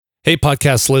Hey,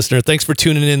 podcast listener, thanks for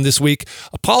tuning in this week.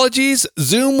 Apologies,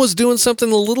 Zoom was doing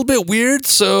something a little bit weird,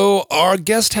 so our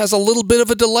guest has a little bit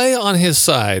of a delay on his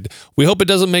side. We hope it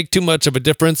doesn't make too much of a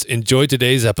difference. Enjoy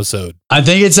today's episode. I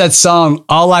think it's that song,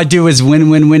 All I Do Is Win,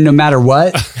 Win, Win, No Matter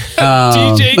What.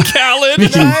 DJ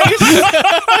Khaled. Nice.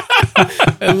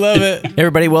 I love it. Hey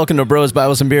everybody, welcome to Bros,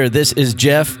 Bibles, and Beer. This is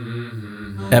Jeff,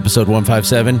 episode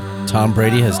 157. Tom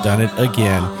Brady has done it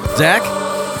again. Zach?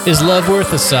 Is love worth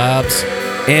the sobs?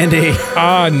 Andy.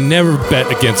 Never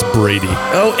bet against Brady.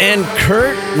 Oh, and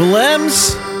Kurt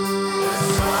Willems.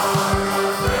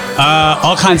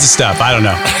 All kinds of stuff. I don't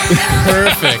know.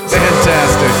 Perfect.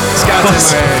 Fantastic.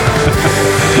 Scott's in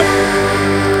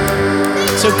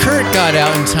So Kurt got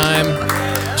out in time,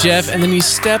 Jeff, and then you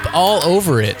step all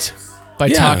over it by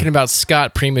talking about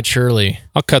Scott prematurely.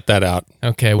 I'll cut that out.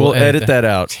 Okay, We'll edit that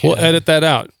out. We'll edit that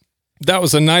out. That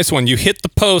was a nice one. You hit the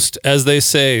post, as they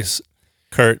say,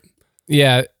 Kurt.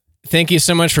 Yeah, thank you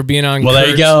so much for being on. Well, there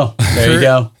you go. There you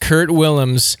go. Kurt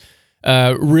Willems.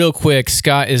 Real quick,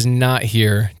 Scott is not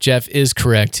here. Jeff is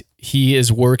correct. He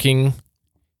is working.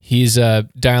 He's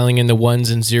dialing in the ones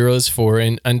and zeros for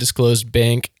an undisclosed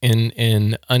bank in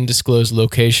an undisclosed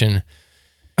location.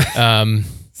 But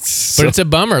it's a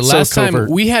bummer. Last time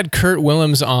we had Kurt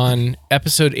Willems on,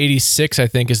 episode 86, I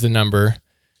think is the number.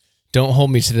 Don't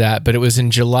hold me to that, but it was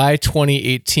in July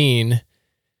 2018.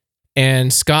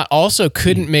 And Scott also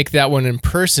couldn't make that one in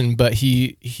person, but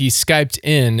he Skyped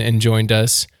in and joined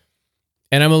us.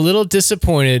 And I'm a little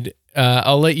disappointed.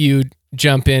 I'll let you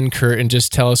jump in, Kurt, and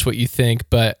just tell us what you think.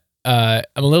 But I'm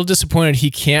a little disappointed he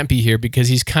can't be here because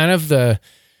he's kind of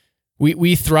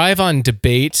we thrive on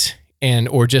debate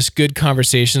or just good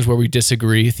conversations where we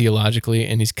disagree theologically,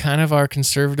 and he's kind of our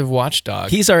conservative watchdog.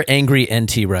 He's our angry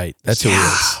NT Wright. That's who he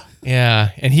is. Yeah,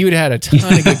 and he would have had a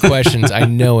ton of good questions. I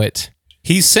know it.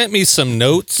 He sent me some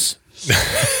notes.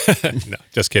 No,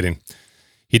 just kidding.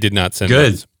 He did not send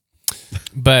Good. notes.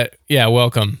 But yeah,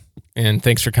 welcome. And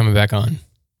thanks for coming back on.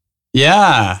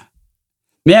 Yeah.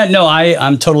 Man, no,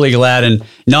 I'm totally glad. And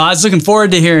no, I was looking forward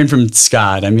to hearing from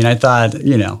Scott. I mean, I thought,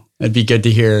 it'd be good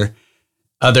to hear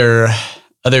other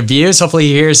views. Hopefully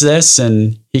he hears this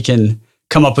and he can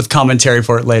come up with commentary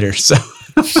for it later. So,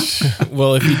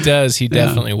 well, if he does, he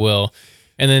definitely will.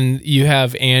 And then you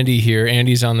have Andy here.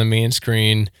 Andy's on the main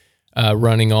screen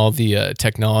running all the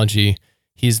technology.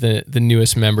 He's the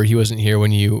newest member. He wasn't here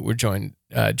when you were joined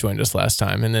us last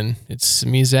time. And then it's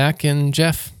me, Zach, and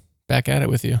Jeff back at it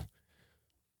with you.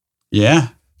 Yeah.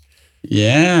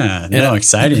 No,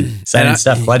 exciting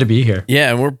stuff. Glad to be here. Yeah,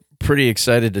 and we're pretty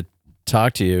excited to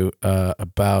talk to you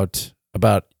about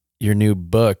your new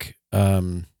book,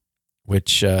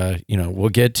 which we'll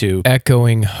get to.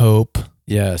 Echoing Hope.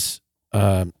 Yes.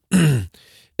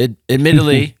 It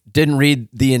admittedly didn't read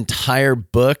the entire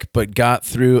book, but got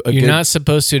through You're not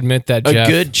supposed to admit that, Jeff.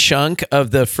 A good chunk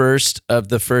of the first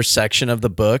section of the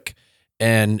book,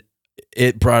 and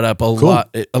it brought up a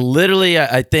lot. Literally,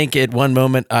 I think at one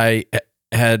moment I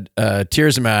had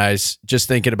tears in my eyes just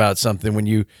thinking about something when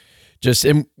you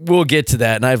and we'll get to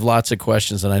that. And I have lots of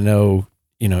questions, and I know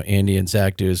Andy and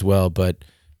Zach do as well. But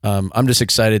I'm just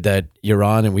excited that you're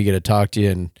on and we get to talk to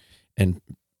you and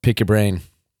pick your brain.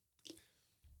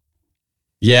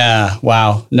 Yeah.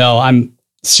 Wow. No, I'm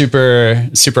super,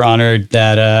 super honored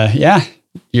that,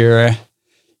 you're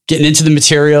getting into the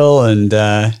material and,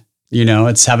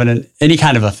 it's having any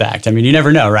kind of effect. I mean, you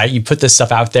never know, right? You put this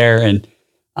stuff out there and,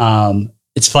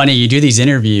 it's funny, you do these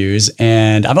interviews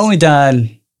and I've only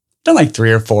done like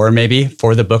 3 or 4 maybe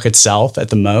for the book itself at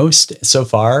the most so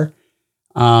far.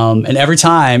 And every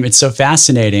time it's so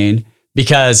fascinating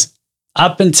because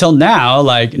up until now,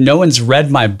 like no one's read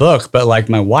my book, but like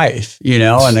my wife,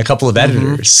 and a couple of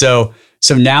editors. So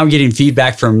now getting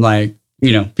feedback from like,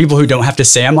 people who don't have to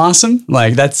say I'm awesome,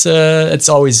 like that's it's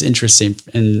always interesting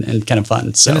and kind of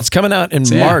fun. So and it's coming out in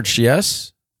March,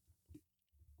 yes?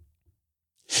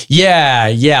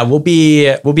 Yeah. We'll be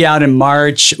out in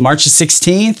March the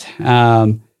 16th.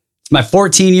 It's my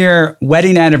 14-year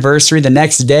wedding anniversary the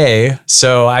next day.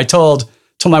 So I told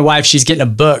my wife she's getting a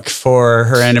book for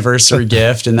her anniversary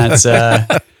gift, and that's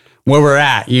where we're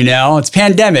at. It's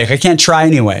pandemic. I can't try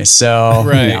anyway, so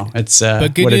right. It's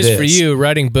but good what news it is. for you.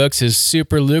 Writing books is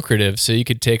super lucrative, so you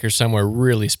could take her somewhere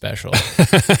really special.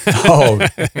 Oh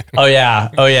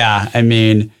yeah. I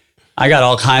mean, I got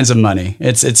all kinds of money.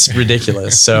 It's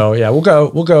ridiculous. So yeah,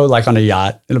 we'll go like on a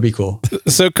yacht. It'll be cool.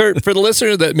 So Kurt, for the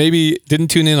listener that maybe didn't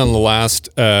tune in on the last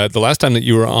time that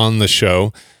you were on the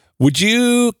show, would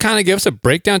you kind of give us a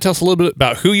breakdown? Tell us a little bit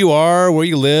about who you are, where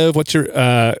you live, what's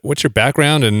your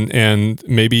background, and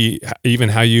maybe even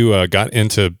how you got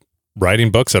into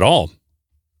writing books at all.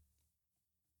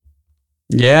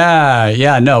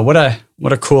 Yeah. No, what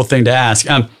a cool thing to ask.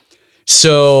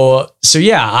 So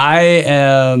yeah, I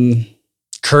am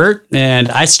Kurt, and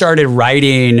I started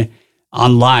writing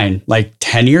online like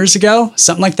 10 years ago,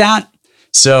 something like that.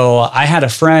 So I had a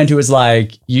friend who was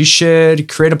like, you should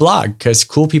create a blog because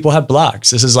cool people have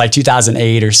blogs. This is like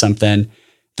 2008 or something. At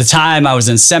the time I was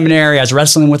in seminary, I was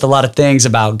wrestling with a lot of things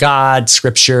about God,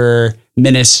 scripture,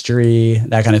 ministry,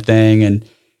 that kind of thing. And,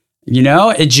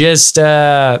 it just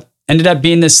ended up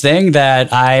being this thing that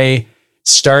I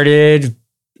started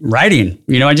writing.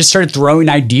 I just started throwing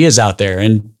ideas out there.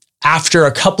 And after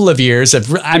a couple of years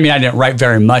of, I didn't write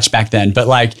very much back then, but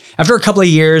like after a couple of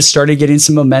years, started getting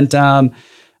some momentum.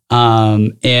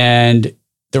 And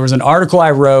there was an article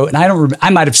I wrote, and I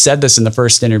might have said this in the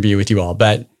first interview with you all,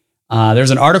 but there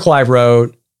was an article I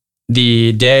wrote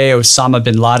the day Osama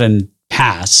bin Laden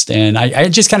passed. And I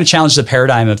just kind of challenged the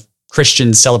paradigm of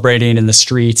Christians celebrating in the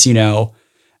streets, the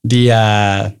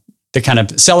kind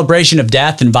of celebration of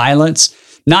death and violence,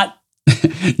 not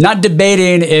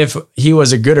debating if he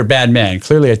was a good or bad man,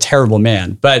 clearly a terrible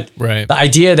man, but the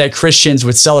idea that Christians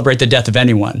would celebrate the death of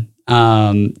anyone,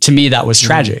 to me, that was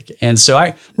tragic. And so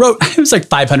I wrote, it was like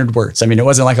 500 words. It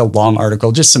wasn't like a long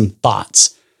article, just some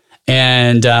thoughts.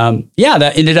 And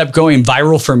that ended up going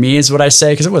viral for me is what I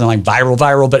say, because it wasn't like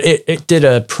viral, but it did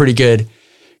a pretty good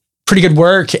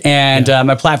work. And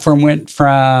my platform went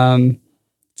from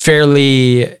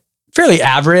fairly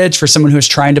average for someone who's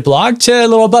trying to blog to a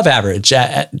little above average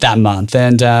at that month.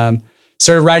 And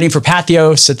started writing for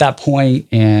Patheos at that point.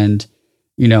 And,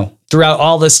 throughout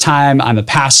all this time, I'm a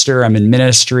pastor, I'm in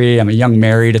ministry, I'm a young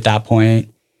married at that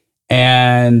point.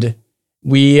 And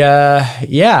we,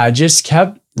 just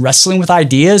kept wrestling with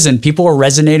ideas, and people were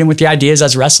resonating with the ideas I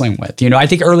was wrestling with. I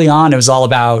think early on, it was all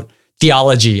about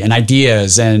theology and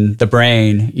ideas and the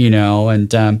brain, and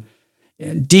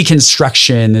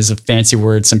deconstruction is a fancy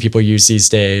word some people use these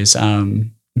days.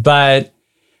 But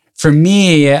for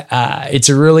me, it's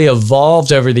really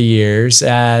evolved over the years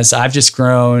as I've just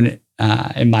grown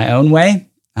in my own way.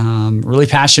 Really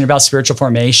passionate about spiritual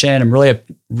formation. I'm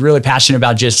really passionate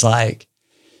about just like,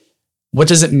 what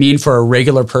does it mean for a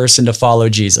regular person to follow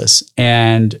Jesus?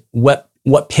 And what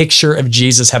picture of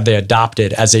Jesus have they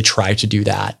adopted as they try to do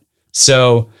that?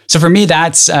 So for me,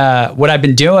 that's what I've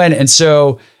been doing. And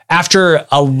so after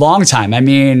a long time,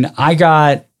 I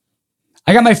got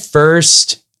my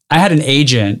first, I had an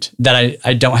agent that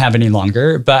I don't have any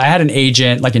longer, but I had an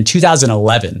agent like in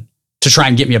 2011 to try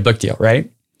and get me a book deal,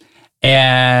 right?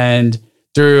 And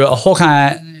through a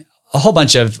whole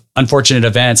bunch of unfortunate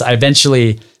events, I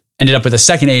eventually ended up with a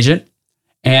second agent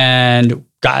and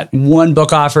got one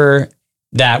book offer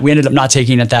that we ended up not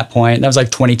taking at that point. That was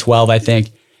like 2012, I think.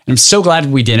 And I'm so glad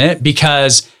we didn't,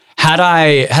 because had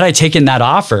I taken that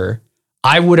offer,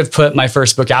 I would have put my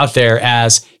first book out there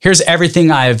as, here's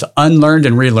everything I've unlearned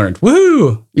and relearned.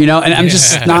 Woo! And I'm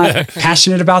just not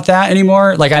passionate about that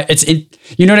anymore. Like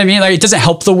you know what I mean? Like, it doesn't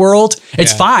help the world.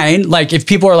 It's fine. Like, if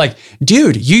people are like,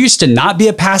 dude, you used to not be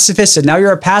a pacifist and now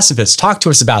you're a pacifist. Talk to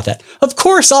us about that. Of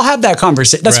course, I'll have that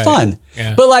conversation. That's fun.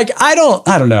 Yeah. But like, I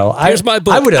don't know. Here's my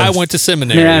book. I went to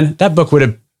seminary. Man, that book would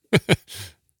have.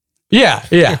 Yeah,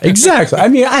 exactly.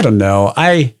 I don't know.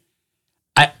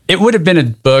 It would have been a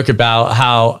book about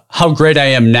how great I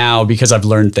am now because I've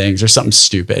learned things or something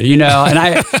stupid, and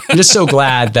I'm just so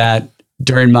glad that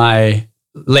during my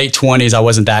late 20s,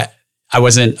 I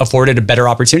wasn't afforded a better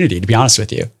opportunity, to be honest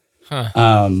with you.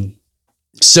 Huh.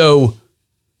 So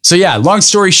yeah, long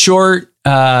story short,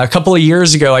 a couple of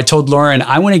years ago, I told Lauren,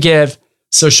 I want to give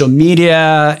social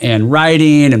media and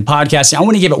writing and podcasting, I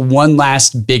want to give it one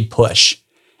last big push.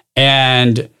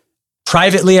 And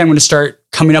privately, I'm going to start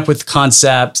coming up with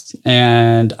concepts,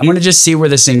 and I'm going to just see where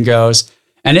this thing goes.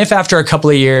 And if after a couple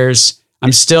of years,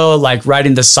 I'm still like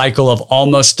riding the cycle of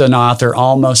almost an author,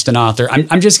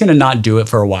 I'm just going to not do it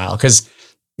for a while, because,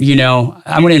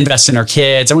 I want to invest in our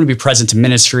kids. I want to be present to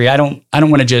ministry. I don't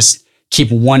want to just keep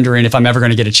wondering if I'm ever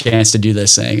going to get a chance to do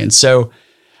this thing. And so,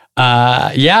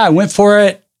 I went for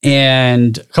it,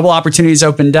 and a couple opportunities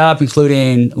opened up,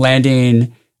 including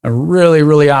landing a really,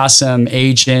 really awesome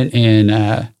agent. And,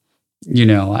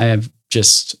 I have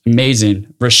just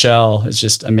amazing. Rochelle is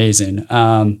just amazing.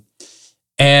 And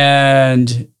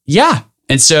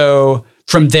so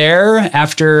from there,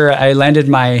 after I landed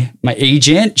my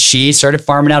agent, she started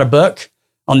farming out a book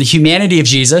on the humanity of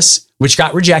Jesus, which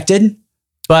got rejected,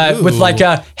 but with like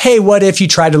hey, what if you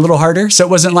tried a little harder? So it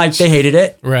wasn't like they hated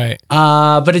it. Right.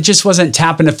 But it just wasn't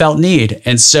tapping a felt need.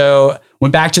 And so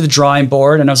went back to the drawing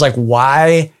board, and I was like,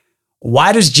 why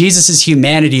does Jesus's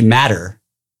humanity matter?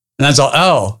 And that's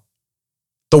all,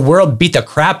 the world beat the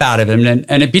crap out of him,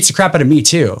 and it beats the crap out of me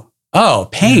too. oh,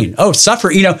 pain, oh,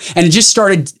 suffering, and it just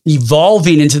started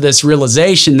evolving into this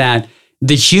realization that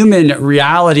the human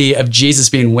reality of Jesus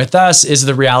being with us is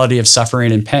the reality of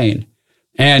suffering and pain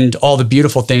and all the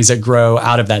beautiful things that grow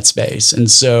out of that space. And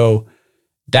so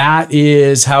that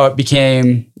is how it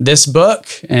became this book.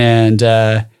 And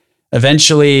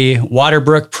eventually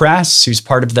Waterbrook Press, who's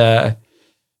part of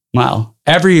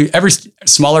every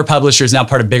smaller publisher is now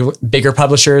part of bigger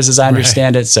publishers, as I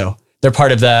understand it. So they're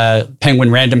part of the Penguin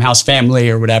Random House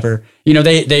family or whatever.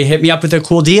 They hit me up with a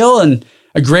cool deal and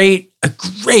a great,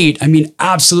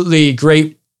 absolutely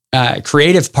great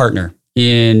creative partner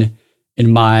in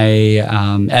my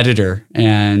editor.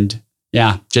 And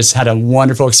yeah, just had a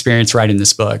wonderful experience writing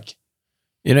this book.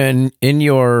 In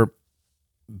your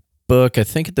book, I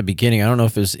think at the beginning, I don't know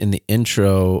if it was in the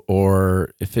intro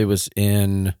or if it was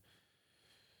in,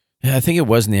 I think it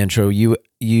was in the intro.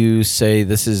 You say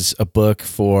this is a book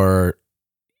for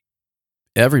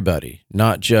everybody,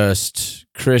 not just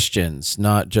Christians,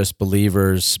 not just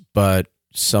believers, but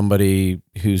somebody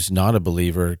who's not a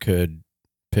believer could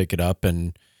pick it up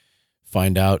and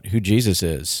find out who Jesus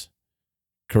is.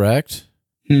 Correct?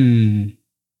 Oh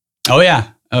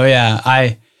yeah.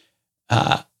 I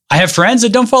have friends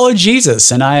that don't follow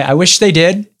Jesus, and I wish they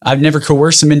did. I've never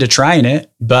coerced them into trying it,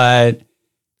 but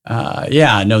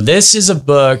this is a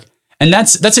book, and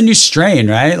that's a new strain,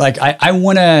 right? Like I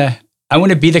want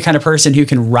to be the kind of person who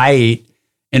can write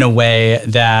in a way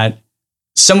that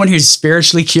someone who's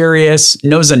spiritually curious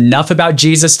knows enough about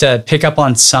Jesus to pick up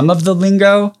on some of the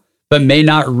lingo, but may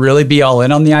not really be all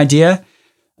in on the idea.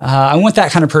 I want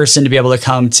that kind of person to be able to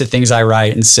come to things I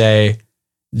write and say,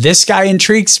 this guy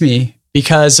intrigues me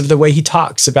because of the way he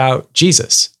talks about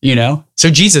Jesus, so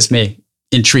Jesus may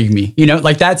intrigue me,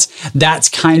 like that's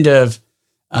kind of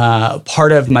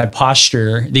part of my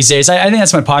posture these days. I think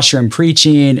that's my posture in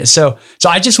preaching. So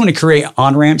I just want to create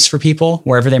on-ramps for people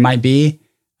wherever they might be.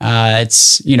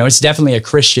 It's definitely a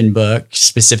Christian book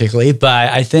specifically, but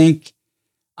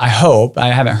I hope, I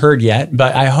haven't heard yet,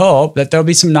 but I hope that there'll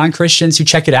be some non-Christians who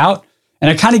check it out.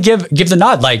 And I kind of give the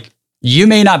nod, like, you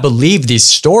may not believe these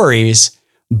stories,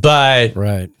 but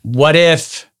what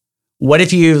if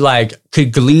you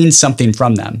could glean something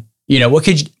from them? What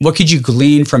could you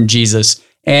glean from Jesus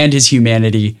and his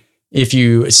humanity if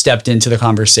you stepped into the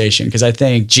conversation? Because I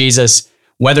think Jesus,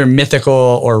 whether mythical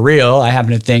or real, I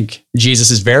happen to think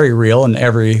Jesus is very real in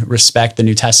every respect the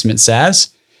New Testament says.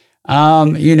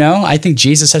 I think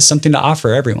Jesus has something to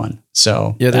offer everyone.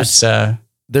 So that's where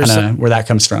that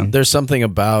comes from. There's something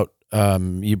about,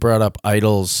 you brought up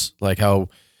idols, like how,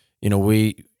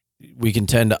 we can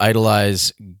tend to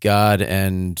idolize God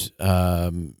and,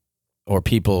 or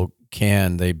people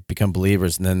they become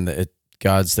believers and then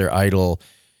God's their idol,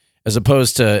 as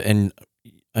opposed to, and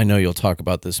I know you'll talk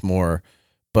about this more,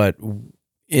 but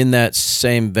in that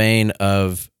same vein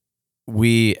of,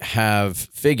 we have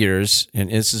figures, and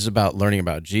this is about learning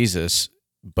about Jesus,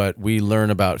 but we learn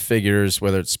about figures,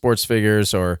 whether it's sports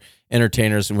figures or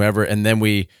entertainers and whoever, and then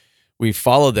we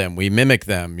follow them, we mimic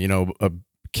them. A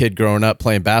kid growing up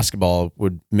playing basketball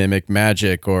would mimic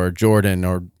Magic or Jordan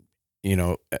or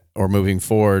moving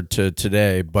forward to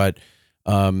today. But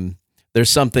there's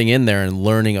something in there in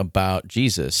learning about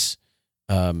Jesus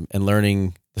and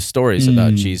learning the stories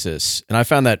about Jesus. And I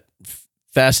found that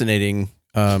fascinating,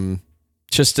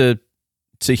 just to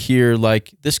hear,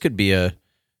 like, this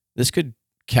could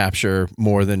capture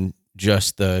more than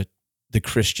just the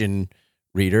Christian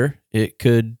reader. It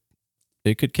could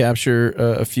capture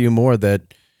a few more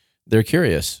that they're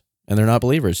curious and they're not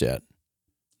believers yet.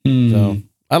 So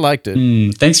I liked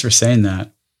it. Thanks for saying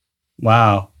that.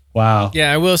 Wow.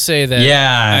 Yeah, I will say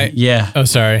that. Yeah. Oh,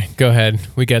 sorry. Go ahead.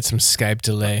 We got some Skype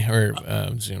delay or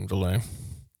Zoom delay.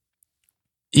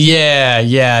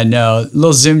 Yeah, no. A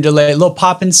little Zoom delay, a little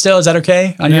popping still. Is that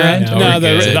okay on your end? No,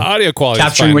 the audio quality is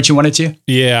capturing fine. what you wanted to?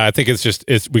 Yeah, I think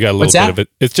we got a little bit of it.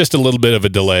 It's just a little bit of a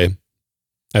delay.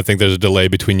 I think there's a delay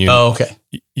between you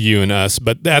and us,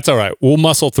 but that's all right. We'll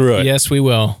muscle through it. Yes, we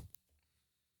will.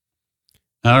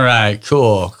 All right,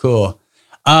 cool.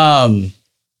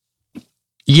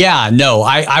 Yeah, no,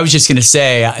 I was just going to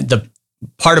say the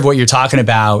part of what you're talking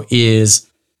about is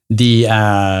the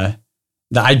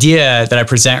idea that I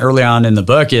present early on in the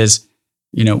book is,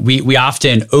 we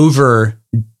often over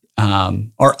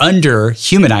or under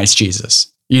humanize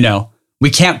Jesus. We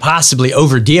can't possibly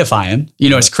over deify him.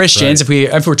 As Christians,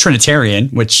 if we're Trinitarian,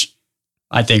 which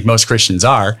I think most Christians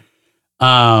are,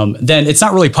 then it's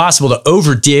not really possible to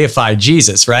over deify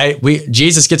Jesus, right?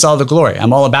 Jesus gets all the glory.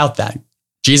 I'm all about that.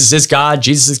 Jesus is God.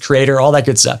 Jesus is creator, all that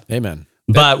good stuff. Amen.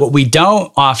 But what we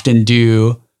don't often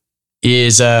do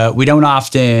is we don't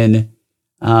often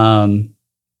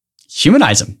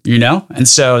humanize them, And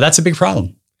so that's a big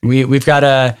problem. We've got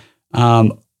to,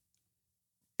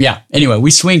 anyway,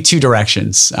 we swing two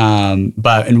directions.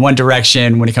 But in one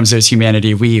direction, when it comes to his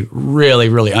humanity, we really,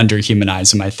 really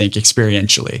underhumanize him, I think,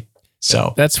 experientially.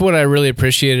 So that's what I really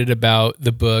appreciated about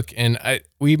the book. And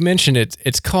we mentioned it.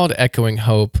 It's called Echoing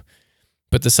Hope,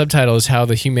 but the subtitle is How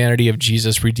the Humanity of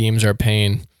Jesus Redeems Our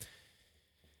Pain.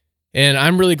 And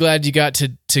I'm really glad you got to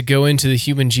go into the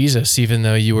human Jesus, even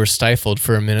though you were stifled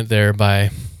for a minute there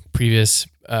by previous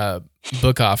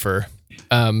book offer.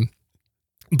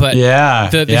 But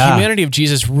the humanity of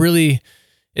Jesus really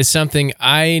is something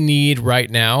I need right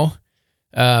now,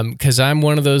 because I'm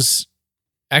one of those.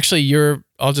 Actually,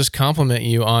 I'll just compliment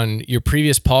you on your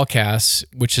previous podcasts,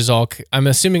 which is all. I'm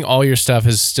assuming all your stuff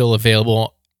is still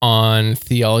available on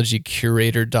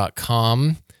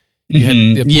theologycurator.com.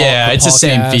 It's the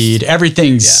same feed.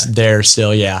 Everything's there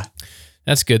still. Yeah,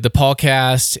 that's good. The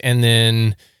podcast, and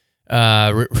then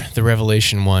the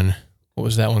Revelation one. What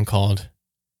was that one called?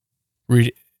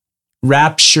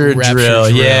 Rapture Drill.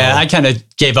 Yeah, I kind of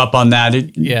gave up on that.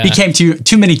 It became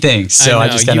too many things, so I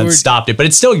just kind of stopped it. But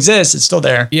it still exists. It's still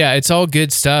there. Yeah, it's all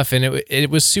good stuff, and it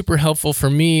was super helpful for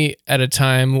me at a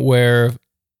time where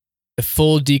a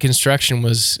full deconstruction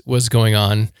was going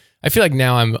on. I feel like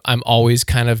now I'm always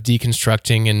kind of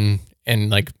deconstructing and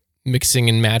like mixing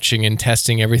and matching and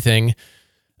testing everything.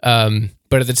 But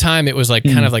at the time, it was like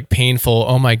kind of like painful.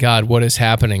 Oh my God, what is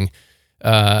happening?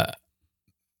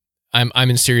 I'm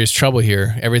in serious trouble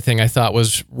here. Everything I thought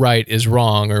was right is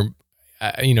wrong, or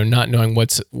not knowing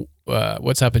what's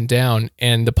up and down.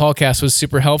 And the podcast was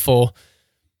super helpful,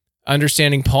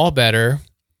 understanding Paul better,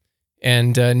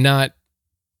 and not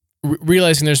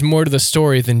realizing there's more to the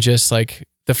story than just like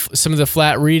some of the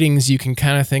flat readings. You can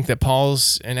kind of think that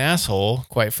Paul's an asshole,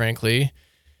 quite frankly,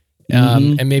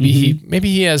 and maybe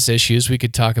he has issues. We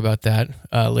could talk about that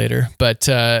later, but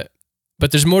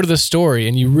there's more to the story,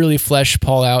 and you really flesh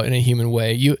Paul out in a human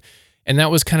way. And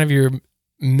that was kind of your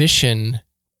mission.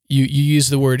 You use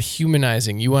the word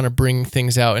humanizing. You want to bring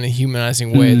things out in a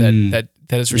humanizing way that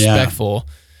is respectful,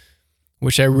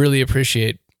 which I really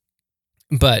appreciate.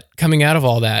 But coming out of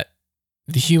all that,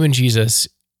 the human Jesus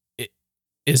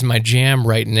is my jam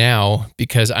right now,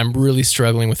 because I'm really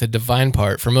struggling with the divine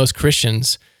part. For most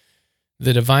Christians,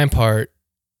 the divine part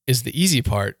is the easy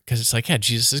part, because it's like, yeah,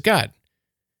 Jesus is God.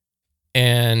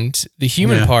 And the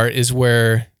human part is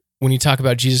where, when you talk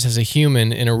about Jesus as a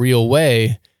human in a real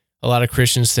way, a lot of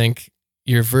Christians think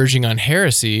you're verging on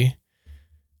heresy.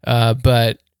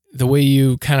 But the way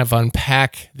you kind of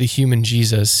unpack the human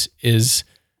Jesus is,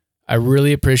 I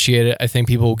really appreciate it. I think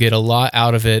people will get a lot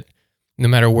out of it, no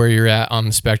matter where you're at on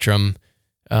the spectrum.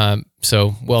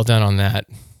 So well done on that.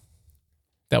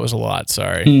 That was a lot.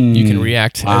 Sorry. You can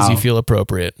react as you feel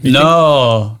appropriate.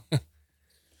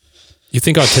 You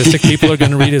think autistic people are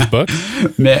going to read his book?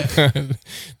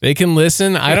 They can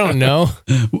listen. I don't know.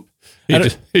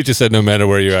 He just said no matter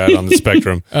where you're at on the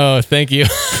spectrum. Oh, thank you.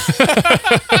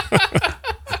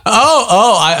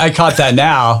 I caught that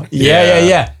now.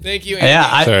 Yeah. Thank you, Andy.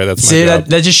 Yeah, sorry, that's my job.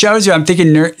 That just shows you. I'm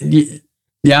thinking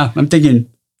I'm thinking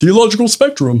theological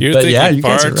spectrum. You're thinking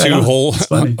far too whole.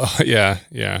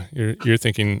 You're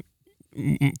thinking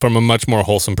from a much more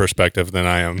wholesome perspective than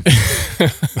I am.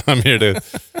 I'm here to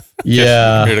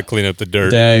I'm here to clean up the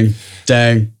dirt. Dang.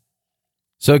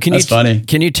 So That's funny.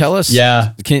 Can you tell us?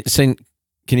 Yeah. Can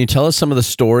you tell us some of the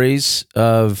stories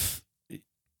of,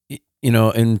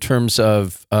 in terms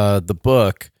of the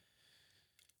book,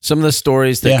 some of the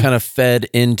stories that kind of fed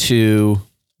into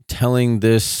telling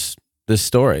this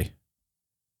story?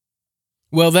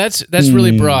 Well, that's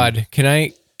really broad. Can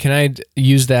I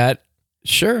use that?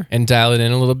 Sure. And dial it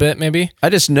in a little bit, maybe? I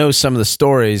just know some of the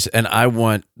stories, and I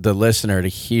want the listener to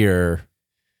hear.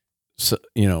 So,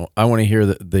 I want to hear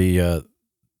the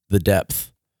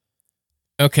depth.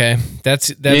 Okay, that's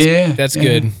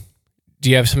good. Do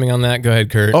you have something on that? Go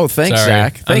ahead, Kurt. Oh, thanks, sorry.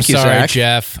 Zach. Thank you, sorry, Zach.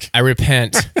 Jeff. I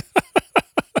repent.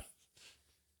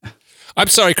 I'm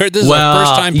sorry, Kurt. This is our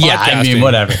first time podcasting. Yeah, I mean,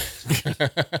 whatever.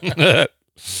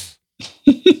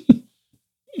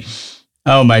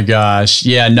 Oh my gosh.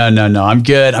 Yeah, no. I'm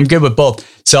good. I'm good with both.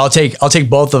 So I'll take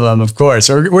both of them, of course.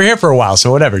 We're here for a while,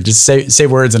 so whatever. Just say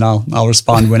words and I'll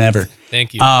respond whenever.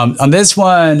 Thank you. On this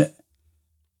one,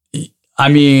 I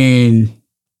mean,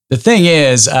 the thing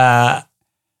is,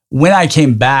 when I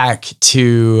came back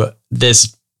to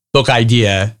this book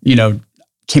idea,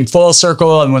 came full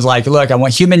circle and was like, look, I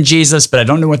want human Jesus, but I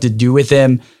don't know what to do with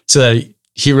him so that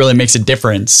he really makes a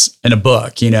difference in a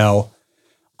book.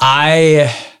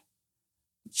 I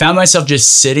found myself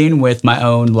just sitting with my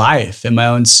own life and my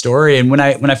own story. And when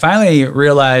I finally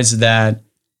realized that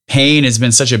pain has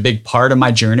been such a big part of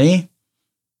my journey,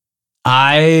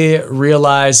 I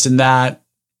realized in that,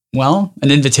 well, an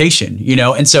invitation, you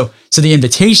know? And so the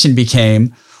invitation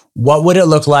became, what would it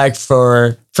look like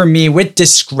for me with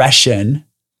discretion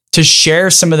to share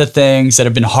some of the things that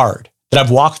have been hard, that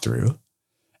I've walked through,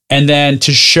 and then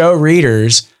to show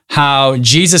readers how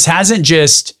Jesus hasn't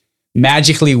just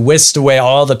magically whisked away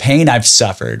all the pain I've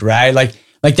suffered, right? Like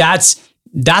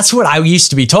that's what I used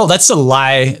to be told. That's the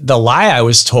lie I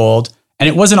was told. And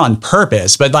it wasn't on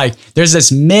purpose, but like there's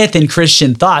this myth in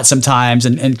Christian thought sometimes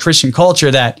and Christian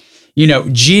culture that, you know,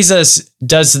 Jesus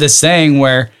does this thing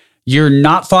where you're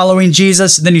not following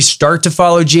Jesus, then you start to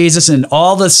follow Jesus, and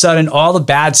all of a sudden, all the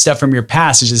bad stuff from your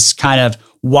past is just kind of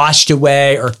washed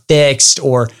away or fixed,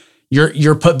 or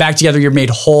you're put back together, you're made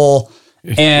whole.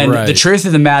 And the truth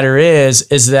of the matter is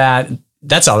that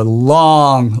that's a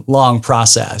long, long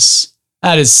process.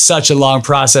 That is such a long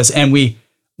process. And we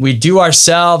do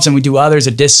ourselves and we do others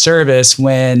a disservice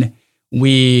when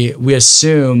we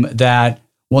assume that,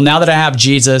 well, now that I have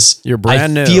Jesus, you're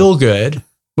brand new. I feel good,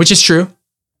 which is true,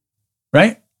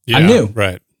 right? Yeah, I'm new.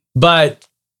 Right. But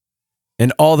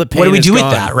and all the pain what do we do gone.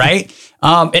 with that, right?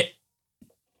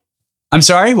 I'm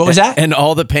sorry, what was that? And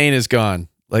all the pain is gone.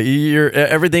 Like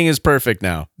everything is perfect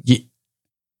now.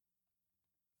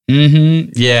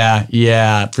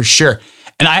 Yeah, for sure.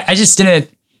 And I just didn't,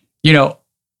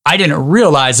 I didn't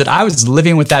realize that I was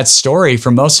living with that story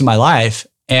for most of my life.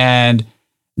 And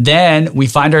then we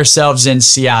find ourselves in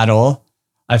Seattle.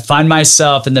 I find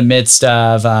myself in the midst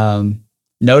of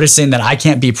noticing that I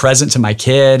can't be present to my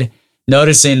kid,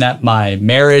 noticing that my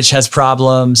marriage has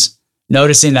problems,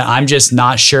 noticing that I'm just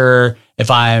not sure if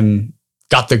I'm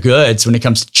got the goods when it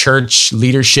comes to church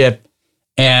leadership.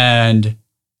 And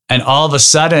all of a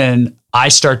sudden I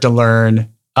start to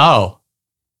learn, oh,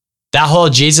 that whole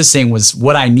Jesus thing was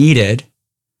what I needed,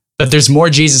 but there's more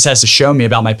Jesus has to show me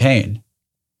about my pain,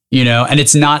 and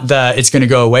it's not it's going to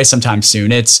go away sometime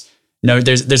soon. It's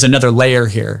there's another layer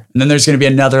here, and then there's going to be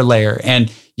another layer,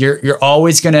 and you're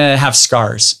always going to have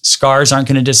scars. Scars aren't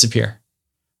going to disappear,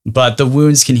 but the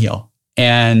wounds can heal,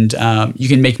 and you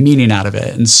can make meaning out of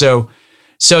it. And so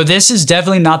this is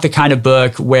definitely not the kind of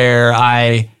book where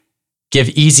I give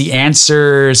easy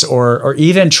answers or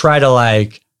even try to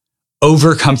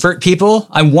over comfort people.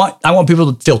 I want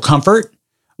people to feel comfort,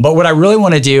 but what I really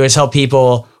want to do is help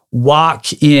people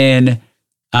walk in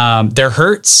their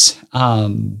hurts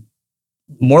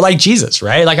more like Jesus,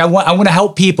 right? I want to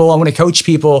help people. I want to coach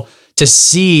people to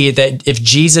see that if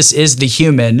Jesus is the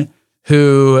human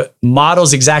who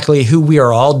models exactly who we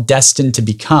are all destined to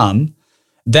become,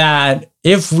 that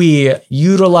if we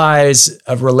utilize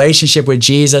a relationship with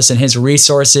Jesus and his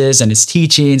resources and his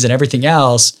teachings and everything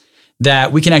else,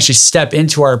 that we can actually step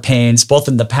into our pains, both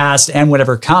in the past and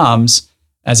whatever comes,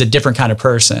 as a different kind of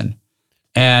person.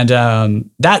 And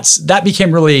that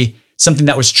became really something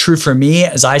that was true for me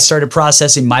as I started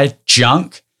processing my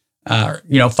junk,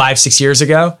 5-6 years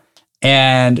ago.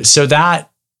 And so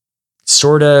that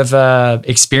sort of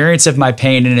experience of my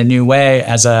pain in a new way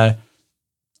as a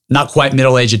not quite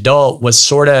middle-aged adult was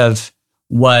sort of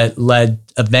what led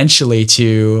eventually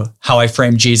to how I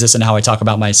frame Jesus and how I talk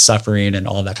about my suffering and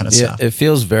all of that kind of stuff. It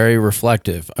feels very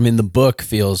reflective. I mean, the book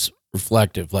feels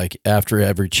reflective. Like after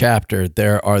every chapter,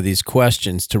 there are these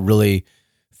questions to really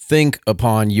think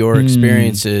upon your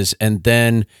experiences and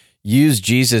then use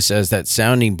Jesus as that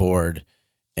sounding board.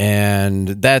 And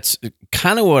that's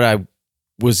kind of what I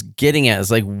was getting at,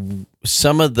 is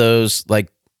some of those,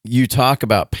 you talk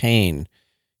about pain.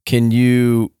 Can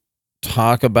you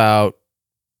talk about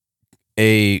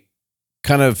a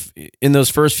kind of, in those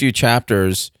first few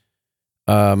chapters,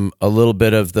 a little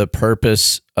bit of the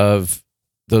purpose of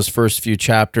those first few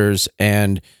chapters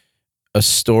and a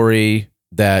story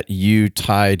that you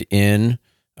tied in,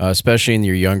 especially in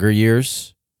your younger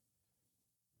years?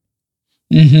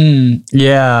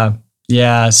 Yeah.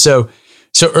 So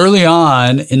early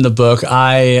on in the book,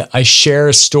 I share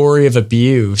a story of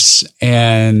abuse,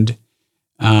 and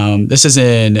this is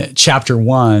in chapter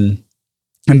 1.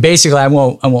 And basically, I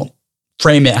won't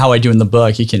frame it how I do in the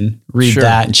book. You can read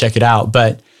that and check it out.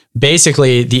 But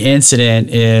basically, the incident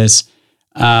is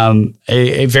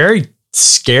a very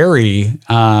scary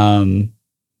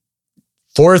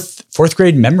fourth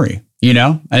grade memory.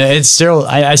 And it's still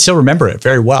I still remember it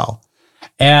very well.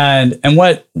 And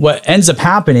what ends up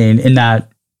happening in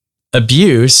that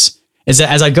abuse is that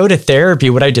as I go to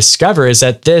therapy, what I discover is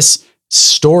that this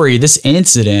story, this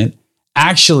incident,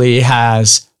 actually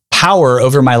has power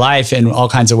over my life in all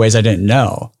kinds of ways I didn't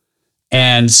know.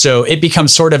 And so it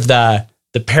becomes sort of the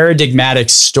paradigmatic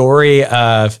story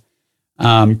of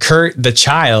Kurt, the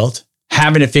child,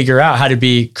 having to figure out how to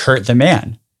be Kurt the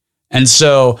man. And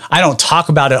so I don't talk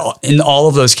about it in all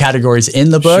of those categories in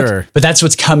the book, Sure. but that's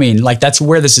what's coming. Like that's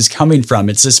where this is coming from.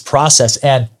 It's this process.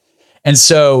 And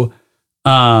so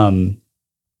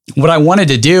what I wanted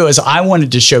to do is I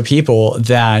wanted to show people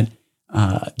that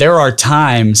there are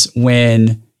times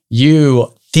when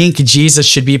you think Jesus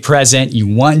should be present, you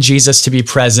want Jesus to be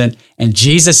present, and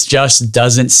Jesus just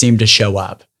doesn't seem to show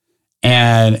up.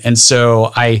 And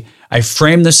so I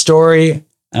frame the story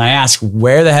and I ask,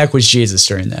 where the heck was Jesus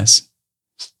during this?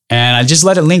 And I just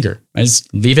let it linger. I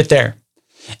just leave it there.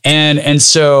 And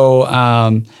so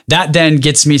that then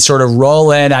gets me sort of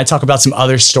rolling. I talk about some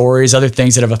other stories, other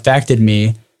things that have affected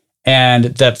me. And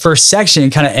that first section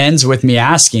kind of ends with me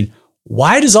asking,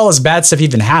 why does all this bad stuff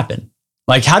even happen?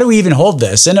 Like, how do we even hold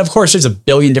this? And of course, there's a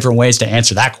billion different ways to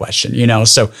answer that question, you know?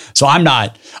 So I'm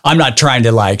not trying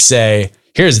to like say,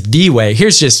 here's the way.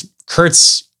 Here's just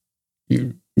Kurt's,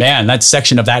 man, that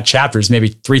section of that chapter is maybe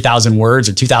 3,000 words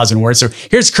or 2,000 words. So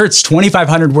here's Kurt's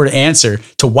 2,500 word answer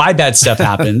to why bad stuff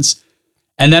happens.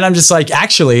 And then I'm just like,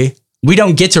 actually, we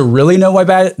don't get to really know why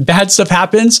bad stuff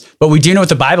happens, but we do know what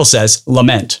the Bible says.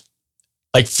 Lament,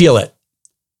 like feel it,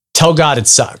 tell God it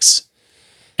sucks.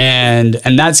 And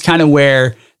that's kind of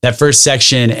where that first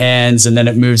section ends. And then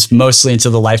it moves mostly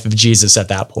into the life of Jesus at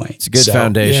that point. It's a good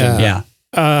foundation. Yeah.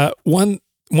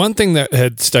 One thing that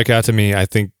had stuck out to me, I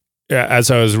think, as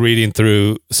I was reading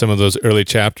through some of those early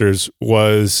chapters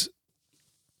was,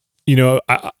 you know,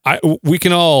 we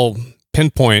can all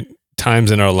pinpoint times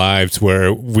in our lives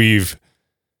where we've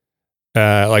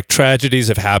like tragedies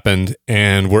have happened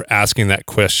and we're asking that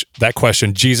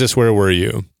question, Jesus, where were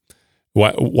you?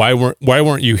 Why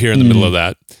weren't you here in the middle of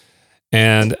that?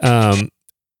 And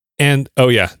oh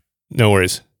yeah, no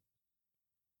worries.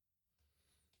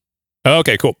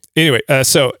 Okay, cool. Anyway,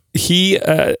 so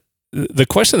the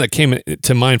question that came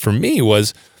to mind for me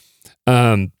was,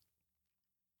 it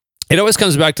always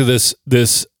comes back to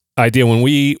this idea when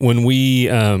we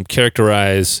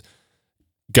characterize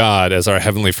God as our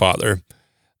Heavenly Father.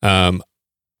 I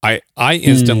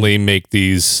instantly make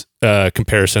these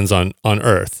comparisons on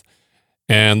earth.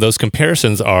 And those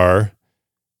comparisons are,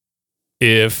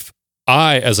 if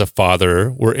I, as a father,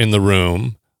 were in the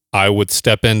room, I would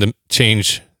step in to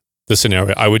change the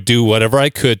scenario. I would do whatever I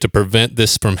could to prevent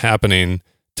this from happening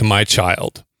to my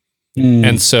child.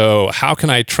 And so how can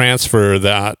I transfer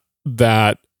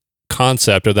that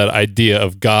concept or that idea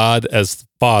of God as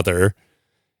Father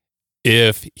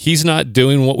if he's not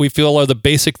doing what we feel are the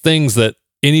basic things that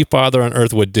any father on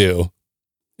earth would do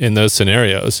in those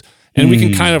scenarios? And we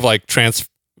can kind of like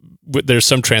there's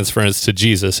some transference to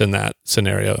Jesus in that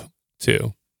scenario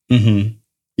too. Mm-hmm.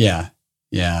 Yeah.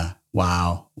 Yeah.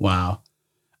 Wow.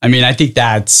 I mean, I think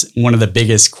that's one of the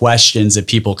biggest questions that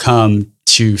people come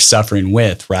to suffering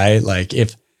with, right? Like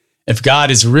if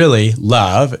God is really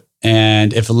love,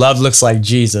 and if love looks like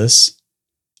Jesus,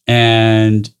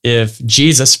 and if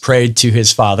Jesus prayed to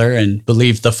his Father and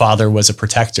believed the Father was a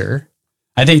protector,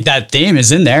 I think that theme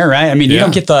is in there, right? I mean, you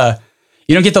don't get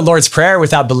the Lord's Prayer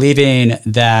without believing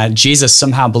that Jesus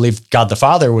somehow believed God the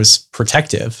Father was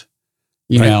protective,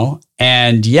 you know?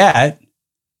 And yet,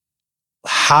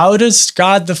 how does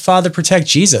God the Father protect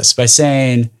Jesus? By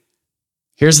saying,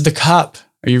 here's the cup.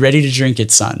 Are you ready to drink it,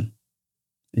 son?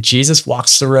 Jesus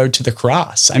walks the road to the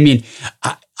cross. I mean,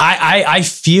 I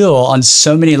feel on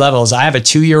so many levels. I have a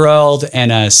 2-year-old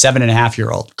and a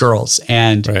 7.5-year-old girls,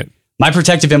 and my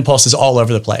protective impulse is all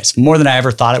over the place, more than I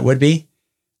ever thought it would be.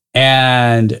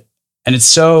 And it's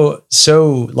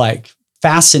so like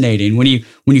fascinating when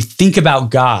you think about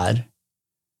God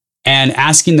and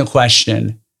asking the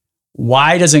question,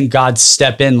 why doesn't God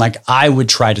step in like I would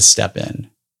try to step in?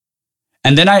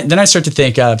 And then I start to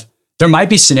think of, there might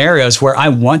be scenarios where I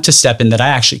want to step in that I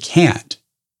actually can't,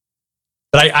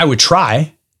 but I would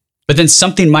try, but then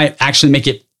something might actually make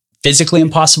it physically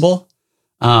impossible.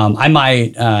 I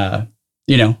might have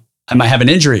an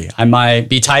injury. I might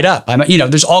be tied up.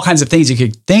 There's all kinds of things you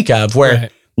could think of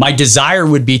where my desire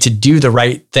would be to do the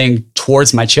right thing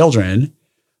towards my children,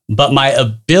 but my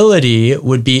ability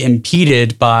would be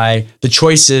impeded by the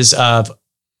choices of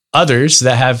others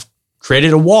that have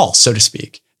created a wall, so to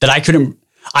speak, that I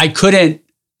couldn't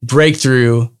break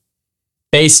through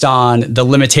based on the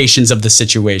limitations of the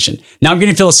situation. Now I'm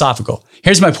getting philosophical.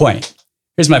 Here's my point.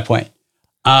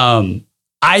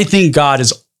 I think God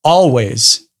is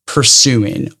always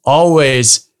pursuing,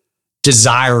 always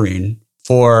desiring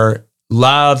for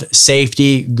love,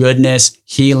 safety, goodness,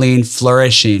 healing,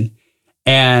 flourishing.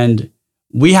 And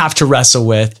we have to wrestle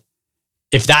with,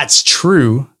 if that's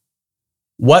true,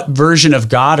 what version of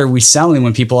God are we selling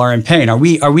when people are in pain? Are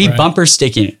we Right. bumper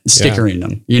stickering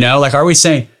them? You know, like, are we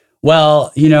saying,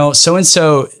 well, you know,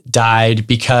 so-and-so died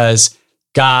because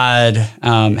God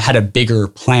had a bigger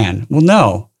plan? Well,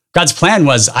 no, God's plan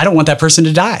was, I don't want that person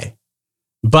to die.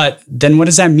 But then what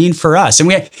does that mean for us?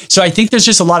 So I think there's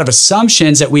just a lot of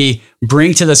assumptions that we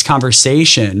bring to this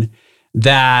conversation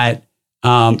that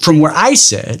from where I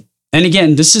sit, and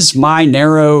again, this is my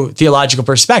narrow theological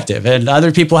perspective, and other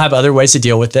people have other ways to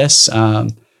deal with this.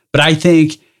 But I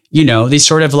think, you know, these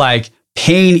sort of like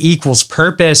pain equals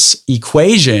purpose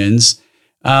equations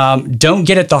don't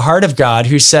get at the heart of God,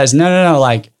 who says, no,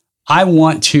 like, I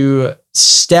want to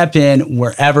step in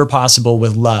wherever possible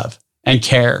with love and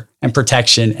care and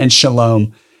protection and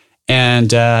shalom.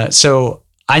 And so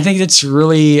I think it's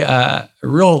really a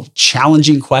real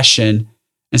challenging question.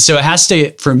 And so it has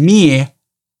to, for me,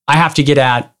 I have to get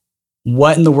at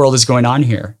what in the world is going on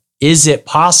here. Is it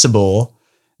possible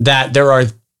that there are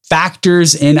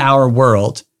factors in our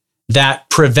world that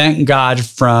prevent God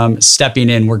from stepping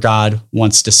in where God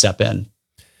wants to step in?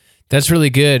 That's really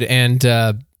good. And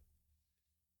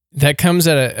that comes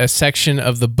at a section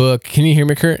of the book. Can you hear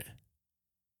me, Kurt?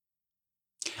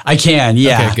 I can,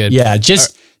 yeah. Okay, good. Yeah,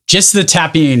 just the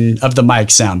tapping of the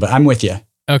mic sound, but I'm with you.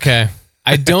 Okay.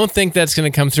 I don't think that's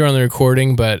going to come through on the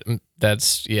recording, but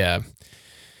that's,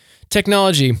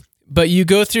 technology. But you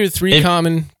go through three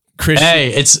common Christian...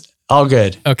 Hey, it's all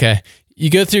good. Okay. You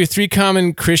go through three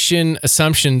common Christian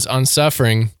assumptions on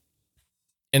suffering.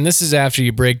 And this is after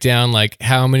you break down like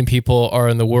how many people are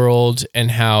in the world and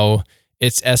how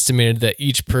it's estimated that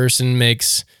each person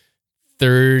makes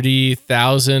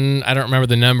 30,000, I don't remember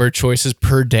the number, choices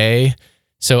per day.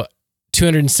 So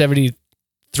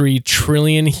 273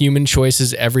 trillion human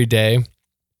choices every day.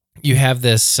 You have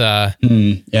this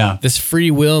this free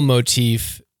will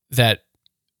motif that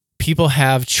people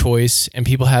have choice and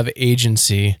people have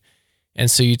agency. And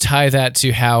so you tie that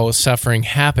to how suffering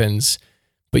happens,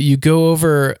 but you go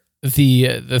over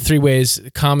the three ways,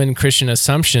 common Christian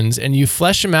assumptions, and you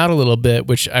flesh them out a little bit,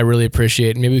 which I really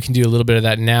appreciate. Maybe we can do a little bit of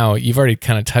that now. You've already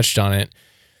kind of touched on it,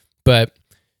 but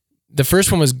the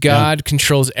first one was God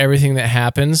controls everything that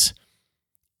happens.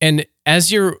 And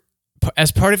as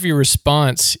part of your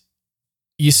response,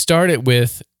 you start it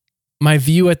with, my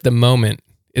view at the moment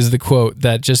is the quote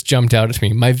that just jumped out at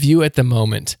me. My view at the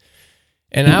moment.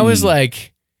 And I was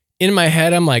like, in my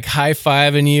head, I'm like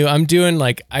high-fiving you. I'm doing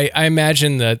like, I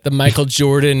imagine the Michael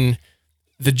Jordan,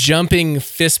 the jumping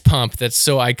fist pump that's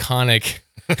so iconic.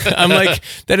 I'm like,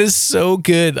 that is so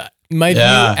good. My view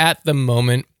at the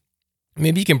moment.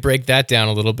 Maybe you can break that down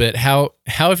a little bit. How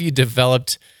have you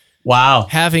developed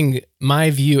having my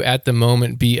view at the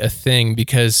moment be a thing?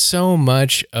 Because so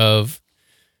much of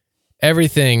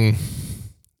everything,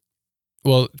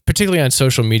 well, particularly on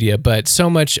social media, but so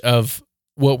much of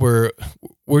what we're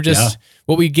just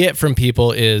what we get from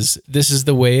people is, this is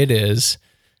the way it is,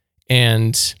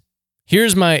 and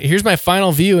here's my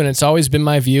final view, and it's always been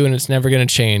my view, and it's never going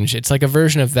to change. It's like a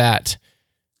version of that.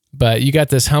 But you got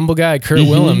this humble guy, Kurt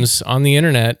Willems, on the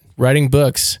internet writing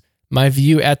books. My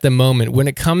view at the moment, when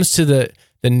it comes to the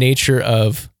nature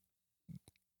of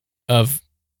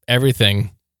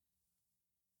everything,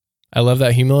 I love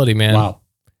that humility, man. Wow.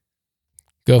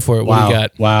 Go for it. What do you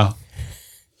got? Wow.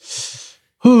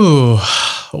 Ooh,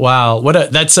 wow.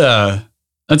 That's an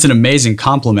amazing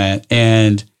compliment.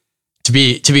 And to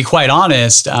be quite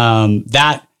honest,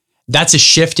 that's a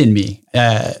shift in me.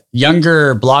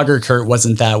 Younger blogger Kurt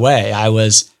wasn't that way. I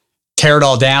was tear it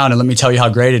all down and let me tell you how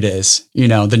great it is. You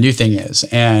know, the new thing is,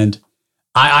 and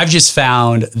I've just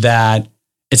found that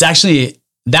it's actually,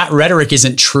 that rhetoric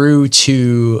isn't true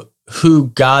to who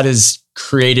God has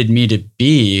created me to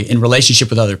be in relationship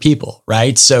with other people.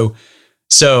 Right. So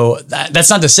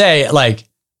that's not to say like,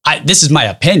 this is my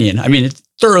opinion. I mean, it's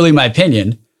thoroughly my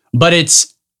opinion, but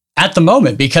it's at the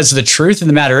moment, because the truth of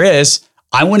the matter is,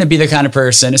 I want to be the kind of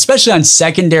person, especially on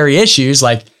secondary issues,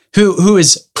 like who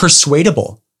is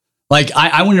persuadable. Like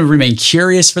I want to remain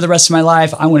curious for the rest of my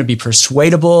life. I want to be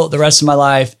persuadable the rest of my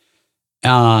life.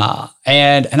 And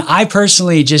I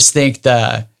personally just think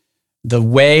the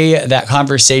way that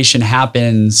conversation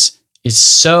happens is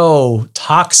so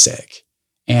toxic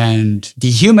and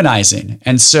dehumanizing.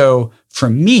 And so for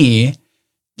me,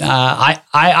 I'm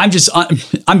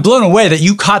blown away that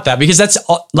you caught that, because that's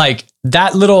like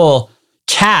that little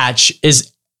catch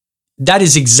is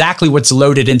exactly what's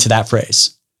loaded into that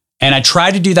phrase. And I try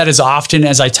to do that as often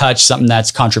as I touch something that's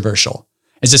controversial,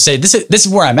 is to say, this is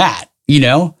where I'm at, you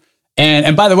know?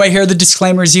 And by the way, here are the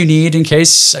disclaimers you need in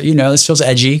case, you know, this feels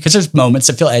edgy, because there's moments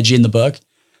that feel edgy in the book.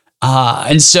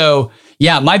 And so,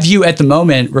 yeah, my view at the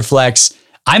moment reflects,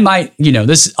 I might,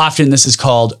 this is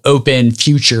called open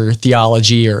future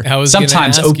theology, or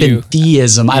sometimes open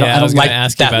theism. I don't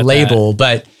like that label,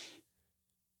 but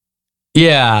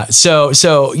yeah. So,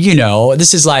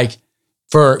 this is like,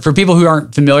 for people who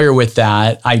aren't familiar with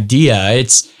that idea,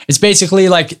 it's basically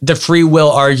like the free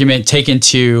will argument taken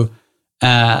to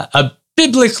a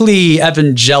biblically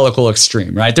evangelical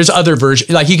extreme, right? There's other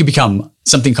versions, like you could become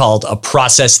something called a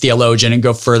process theologian and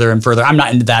go further and further. I'm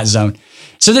not into that zone.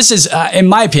 So this is, in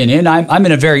my opinion, I'm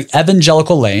in a very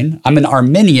evangelical lane. I'm an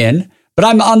Arminian, but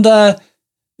I'm on the,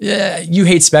 you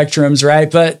hate spectrums,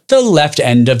 right? But the left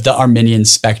end of the Arminian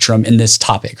spectrum in this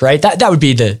topic, right? That would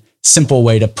be the simple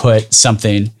way to put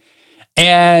something.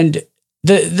 And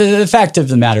the fact of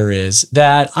the matter is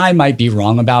that I might be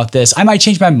wrong about this. I might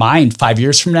change my mind 5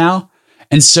 years from now.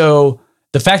 And so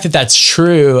the fact that that's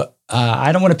true,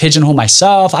 I don't want to pigeonhole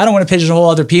myself. I don't want to pigeonhole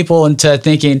other people into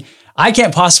thinking I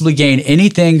can't possibly gain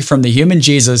anything from the human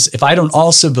Jesus if I don't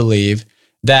also believe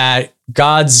that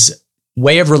God's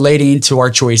way of relating to our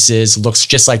choices looks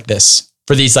just like this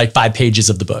for these like 5 pages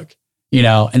of the book.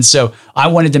 And so I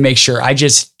wanted to make sure I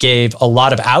just gave a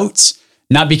lot of outs,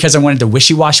 not because I wanted to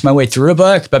wishy-wash my way through a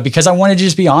book, but because I wanted to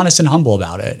just be honest and humble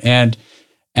about it. And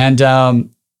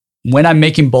when I'm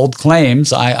making bold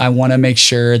claims, I want to make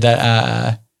sure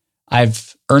that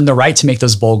I've earned the right to make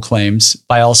those bold claims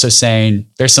by also saying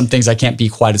there's some things I can't be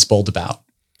quite as bold about.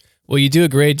 Well, you do a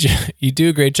great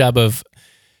job of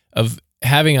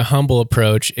having a humble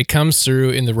approach. It comes through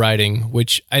in the writing,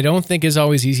 which I don't think is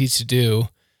always easy to do.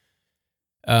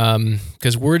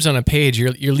 Because words on a page,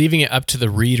 you're leaving it up to the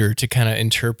reader to kind of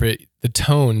interpret the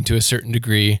tone to a certain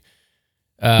degree.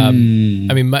 I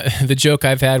mean, the joke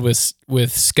I've had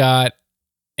with Scott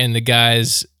and the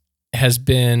guys has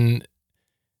been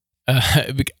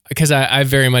because I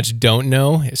very much don't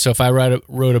know. So if I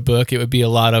wrote a book, it would be a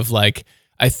lot of like,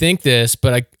 I think this,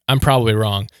 but I'm probably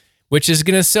wrong, which is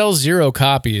going to sell 0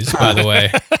 copies, by the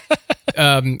way.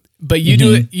 But you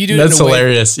do it. You do it. That's in a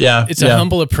hilarious. Way, yeah, it's a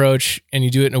humble approach, and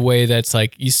you do it in a way that's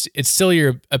like it's still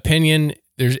your opinion.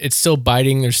 It's still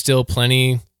biting. There's still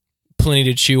plenty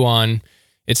to chew on.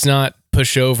 It's not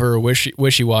pushover or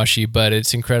wishy-washy, but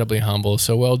it's incredibly humble.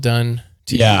 So well done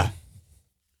to you.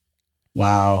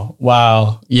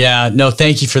 Wow. Yeah. No,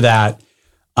 thank you for that.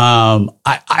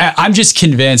 I'm just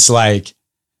convinced,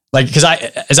 because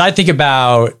as I think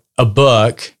about a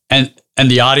book and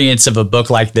the audience of a book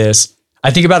like this, I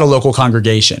think about a local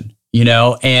congregation,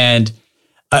 and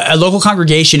a local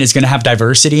congregation is going to have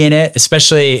diversity in it,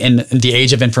 especially in the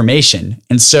age of information.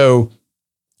 And so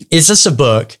is this a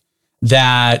book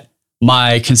that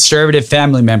my conservative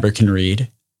family member can read,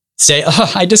 say,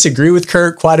 oh, I disagree with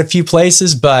Kurt quite a few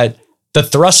places, but the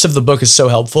thrust of the book is so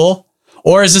helpful?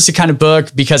 Or is this the kind of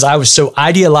book, because I was so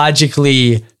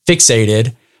ideologically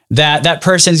fixated, that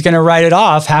person's going to write it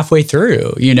off halfway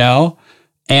through,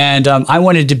 And I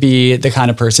wanted to be the kind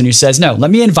of person who says, no,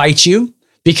 let me invite you,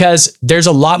 because there's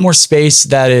a lot more space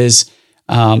that is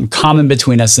common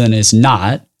between us than is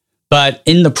not. But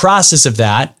in the process of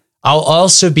that, I'll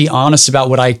also be honest about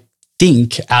what I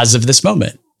think as of this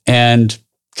moment and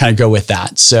kind of go with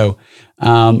that. So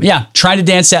trying to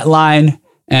dance that line,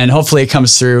 and hopefully it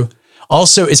comes through.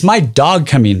 Also, is my dog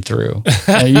coming through?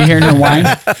 Are you hearing her whine?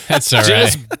 That's all right.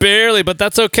 Just barely, but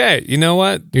that's okay. You know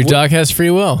what? Your dog has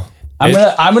free will. I'm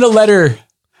gonna let her.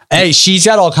 Hey, she's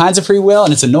got all kinds of free will,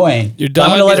 and it's annoying. Your dog.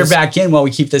 I'm gonna let her back in while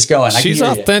we keep this going. She's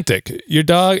authentic. Your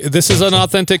dog. This is an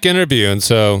authentic interview, and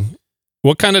so,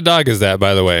 what kind of dog is that,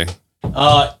 by the way?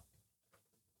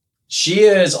 She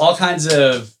is all kinds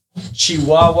of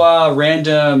Chihuahua,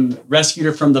 random, rescued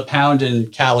her from the pound in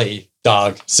Cali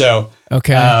dog. So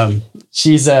okay,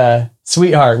 she's a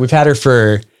sweetheart. We've had her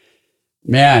for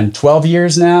 12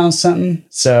 years now, something.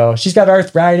 So she's got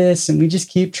arthritis, and we just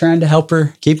keep trying to help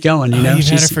her keep going. You've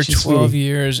had her for 12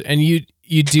 years, and you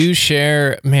do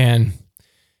share, man.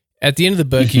 At the end of the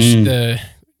book,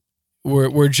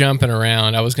 we're jumping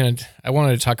around. I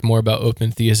wanted to talk more about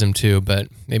open theism too, but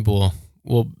maybe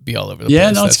we'll be all over the place.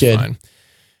 Yeah, no, it's good. Fine.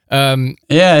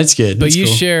 Yeah, it's good. But you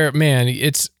cool. share, man,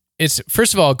 it's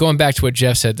first of all, going back to what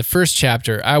Jeff said, the first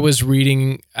chapter,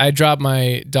 I dropped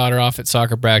my daughter off at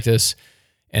soccer practice,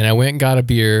 and I went and got a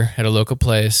beer at a local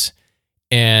place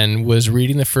and was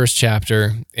reading the first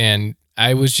chapter, and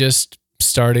I was just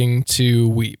starting to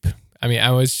weep. I mean,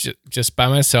 I was just by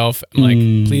myself. I'm like,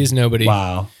 please, nobody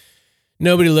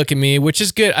look at me, which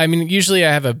is good. I mean, usually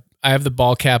I have the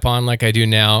ball cap on like I do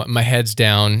now. My head's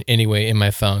down anyway in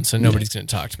my phone, so nobody's going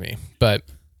to talk to me. But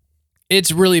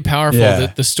it's really powerful,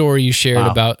 the story you shared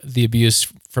about the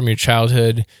abuse from your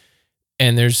childhood.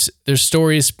 And there's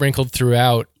stories sprinkled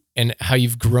throughout, and how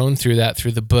you've grown through that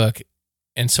through the book.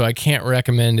 and so I can't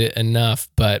recommend it enough.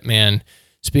 But man,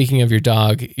 speaking of your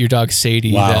dog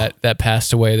Sadie that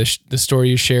passed away, the story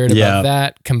you shared about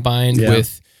that combined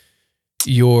with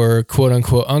your quote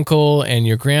unquote uncle and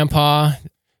your grandpa.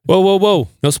 Whoa.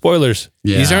 No spoilers.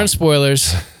 Yeah. These aren't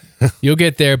spoilers. You'll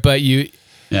get there, but you.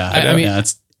 Yeah.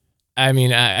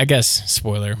 I guess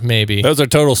spoiler, maybe. Those are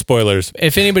total spoilers.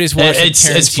 If anybody's watched a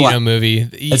Tarantino movie,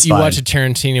 you watch a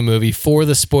Tarantino movie for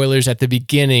the spoilers at the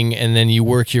beginning, and then you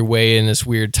work your way in this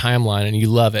weird timeline, and you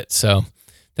love it. So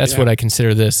that's what I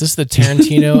consider this. This is the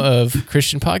Tarantino of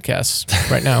Christian podcasts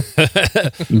right now.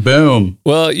 Boom.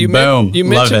 Well, you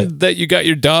mentioned that you got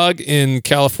your dog in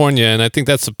California, and I think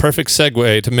that's the perfect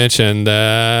segue to mention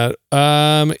that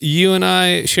you and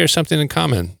I share something in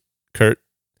common, Kurt.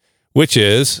 Which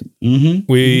is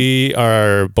we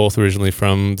are both originally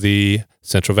from the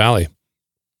Central Valley.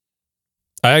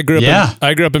 I grew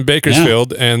up in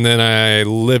Bakersfield, and then I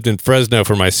lived in Fresno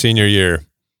for my senior year.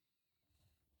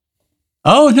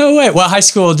 Oh, no way. What high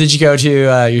school did you go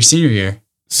to your senior year?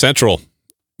 Central,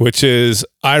 which is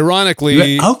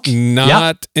ironically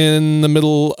not in the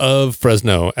middle of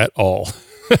Fresno at all.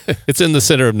 It's in the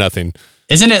center of nothing.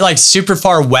 Isn't it like super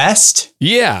far west?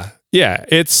 Yeah. Yeah,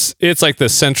 it's like the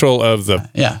central of the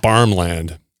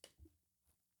farmland.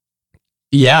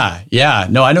 Yeah.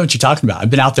 No, I know what you're talking about. I've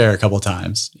been out there a couple of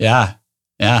times. Yeah.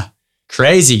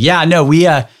 Crazy. Yeah, no,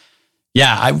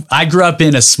 I grew up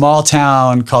in a small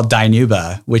town called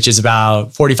Dinuba, which is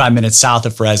about 45 minutes south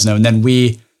of Fresno. And then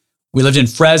we lived in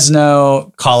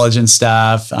Fresno, college and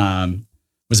stuff,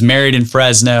 was married in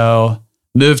Fresno,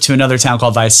 moved to another town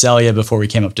called Visalia before we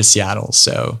came up to Seattle.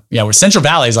 So we're Central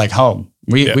Valley is like home.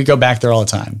 We go back there all the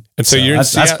time. And so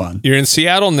that's fun. You're in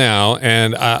Seattle now,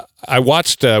 and I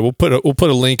watched. We'll put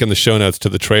a link in the show notes to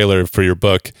the trailer for your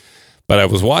book. But I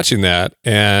was watching that,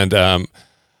 and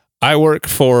I work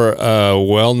for a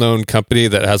well-known company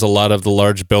that has a lot of the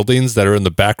large buildings that are in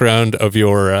the background of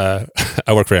your.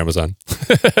 I work for Amazon,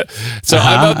 so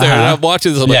I'm up there and I'm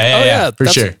watching this. I'm like,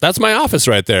 that's my office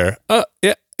right there.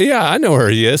 Yeah, I know where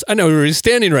he is. I know where he's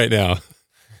standing right now.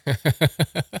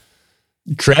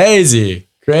 Crazy.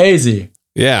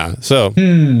 Yeah. So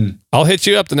I'll hit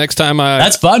you up the next time.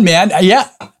 That's fun, man. Yeah.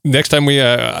 Next time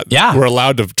we're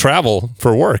allowed to travel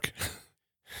for work.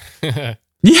 Yeah.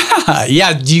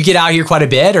 Do you get out here quite a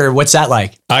bit, or what's that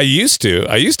like? I used to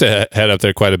head up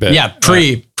there quite a bit. Yeah.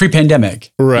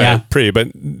 Pre-pandemic. Right. Yeah.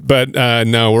 But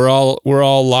no, we're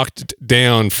all locked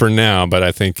down for now. But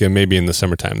I think maybe in the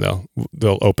summertime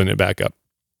they'll open it back up.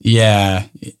 Yeah.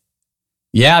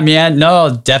 Yeah, man.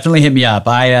 No, definitely hit me up.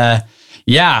 I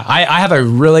have a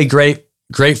really great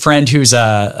friend who's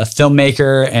a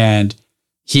filmmaker, and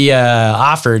he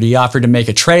offered to make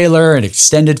a trailer, an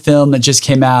extended film that just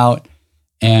came out,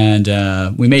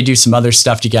 and we may do some other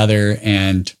stuff together.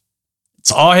 And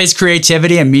it's all his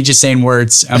creativity and me just saying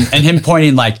words, and him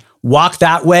pointing like, walk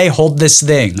that way, hold this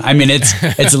thing. I mean,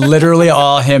 it's literally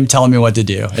all him telling me what to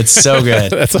do. It's so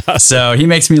good. That's awesome. So he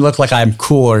makes me look like I'm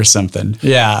cool or something.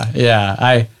 Yeah.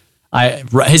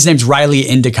 His name's Riley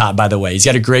Endicott, by the way. He's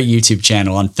got a great YouTube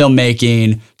channel on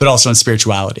filmmaking, but also on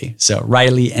spirituality. So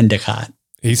Riley Endicott.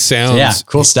 He sounds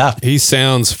cool stuff. He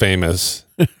sounds famous.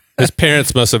 His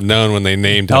parents must have known when they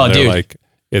named him. Oh, They're dude. like,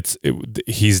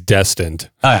 he's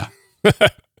destined. Oh yeah.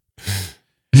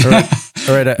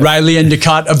 All right. Riley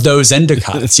Endicott of those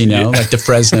Endicotts, like the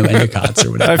Fresno Endicotts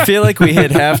or whatever. I feel like we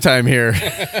hit halftime here.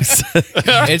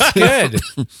 It's good.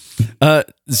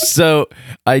 So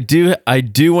I do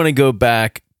want to go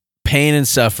back, pain and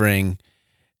suffering,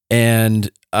 and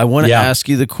I want to ask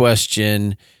you the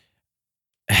question: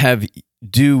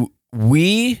 do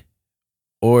we,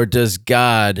 or does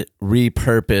God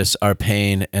repurpose our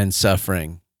pain and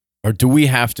suffering, or do we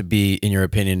have to be, in your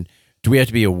opinion? Do we have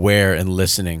to be aware and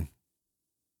listening?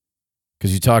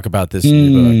 Because you talk about this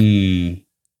in your book.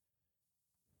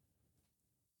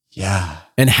 Yeah.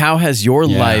 And how has your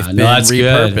life been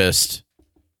repurposed?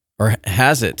 Or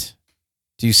has it?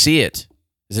 Do you see it?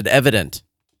 Is it evident?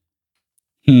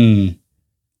 That's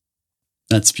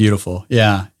beautiful.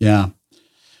 Yeah.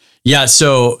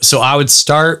 So I would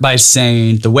start by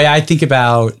saying the way I think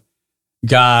about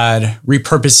God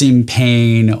repurposing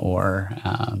pain or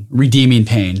redeeming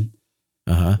pain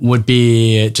would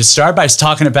be to start by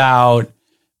talking about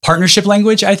partnership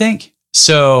language, I think.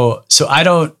 So I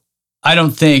don't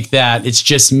think that it's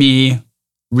just me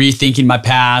rethinking my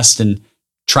past and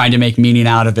trying to make meaning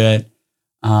out of it.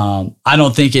 I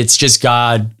don't think it's just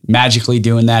God magically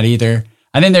doing that either.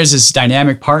 I think there's this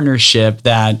dynamic partnership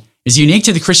that is unique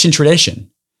to the Christian tradition.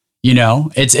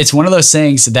 It's one of those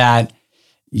things that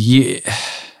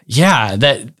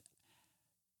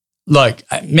look,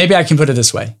 maybe I can put it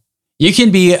this way. You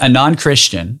can be a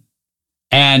non-Christian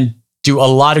and do a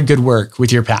lot of good work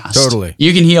with your past. Totally.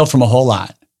 You can heal from a whole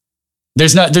lot.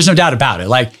 There's no doubt about it.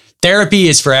 Like, therapy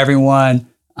is for everyone.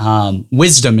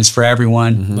 Wisdom is for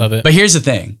everyone. Love it. But here's the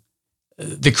thing.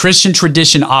 The Christian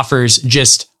tradition offers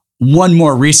just one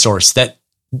more resource that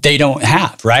they don't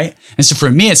have, right? And so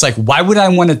for me, it's like, why would I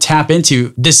want to tap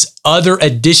into this other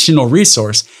additional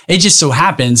resource? It just so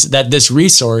happens that this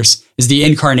resource is the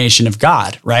incarnation of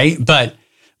God, right? But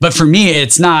for me,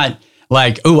 it's not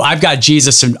like, oh, I've got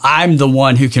Jesus and I'm the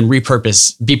one who can be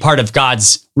part of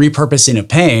God's repurposing of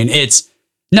pain. It's,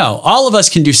 no, all of us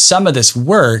can do some of this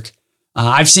work.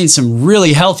 I've seen some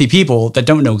really healthy people that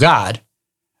don't know God,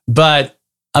 but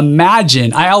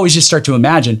I always just start to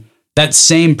imagine that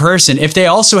same person, if they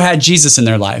also had Jesus in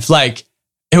their life, like,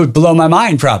 it would blow my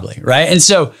mind probably, right? And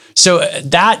so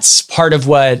that's part of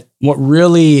what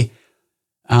really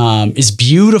is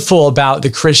beautiful about the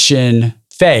Christian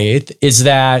faith, is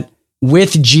that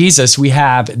with Jesus, we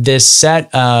have this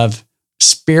set of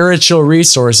spiritual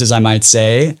resources, I might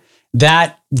say,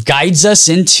 that guides us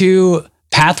into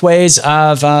pathways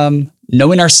of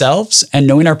knowing ourselves and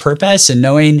knowing our purpose and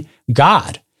knowing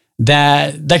God,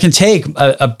 that can take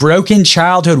a broken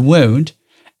childhood wound.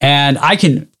 And I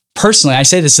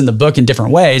say this in the book in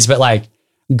different ways, but like,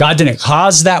 God didn't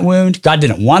cause that wound. God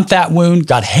didn't want that wound.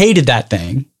 God hated that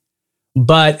thing.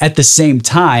 But at the same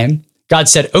time, God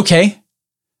said, okay,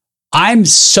 I'm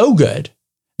so good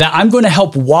that I'm going to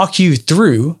help walk you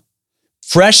through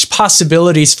fresh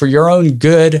possibilities for your own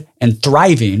good and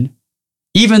thriving,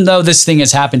 even though this thing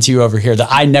has happened to you over here that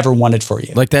I never wanted for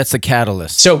you. Like, that's the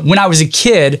catalyst. So when I was a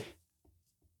kid,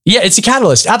 yeah, it's a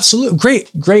catalyst. Absolutely.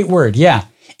 Great word. Yeah.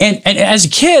 And as a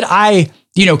kid,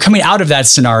 coming out of that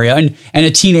scenario and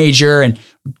a teenager and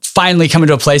finally coming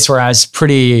to a place where I was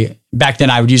back then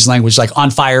I would use language like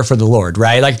on fire for the Lord,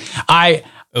 right? Like I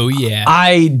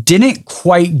didn't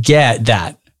quite get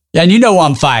that. And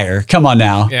on fire. Come on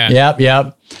now. Yeah.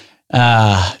 Yep.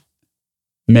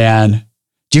 Man.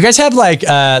 Do you guys have like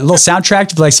a little soundtrack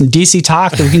to like some DC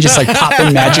talk that we can just like pop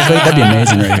in magically? That'd be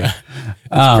amazing right here.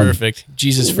 Perfect.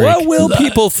 Jesus freak. What will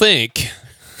people think?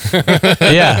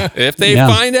 Yeah. If they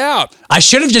find out. I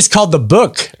should have just called the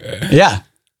book. Yeah.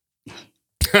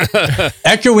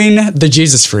 Echoing the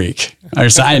Jesus freak. Or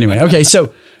so, anyway. Okay.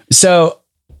 So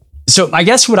I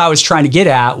guess what I was trying to get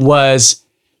at was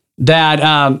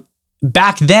that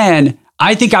back then,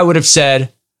 I think I would have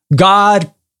said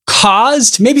God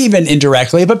caused, maybe even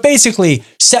indirectly, but basically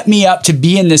set me up to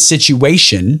be in this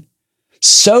situation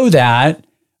so that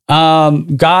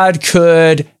God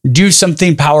could do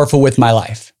something powerful with my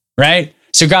life, right?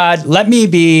 So God let me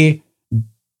be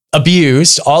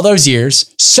abused all those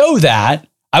years so that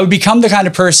I would become the kind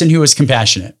of person who was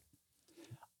compassionate.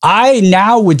 I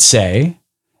now would say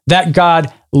that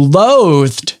God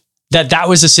loathed that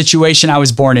was a situation I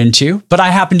was born into, but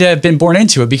I happen to have been born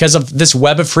into it because of this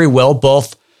web of free will,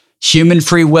 both human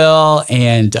free will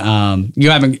and we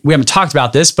haven't talked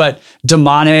about this, but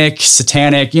demonic,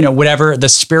 satanic, whatever, the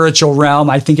spiritual realm,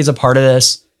 I think is a part of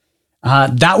this.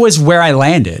 That was where I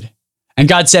landed. And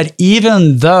God said,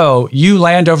 even though you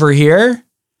land over here,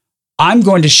 I'm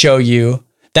going to show you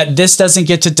that this doesn't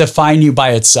get to define you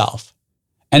by itself,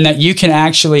 and that you can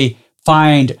actually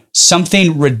find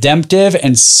something redemptive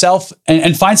and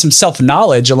find some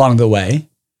self-knowledge along the way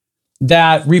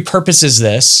that repurposes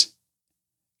this.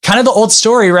 Kind of the old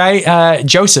story, right?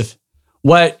 Joseph,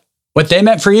 what they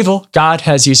meant for evil, God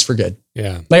has used for good.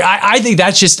 Yeah. Like, I think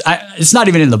that's just, it's not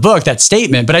even in the book, that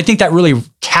statement, but I think that really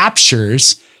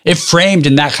captures, if framed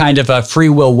in that kind of a free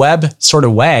will web sort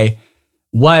of way,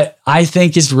 what I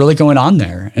think is really going on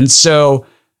there. And so,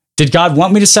 did God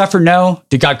want me to suffer? No.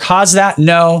 Did God cause that?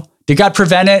 No. Did God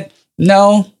prevent it?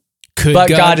 No. But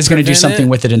God is going to do something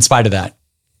with it in spite of that.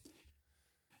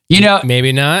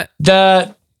 Maybe not.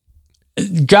 I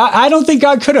don't think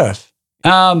God could have,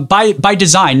 by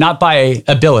design, not by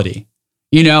ability.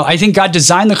 I think God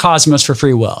designed the cosmos for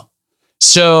free will.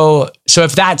 So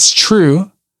if that's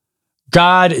true,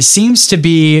 God seems to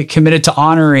be committed to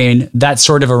honoring that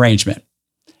sort of arrangement.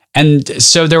 And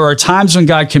so there are times when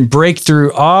God can break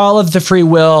through all of the free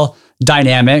will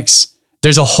dynamics.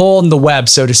 There's a hole in the web,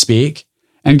 so to speak,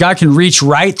 and God can reach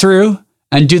right through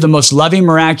and do the most loving,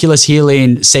 miraculous,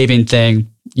 healing, saving thing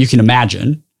you can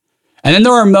imagine. And then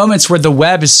there are moments where the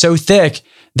web is so thick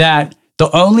that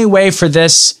the only way for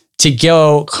this to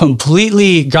go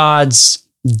completely God's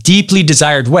deeply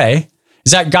desired way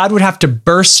is that God would have to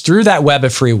burst through that web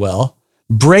of free will,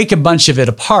 break a bunch of it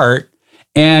apart,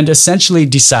 and essentially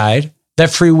decide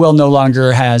that free will no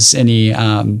longer has any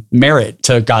merit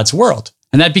to God's world.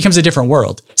 And that becomes a different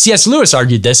world. C.S. Lewis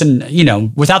argued this,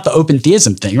 and without the open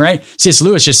theism thing, right? C.S.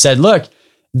 Lewis just said, look,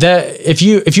 if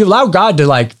you allow God to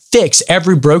like fix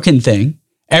every broken thing,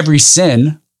 every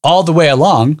sin all the way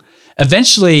along,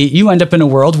 eventually you end up in a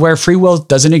world where free will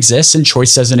doesn't exist and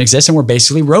choice doesn't exist, and we're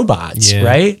basically robots,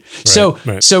 right? So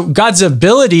God's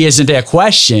ability isn't a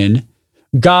question.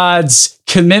 God's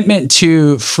commitment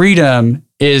to freedom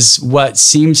is what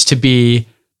seems to be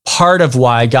part of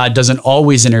why God doesn't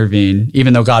always intervene,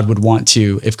 even though God would want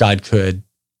to if God could,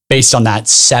 based on that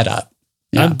setup.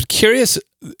 Yeah. I'm curious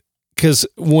because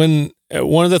when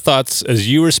one of the thoughts as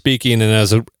you were speaking and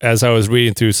as I was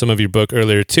reading through some of your book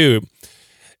earlier too,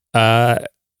 the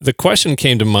question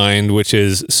came to mind, which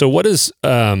is, so what is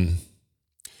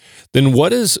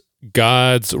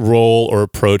God's role or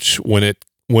approach when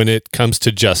it comes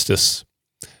to justice?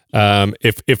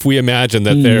 If we imagine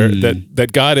that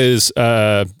that God is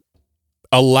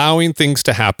allowing things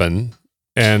to happen,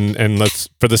 and let's,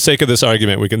 for the sake of this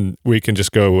argument, we can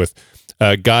just go with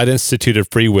God instituted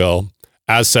free will.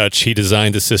 As such, He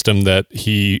designed a system that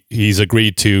He's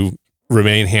agreed to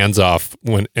remain hands off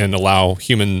and allow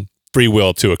human free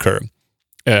will to occur,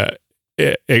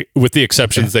 with the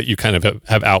exceptions that you kind of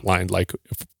have outlined, like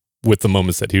with the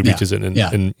moments that He reaches in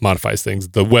and modifies things.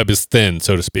 The web is thin,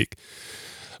 so to speak.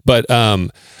 But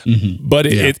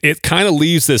it kind of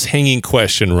leaves this hanging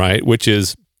question, right? Which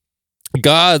is,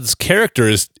 God's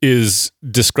character is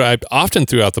described often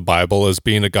throughout the Bible as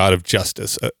being a God of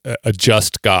justice, a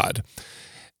just God.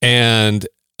 And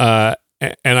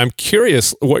I'm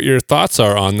curious what your thoughts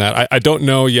are on that. I don't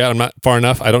know yet. I'm not far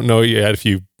enough. I don't know yet if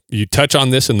you touch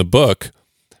on this in the book,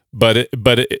 but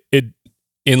it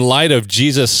in light of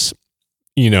Jesus,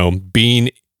 being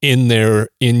in there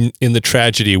in the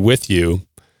tragedy with you,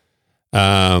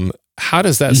 how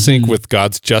does that sync with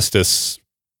God's justice,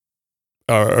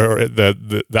 or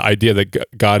the idea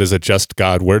that God is a just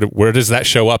God? Where does that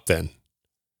show up then?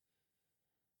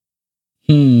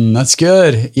 That's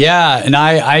good. Yeah. And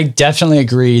I definitely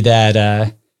agree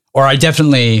that, or I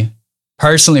definitely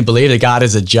personally believe that God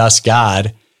is a just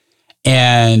God.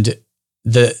 And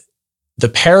the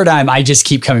paradigm I just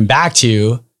keep coming back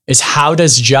to is, how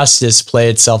does justice play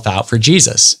itself out for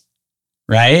Jesus?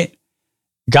 Right?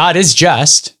 God is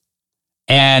just,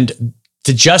 and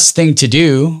the just thing to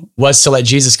do was to let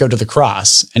Jesus go to the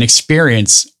cross and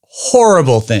experience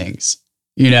horrible things,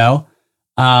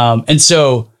 and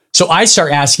so I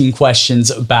start asking questions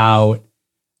about,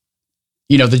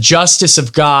 the justice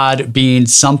of God being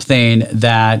something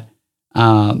that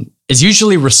is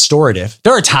usually restorative.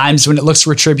 There are times when it looks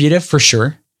retributive, for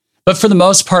sure, but for the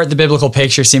most part, the biblical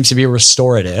picture seems to be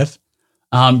restorative.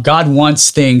 God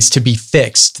wants things to be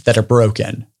fixed that are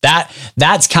broken.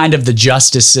 That's kind of the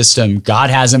justice system God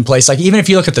has in place. Like, even if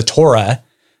you look at the Torah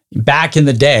back in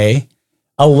the day,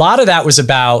 a lot of that was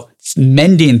about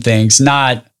mending things,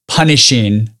 not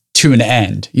punishing to an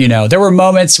end. There were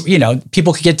moments,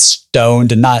 people could get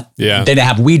stoned and they didn't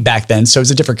have weed back then. So it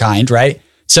was a different kind, right?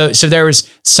 So there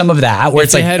was some of that where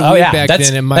it's like,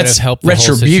 then it might have helped the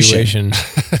whole situation.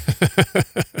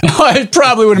 It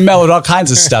probably would have mellowed all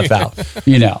kinds of stuff out,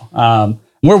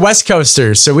 We're West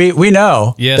Coasters, so we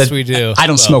know. Yes, we do. I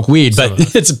don't smoke weed,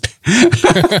 but it's.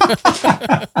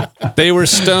 They were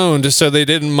stoned, so they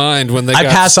didn't mind when they got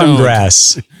pass stoned. on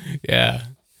grass. Yeah.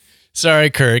 Sorry,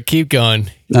 Kurt. Keep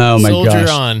going. Oh my gosh.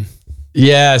 Soldier on.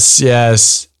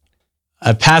 Yes.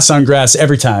 I pass on grass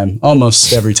every time,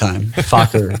 almost every time.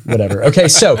 Fuck or whatever. Okay,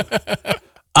 so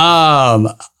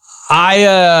I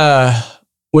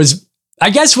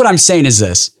guess what I'm saying is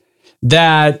this,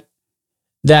 that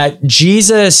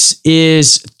Jesus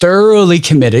is thoroughly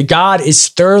committed. God is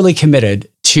thoroughly committed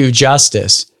to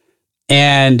justice.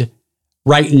 And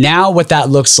right now, what that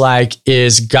looks like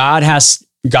is God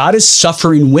is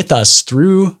suffering with us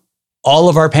through all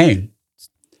of our pain.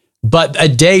 But a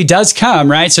day does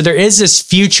come, right? So there is this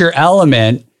future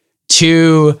element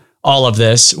to all of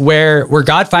this where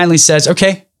God finally says,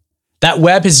 okay, that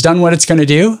web has done what it's going to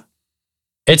do.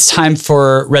 It's time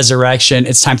for resurrection.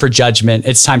 It's time for judgment.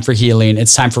 It's time for healing.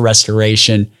 It's time for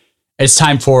restoration. It's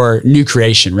time for new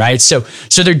creation, right? So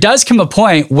there does come a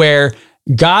point where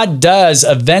God does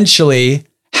eventually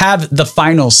have the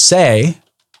final say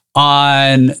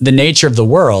on the nature of the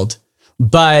world.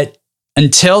 But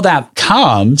until that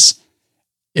comes,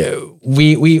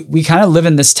 we kind of live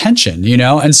in this tension,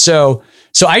 And so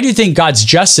I do think God's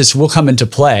justice will come into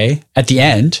play at the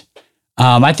end.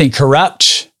 I think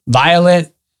corrupt,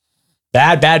 violent,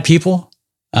 bad people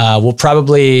will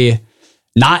probably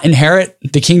not inherit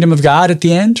the kingdom of God at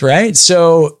the end, right?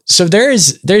 So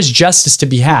there's justice to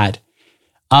be had.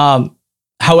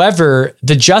 However,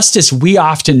 the justice we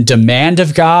often demand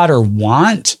of God or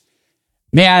want,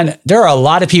 man, there are a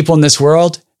lot of people in this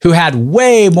world who had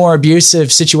way more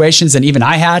abusive situations than even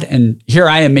I had. And here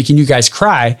I am making you guys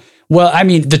cry. Well, I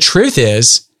mean, the truth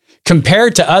is,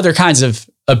 compared to other kinds of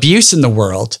abuse in the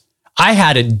world, I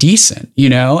had it decent, you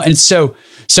know? And so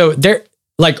there,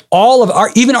 like all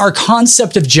of even our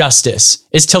concept of justice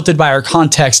is tilted by our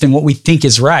context and what we think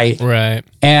is right. Right.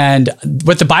 And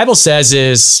what the Bible says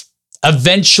is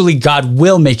eventually God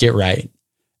will make it right.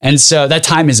 And so that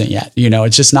time isn't yet, you know,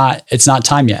 it's not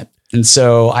time yet. And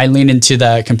so I lean into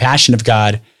the compassion of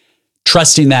God,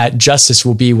 trusting that justice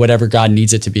will be whatever God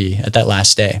needs it to be at that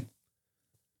last day.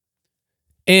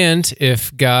 And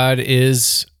if God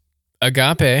is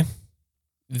agape,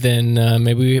 then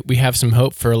maybe we have some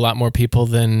hope for a lot more people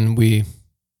than we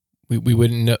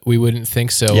wouldn't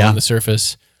think so on the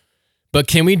surface. But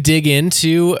can we dig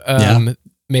into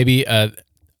maybe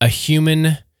a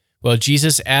human, well,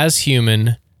 Jesus as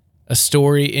human, a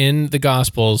story in the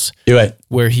Gospels? Do it.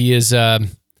 Where he is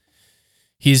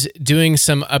he's doing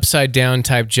some upside down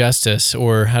type justice,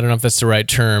 or I don't know if that's the right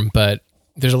term, but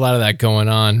there's a lot of that going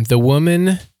on. The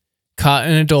woman caught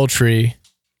in adultery.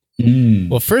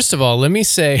 Well, first of all, let me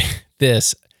say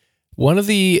this. One of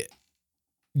the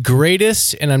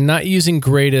greatest, and I'm not using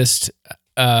greatest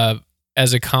as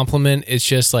a compliment, it's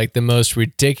just like the most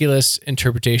ridiculous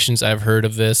interpretations I've heard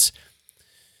of this,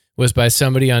 was by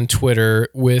somebody on Twitter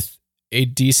with a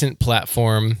decent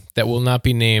platform that will not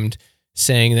be named,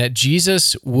 saying that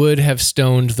Jesus would have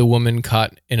stoned the woman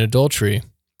caught in adultery.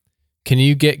 Can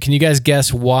you guys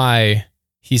guess why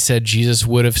he said Jesus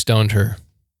would have stoned her?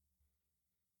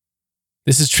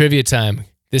 This is trivia time.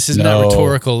 This is not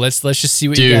rhetorical. Let's just see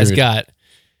what you guys got.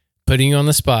 Putting you on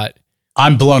the spot.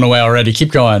 I'm blown away already.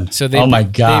 Keep going. So oh my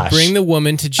gosh. They bring the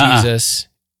woman to Jesus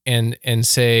and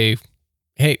say,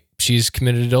 hey, she's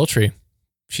committed adultery.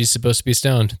 She's supposed to be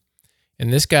stoned.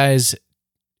 And this guy's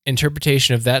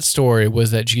interpretation of that story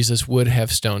was that Jesus would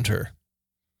have stoned her.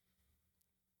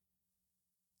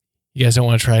 You guys don't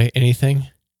want to try anything?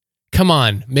 Come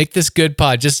on, make this good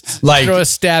pod. Just like, throw a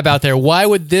stab out there. Why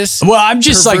would this? Well, I'm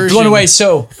just like blown away.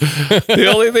 So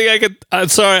the only thing I could, I'm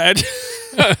sorry,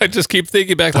 I just keep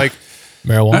thinking back like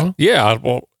marijuana. Yeah,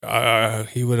 well,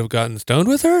 he would have gotten stoned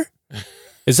with her.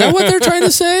 Is that what they're trying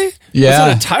to say? Yeah,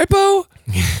 was that a typo,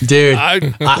 dude?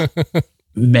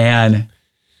 Man,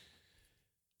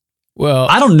 well,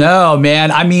 I don't know, man.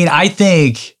 I mean, I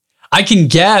think I can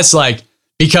guess, like,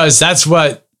 because that's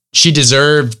what she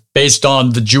deserved based on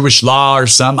the Jewish law or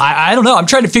something. I don't know. I'm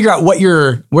trying to figure out where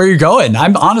you're going.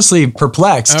 I'm honestly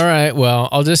perplexed. All right. Well,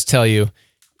 I'll just tell you.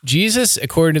 Jesus,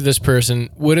 according to this person,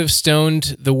 would have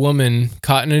stoned the woman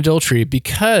caught in adultery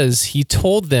because he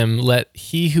told them, let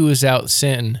he who is without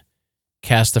sin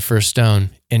cast the first stone.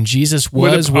 And Jesus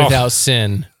was without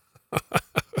sin.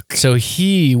 So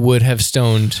he would have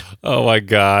stoned. Oh my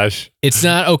gosh. It's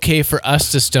not okay for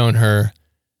us to stone her,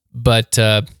 but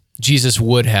Jesus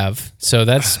would have. So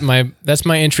that's my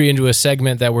entry into a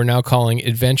segment that we're now calling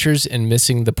Adventures in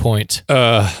Missing the Point.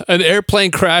 An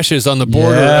airplane crashes on the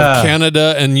border of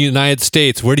Canada and the United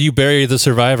States. Where do you bury the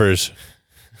survivors?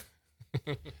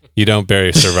 You don't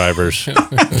bury survivors.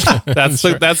 That's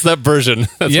that version.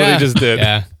 That's what he just did.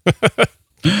 Yeah.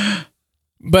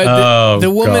 But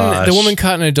the woman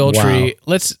caught in adultery.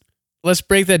 Wow. Let's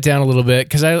break that down a little bit,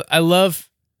 because I love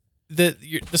the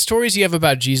stories you have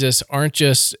about Jesus aren't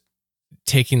just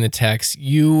taking the text.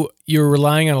 You're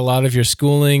relying on a lot of your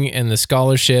schooling and the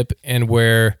scholarship, and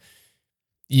where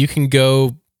you can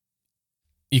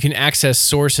access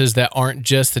sources that aren't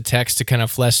just the text to kind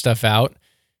of flesh stuff out.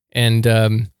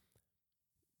 And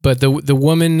but the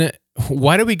woman,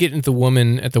 why did we get into the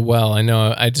woman at the well? I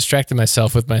know I distracted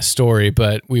myself with my story,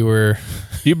 but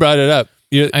you brought it up.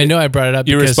 I know I brought it up.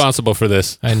 You're responsible for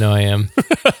this. I know I am.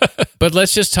 But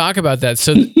let's just talk about that.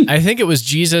 So I think it was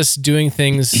Jesus doing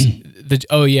things. The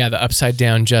upside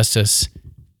down justice.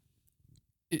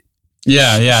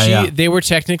 Yeah. They were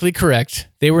technically correct.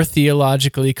 They were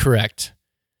theologically correct.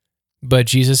 But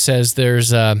Jesus says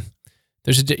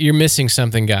you're missing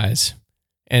something, guys.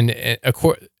 And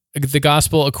the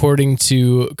gospel, according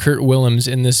to Kurt Willems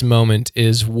in this moment,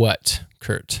 is what,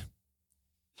 Kurt?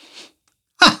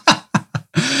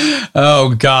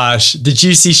 Oh gosh, did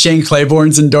you see Shane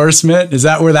Claiborne's endorsement? Is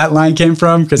that where that line came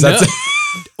from? Because that's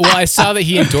well, I saw that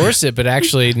he endorsed it, but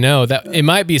actually no, that it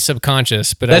might be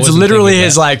subconscious. But that's literally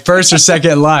his like first or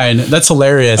second line. That's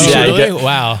hilarious. Oh, yeah, really?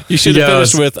 Wow. You should have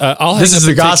finished with this is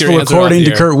the gospel according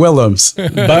to Kurt Willems.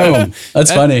 Boom.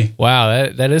 That's funny. Wow,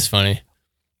 that is funny.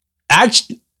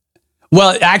 Actually,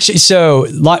 Well, actually, so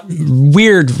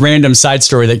weird random side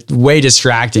story, like way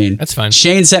distracting. That's fine.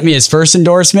 Shane sent me his first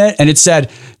endorsement and it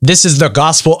said, "This is the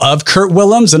gospel of Kurt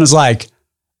Willems." And I was like,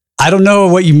 I don't know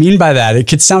what you mean by that. It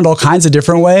could sound all kinds of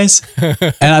different ways.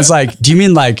 And I was like, do you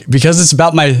mean like, because it's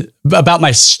about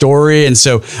my story. And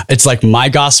so it's like my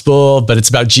gospel, but it's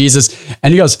about Jesus.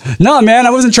 And he goes, "No, man,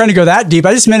 I wasn't trying to go that deep.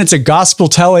 I just meant it's a gospel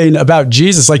telling about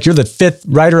Jesus. Like you're the fifth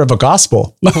writer of a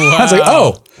gospel." Wow. I was like,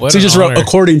 oh, what so he just honor. wrote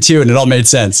according to, and it all made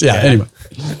sense. Yeah. Anyway,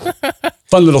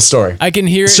 fun little story. I can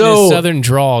hear it in a southern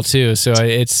drawl too. So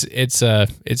it's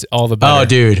all the better. Oh,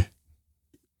 dude.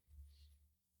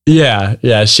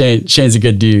 Yeah. Shane's a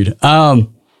good dude.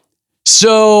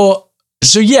 So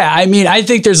yeah, I mean, I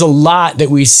think there's a lot that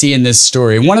we see in this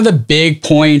story. One of the big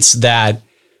points that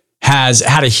has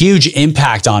had a huge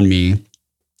impact on me, and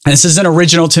this isn't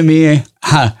original to me.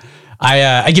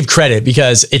 I give credit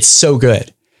because it's so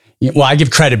good. Well, I give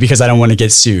credit because I don't want to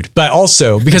get sued, but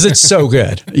also because it's so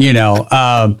good,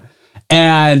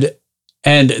 and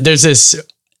there's this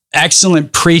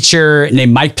excellent preacher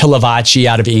named Mike Pilavachi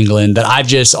out of England that I've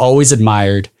just always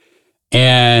admired.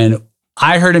 And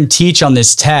I heard him teach on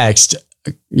this text,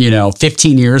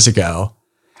 15 years ago.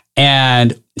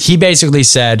 And he basically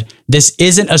said, this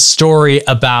isn't a story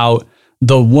about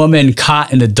the woman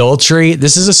caught in adultery.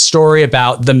 This is a story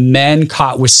about the men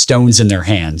caught with stones in their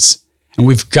hands. And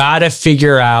we've got to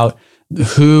figure out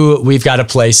who we've got to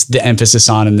place the emphasis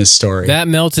on in this story. That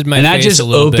melted my face a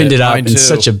little bit. And I just opened it up in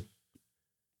such a...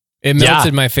 It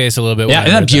melted my face a little bit. Yeah,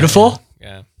 isn't that beautiful?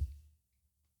 Yeah.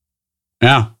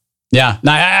 Now,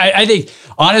 I think,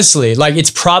 honestly, like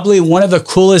it's probably one of the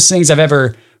coolest things I've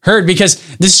ever heard, because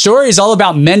this story is all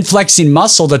about men flexing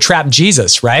muscle to trap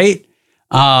Jesus, right?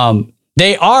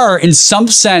 They are, in some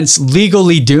sense,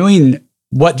 legally doing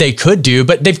what they could do,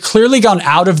 but they've clearly gone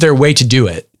out of their way to do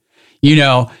it. You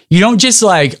don't just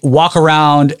like walk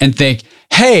around and think,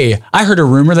 "Hey, I heard a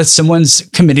rumor that someone's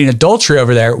committing adultery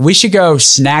over there. We should go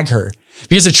snag her."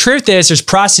 Because the truth is, there's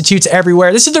prostitutes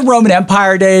everywhere. This is the Roman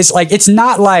Empire days. Like, it's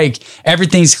not like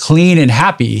everything's clean and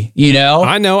happy,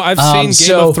 I know. I've seen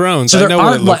Game of Thrones. I know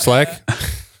what it looks like.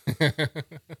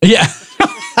 Yeah.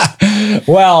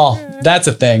 Well, that's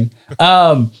a thing.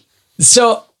 I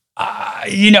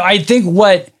think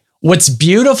what's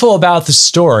beautiful about the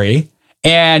story,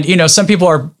 and,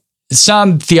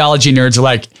 some theology nerds are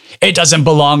like, it doesn't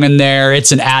belong in there.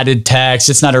 It's an added text.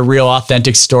 It's not a real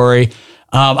authentic story.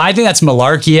 I think that's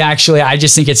malarkey, actually. I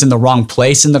just think it's in the wrong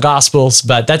place in the Gospels,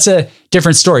 but that's a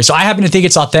different story. So I happen to think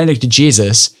it's authentic to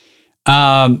Jesus.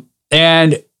 And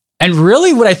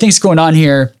really what I think is going on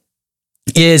here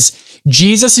is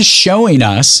Jesus is showing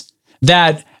us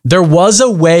that there was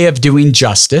a way of doing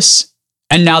justice,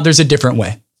 and now there's a different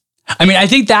way. I mean, I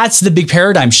think that's the big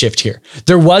paradigm shift here.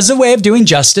 There was a way of doing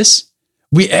justice.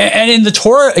 And in the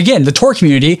Torah, again, the Torah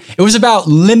community, it was about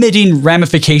limiting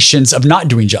ramifications of not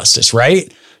doing justice,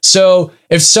 right? So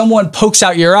if someone pokes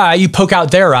out your eye, you poke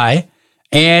out their eye.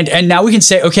 And now we can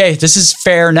say, okay, this is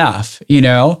fair enough.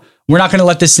 We're not going to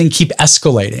let this thing keep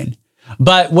escalating.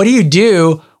 But what do you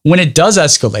do when it does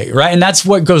escalate, right? And that's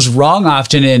what goes wrong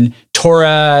often in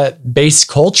Torah-based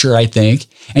culture, I think.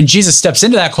 And Jesus steps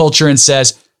into that culture and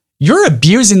says, you're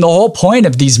abusing the whole point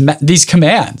of these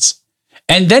commands.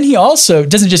 And then he also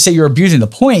doesn't just say you're abusing the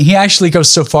point. He actually goes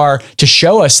so far to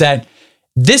show us that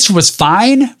this was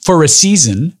fine for a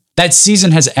season. That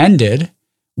season has ended.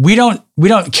 We don't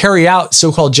carry out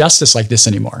so-called justice like this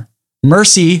anymore.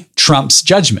 Mercy trumps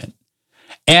judgment.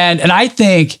 And I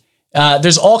think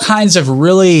there's all kinds of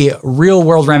really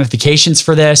real-world ramifications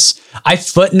for this. I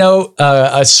footnote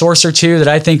a source or two that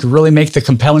I think really make the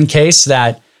compelling case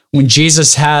that when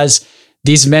Jesus has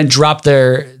these men drop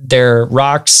their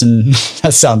rocks, and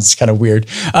that sounds kind of weird,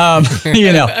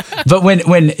 but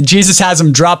when Jesus has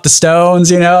them drop the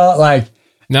stones, like,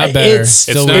 not better. It's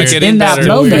not in that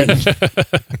moment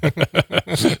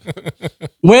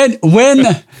when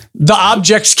the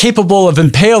object's capable of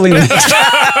impaling it.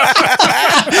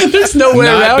 There's no way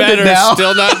Not around better, it now.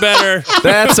 Still not better.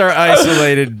 That's our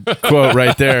isolated quote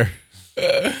right there.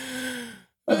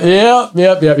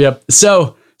 Yep.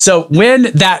 So when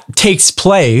that takes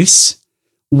place,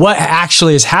 what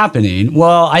actually is happening?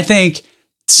 Well, I think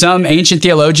some ancient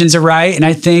theologians are right, and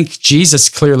I think Jesus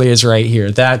clearly is right here,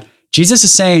 that Jesus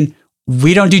is saying,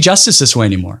 we don't do justice this way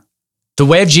anymore. The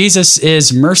way of Jesus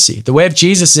is mercy. The way of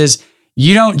Jesus is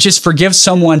you don't just forgive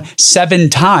someone 7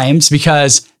 times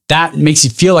because that makes you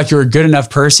feel like you're a good enough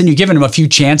person. You've given them a few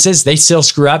chances. They still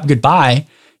screw up. Goodbye.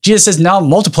 Jesus says, no,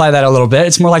 multiply that a little bit.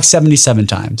 It's more like 77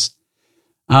 times.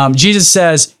 Jesus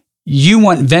says, you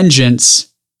want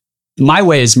vengeance. My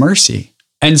way is mercy.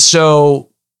 And so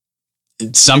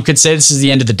Some could say this is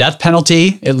the end of the death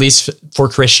penalty, at least for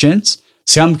Christians.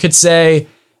 Some could say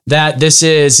that this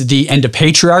is the end of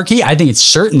patriarchy. I think it's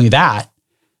certainly that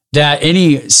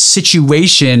any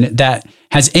situation that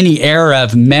has any air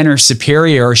of men are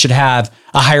superior or should have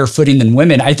a higher footing than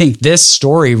women, I think this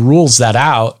story rules that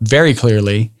out very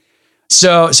clearly.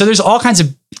 So there's all kinds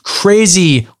of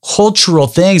crazy cultural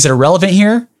things that are relevant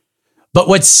here. But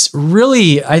what's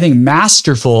really, I think,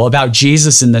 masterful about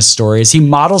Jesus in this story is he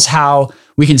models how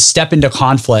we can step into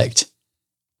conflict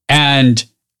and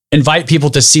invite people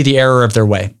to see the error of their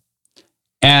way.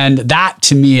 And that,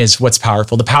 to me, is what's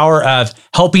powerful. The power of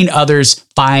helping others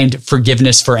find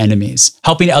forgiveness for enemies,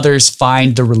 helping others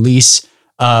find the release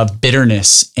of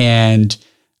bitterness and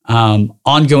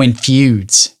ongoing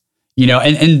feuds,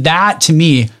 and that, to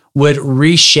me, would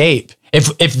reshape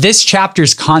if this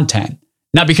chapter's content,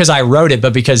 not because I wrote it,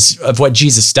 but because of what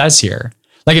Jesus does here.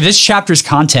 Like if this chapter's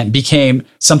content became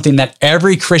something that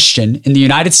every Christian in the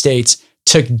United States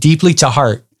took deeply to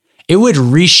heart, it would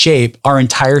reshape our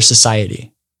entire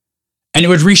society. And it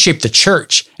would reshape the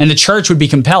church. And the church would be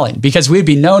compelling because we'd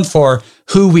be known for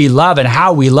who we love and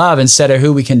how we love instead of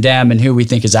who we condemn and who we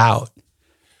think is out.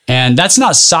 And that's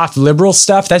not soft liberal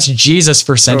stuff. That's Jesus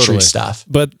first century stuff.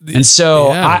 And so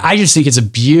I just think it's a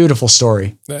beautiful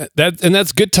story.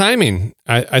 That's good timing.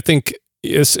 I think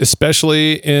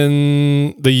especially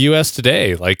in the US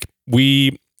today, like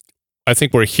I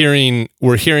think we're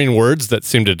hearing words that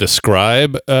seem to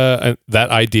describe that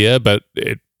idea, but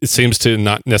it seems to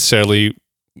not necessarily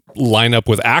line up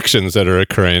with actions that are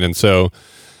occurring. And so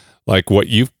like what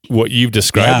you've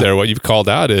described there, what you've called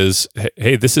out is,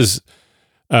 hey, this is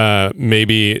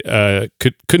maybe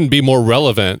couldn't be more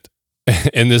relevant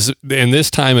in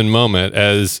this time and moment,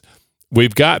 as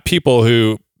we've got people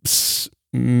who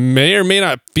may or may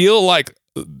not feel like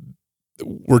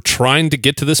we're trying to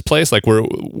get to this place. Like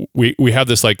we have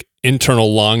this like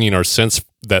internal longing or sense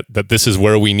that this is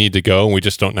where we need to go, and we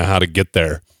just don't know how to get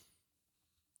there.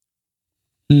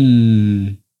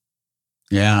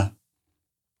 Yeah.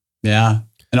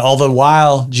 And all the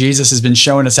while, Jesus has been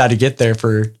showing us how to get there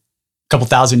for a couple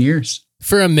thousand years.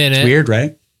 For a minute. It's weird,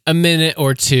 right? A minute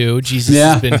or two, Jesus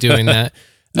has been doing that.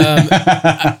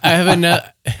 I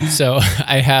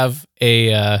have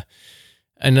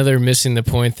another missing the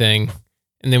point thing,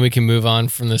 and then we can move on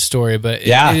from the story. But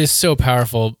it is so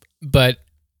powerful. But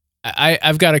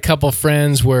I've got a couple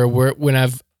friends when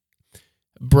I've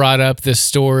brought up this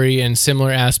story and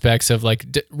similar aspects of like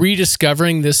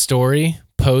rediscovering this story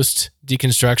post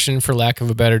deconstruction, for lack of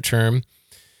a better term,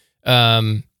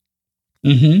 and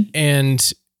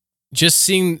just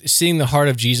seeing the heart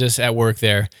of Jesus at work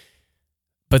there.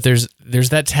 But there's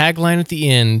that tagline at the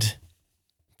end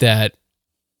that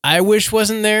I wish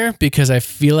wasn't there because I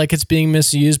feel like it's being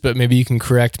misused, but maybe you can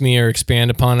correct me or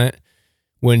expand upon it.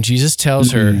 When Jesus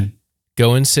tells her,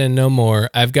 go and sin no more,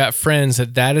 I've got friends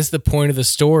that is the point of the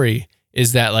story,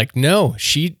 is that like, no,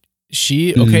 she,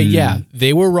 okay, yeah,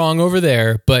 they were wrong over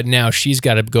there, but now she's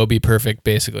got to go be perfect,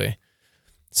 basically.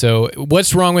 So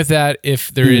what's wrong with that,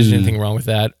 if there is anything wrong with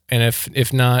that? And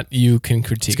if not, you can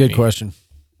critique me. It's a good question.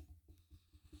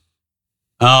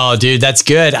 Oh, dude, that's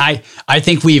good. I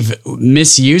think we've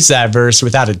misused that verse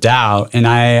without a doubt. And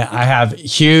I have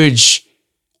huge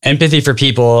empathy for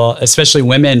people, especially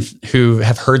women who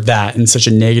have heard that in such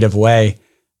a negative way.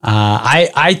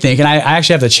 I think, and I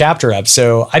actually have the chapter up,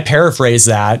 so I paraphrase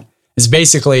that, is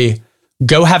basically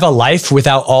go have a life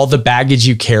without all the baggage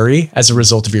you carry as a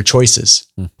result of your choices.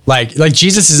 Like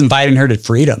Jesus is inviting her to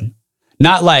freedom,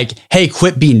 not like, hey,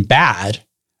 quit being bad,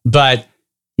 but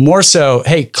more so,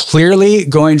 hey, clearly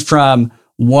going from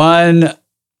one,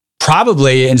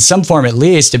 probably in some form at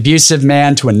least, abusive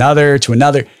man to another.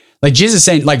 Like Jesus is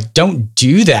saying, like, don't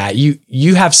do that.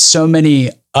 You have so many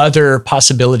other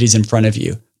possibilities in front of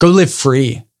you. Go live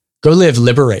free. Go live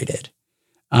liberated.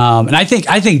 And I think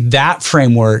that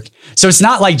framework. So it's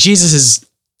not like Jesus is,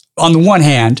 on the one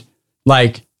hand,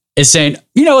 like is saying,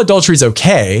 adultery is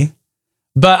okay,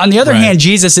 but on the other hand,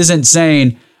 Jesus isn't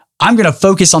saying, I'm going to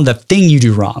focus on the thing you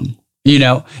do wrong.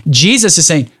 Jesus is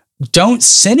saying, don't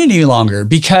sin any longer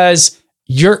because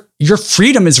your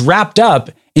freedom is wrapped up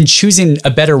in choosing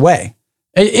a better way.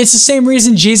 It's the same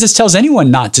reason Jesus tells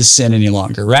anyone not to sin any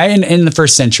longer, right? In the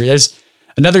first century, there's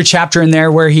another chapter in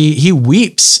there where he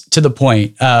weeps to the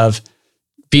point of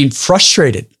being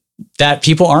frustrated that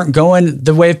people aren't going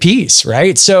the way of peace,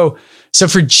 right? So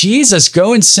for Jesus,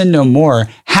 go and sin no more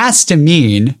has to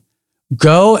mean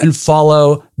go and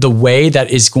follow the way that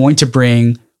is going to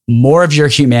bring more of your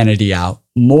humanity out,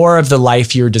 more of the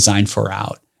life you're designed for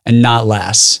out, and not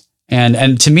less.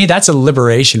 And to me, that's a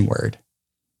liberation word.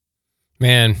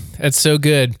 Man, that's so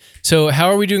good. So how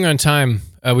are we doing on time?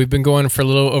 We've been going for a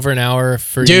little over an hour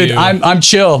for Dude, you. I'm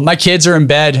chill. My kids are in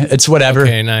bed. It's whatever.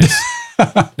 Okay, nice.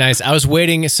 Nice. I was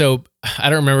waiting. So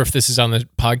I don't remember if this is on the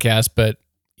podcast, but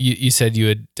you said you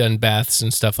had done baths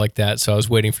and stuff like that. So I was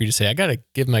waiting for you to say, I got to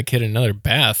give my kid another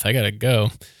bath. I got to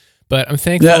go. But I'm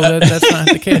thankful that that's not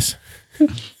the case.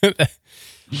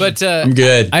 But I'm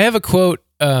good. I have a quote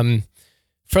from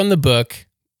the book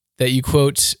that you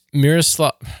quote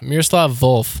Miroslav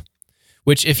Volf,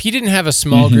 which if he didn't have a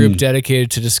small group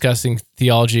dedicated to discussing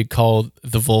theology called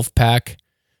the Volf Pack,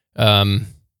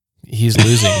 he's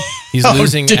losing. He's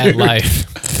losing at life.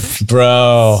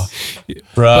 Bro,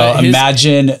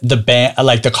 imagine the band,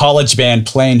 like the college band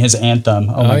playing his anthem.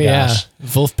 Oh my gosh.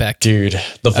 Volf Pack. Dude,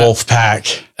 the Volf Pack.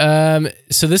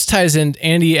 So this ties in,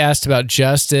 Andy asked about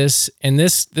justice, and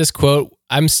this quote,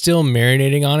 I'm still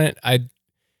marinating on it.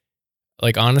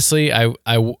 Honestly,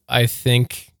 I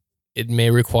think it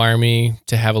may require me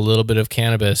to have a little bit of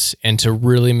cannabis and to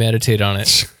really meditate on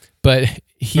it. But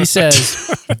he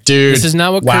says, dude, this is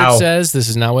not what Kurt says. This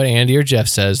is not what Andy or Jeff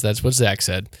says. That's what Zach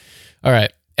said. All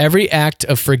right. Every act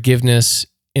of forgiveness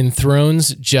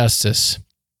enthrones justice.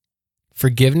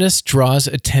 Forgiveness draws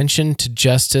attention to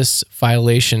justice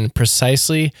violation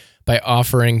precisely by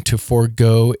offering to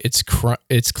forego its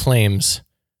claims.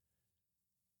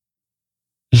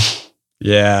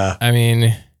 Yeah. I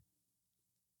mean,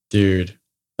 dude,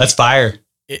 that's fire.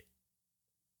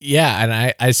 Yeah,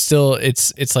 and I still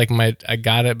it's like I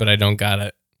got it, but I don't got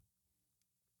it.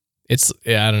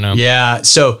 I don't know. Yeah.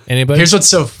 So anybody? Here's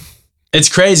what's it's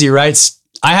crazy, right?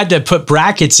 I had to put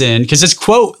brackets in because this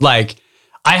quote, like,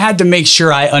 I had to make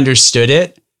sure I understood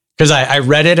it because I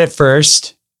read it at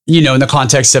first, in the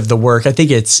context of the work. I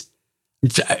think it's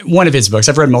one of his books.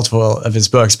 I've read multiple of his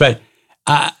books, but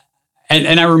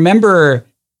and I remember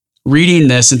reading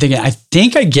this and thinking, I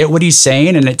think I get what he's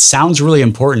saying, and it sounds really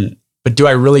important. But do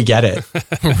I really get it?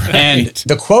 Right. And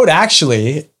the quote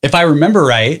actually, if I remember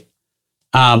right,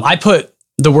 I put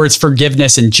the words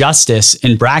forgiveness and justice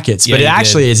in brackets, but it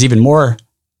actually is even more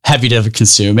heavy to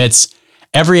consume. It's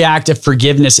every act of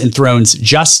forgiveness enthrones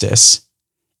justice.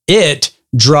 It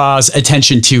draws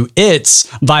attention to its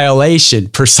violation.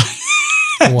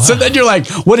 Wow. So then you're like,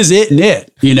 what is it and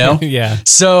it? Yeah.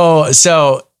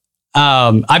 So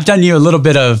I've done you a little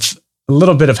bit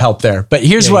of help there, but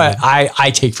here's what I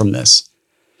take from this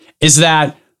is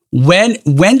that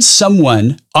when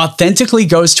someone authentically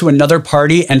goes to another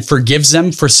party and forgives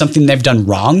them for something they've done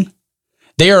wrong,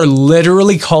 they are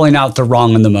literally calling out the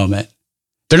wrong in the moment.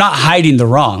 They're not hiding the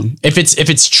wrong. If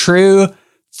it's true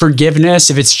forgiveness,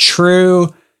 if it's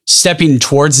true stepping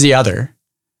towards the other,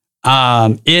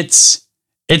 it's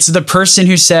the person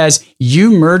who says,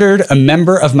 you murdered a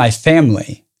member of my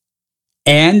family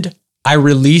and I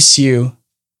release you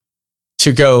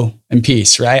to go in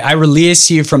peace, right? I release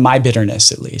you from my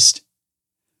bitterness, at least,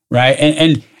 right?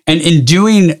 And in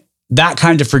doing that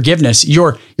kind of forgiveness,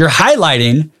 you're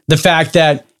highlighting the fact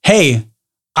that, hey,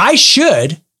 I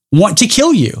should want to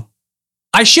kill you.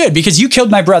 I should, because you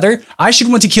killed my brother. I should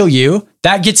want to kill you.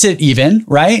 That gets it even,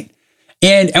 right?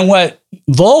 And what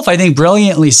Volf, I think,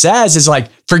 brilliantly says is like,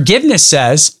 forgiveness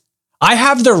says, I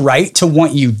have the right to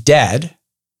want you dead,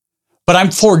 but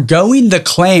I'm foregoing the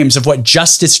claims of what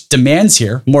justice demands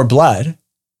here, more blood,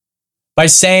 by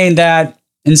saying that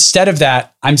instead of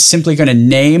that, I'm simply going to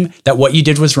name that what you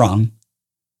did was wrong.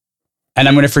 And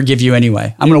I'm going to forgive you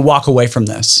anyway. I'm going to walk away from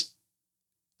this.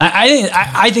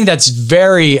 I think that's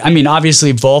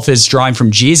obviously Volf is drawing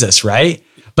from Jesus, right?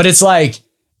 But it's like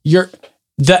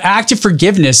the act of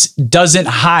forgiveness doesn't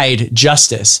hide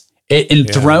justice. It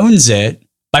enthrones it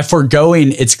by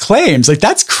foregoing its claims. Like,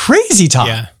 that's crazy talk.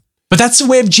 Yeah. But that's the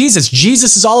way of Jesus.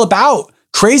 Jesus is all about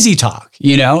crazy talk,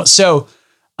 So,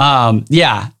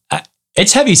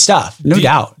 it's heavy stuff, no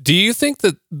doubt. Do you think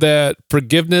that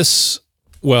forgiveness?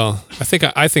 Well, I think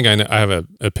I have an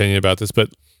opinion about this,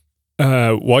 but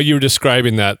while you were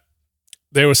describing that,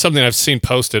 there was something I've seen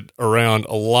posted around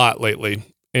a lot lately,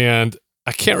 and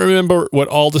I can't remember what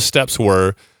all the steps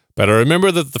were, but I remember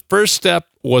that the first step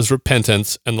was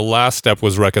repentance, and the last step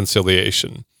was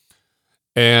reconciliation.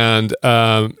 And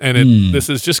this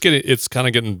is just it's kind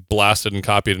of getting blasted and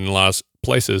copied in a lot of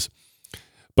places,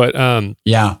 but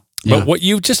but what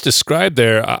you just described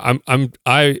there,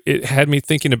 it had me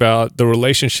thinking about the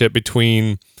relationship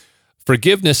between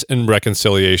forgiveness and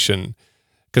reconciliation,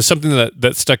 because something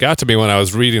that stuck out to me when I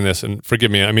was reading this, and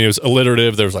forgive me, I mean, it was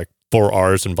alliterative. There was like 4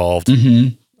 R's involved.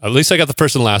 Mm-hmm. At least I got the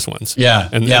first and last ones.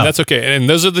 And that's okay. And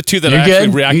those are the two that I actually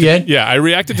reacted. Yeah, I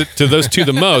reacted to those two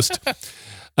the most.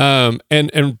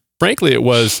 And frankly, it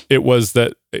was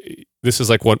that this is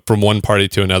like from one party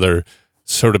to another.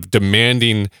 sort of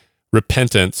demanding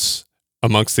repentance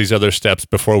amongst these other steps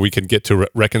before we can get to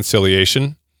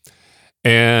reconciliation.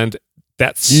 And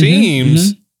that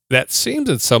seems at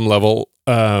some level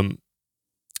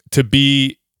to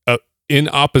be in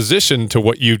opposition to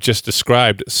what you just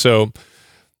described. So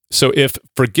if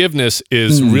forgiveness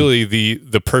is really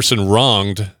the person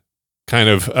wronged kind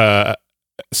of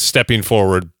stepping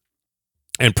forward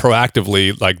and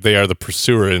proactively, like they are the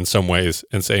pursuer in some ways,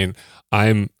 and saying,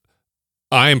 I'm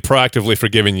proactively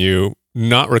forgiving you,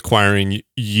 not requiring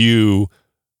you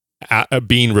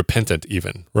being repentant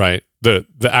even, right? The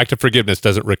act of forgiveness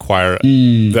doesn't require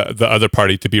the other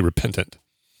party to be repentant.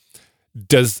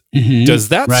 Does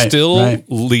that still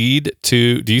lead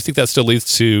to, do you think that still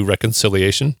leads to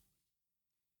reconciliation?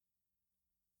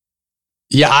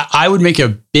 Yeah, I would make a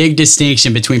big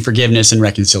distinction between forgiveness and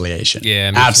reconciliation.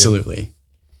 Yeah, absolutely.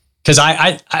 Because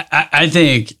I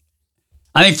think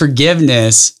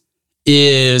forgiveness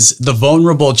is the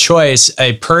vulnerable choice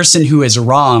a person who is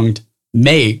wronged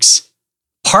makes,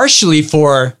 partially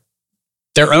for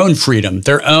their own freedom,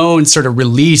 their own sort of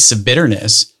release of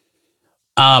bitterness.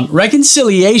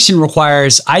 Reconciliation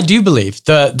requires, I do believe,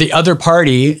 the other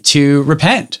party to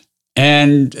repent,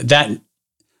 and that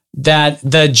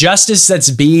the justice that's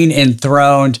being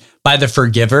enthroned by the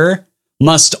forgiver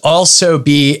must also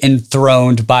be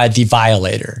enthroned by the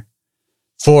violator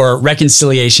for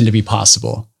reconciliation to be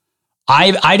possible.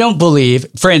 I don't believe,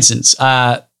 for instance,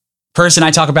 person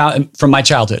I talk about from my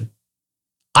childhood,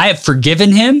 I have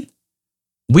forgiven him.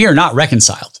 We are not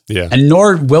reconciled, and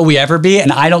nor will we ever be.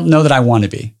 And I don't know that I want to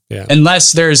be,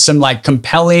 unless there's some like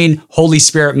compelling Holy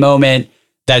Spirit moment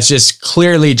that's just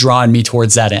clearly drawing me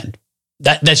towards that end.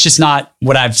 That's just not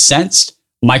what I've sensed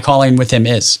my calling with him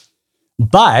is.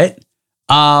 But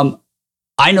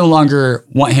I no longer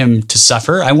want him to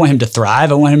suffer. I want him to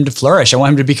thrive. I want him to flourish. I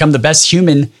want him to become the best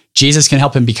human Jesus can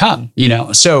help him become.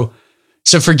 So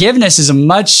forgiveness is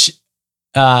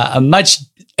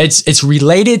it's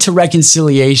related to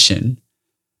reconciliation,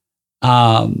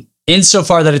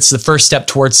 insofar that it's the first step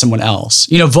towards someone else.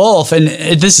 Wolf, and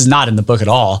this is not in the book at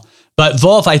all, but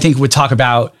Wolf, I think, would talk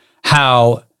about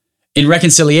how in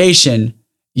reconciliation,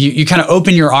 you kind of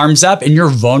open your arms up and you're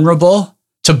vulnerable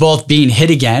to both being hit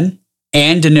again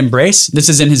and an embrace. This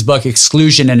is in his book,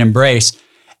 Exclusion and Embrace.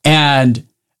 And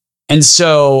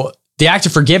so the act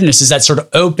of forgiveness is that sort of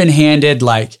open-handed,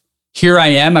 like, here I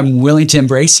am, I'm willing to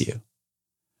embrace you.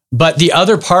 But the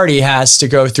other party has to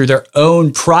go through their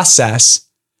own process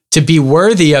to be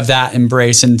worthy of that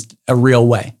embrace in a real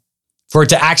way, for it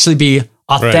to actually be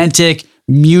authentic,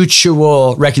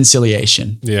 mutual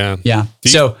reconciliation. Yeah.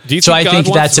 So I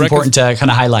think that's important to kind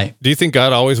of highlight. Do you think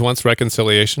God always wants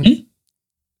reconciliation?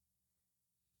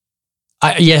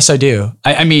 Yes, I do.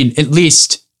 I mean, at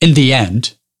least in the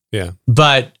end. Yeah.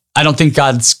 But I don't think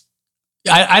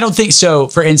I don't think so.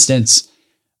 For instance,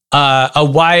 a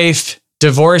wife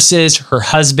divorces her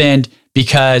husband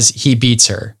because he beats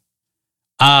her.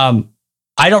 I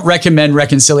don't recommend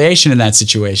reconciliation in that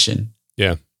situation.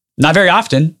 Yeah. Not very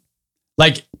often.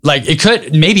 Like it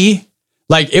could, maybe,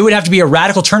 like it would have to be a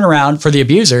radical turnaround for the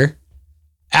abuser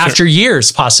after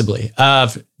years possibly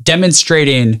of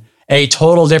demonstrating a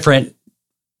total different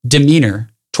demeanor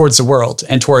towards the world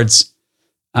and towards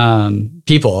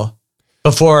people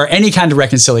before any kind of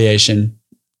reconciliation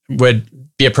would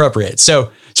be appropriate.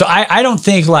 So I don't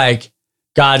think like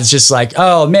God is just like,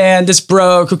 oh man, this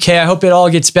broke. Okay, I hope it all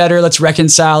gets better. Let's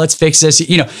reconcile. Let's fix this.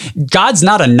 God's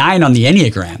not a 9 on the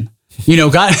Enneagram.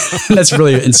 God, that's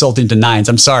really insulting to 9s.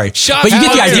 I'm sorry. But you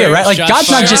get the idea, right? Like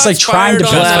God's not just like trying to...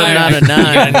 Not a 9. You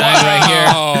got a 9 right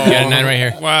here. You got a 9 right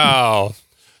here. Wow.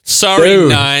 Sorry,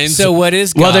 9s. So what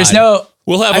is God? Well, there's no...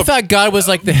 I thought God was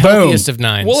like the healthiest of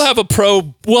 9s. We'll have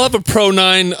a pro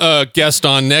 9 guest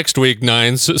on next week,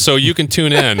 9s, so you can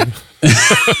tune in.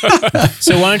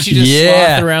 So why don't you just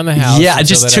sloth around the house? Yeah, I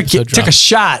just took a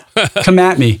shot. Come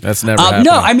at me. That's never happened.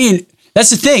 No, I mean, that's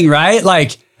the thing, right?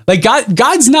 Like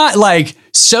God's not like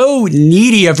so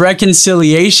needy of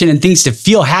reconciliation and things to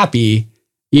feel happy.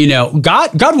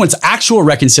 God wants actual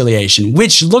reconciliation,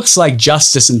 which looks like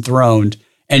justice enthroned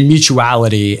and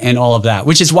mutuality and all of that,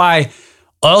 which is why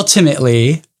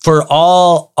ultimately for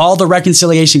all the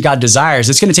reconciliation God desires,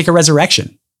 it's going to take a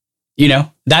resurrection.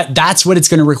 That's what it's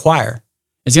going to require.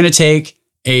 It's going to take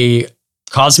a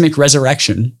cosmic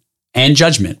resurrection and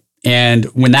judgment. And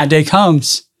when that day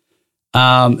comes,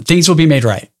 things will be made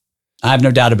right. I have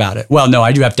no doubt about it. Well, no,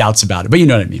 I do have doubts about it, but you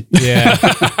know what I mean. Yeah.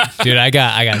 Dude, I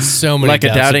got so many like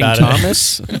doubts a doubting about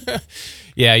Thomas?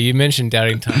 Yeah, you mentioned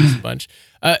doubting Thomas a bunch.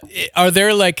 Are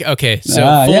there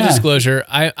full disclosure,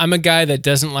 I'm a guy that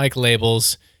doesn't like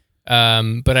labels,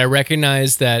 but I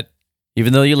recognize that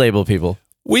Even though you label people.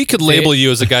 We could label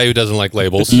you as a guy who doesn't like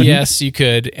labels. Yes, you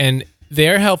could. And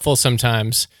they're helpful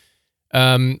sometimes.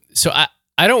 So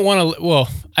I don't want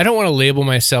to label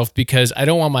myself because I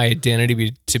don't want my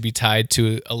identity to be tied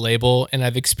to a label. And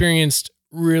I've experienced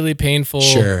really painful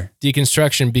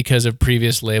deconstruction because of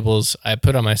previous labels I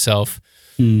put on myself.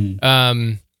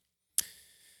 That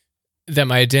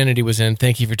my identity was in.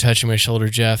 Thank you for touching my shoulder,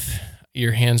 Jeff.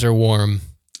 Your hands are warm.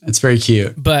 That's very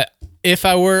cute. But if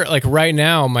I were like right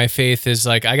now, my faith is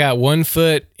like I got 1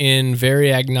 foot in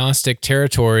very agnostic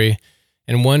territory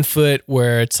and 1 foot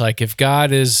where it's like if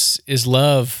God is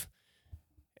love,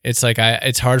 it's like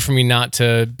it's hard for me not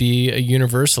to be a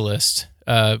universalist.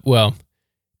 A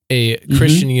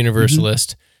Christian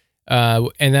universalist.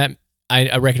 And that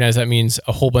I recognize that means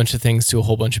a whole bunch of things to a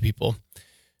whole bunch of people.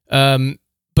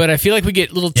 But I feel like we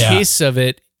get little tastes of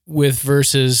it with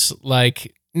verses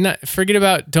like,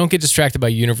 don't get distracted by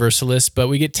universalists, but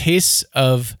we get tastes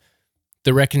of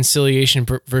the reconciliation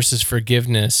versus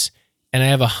forgiveness. And I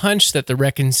have a hunch that the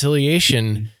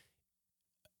reconciliation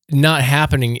not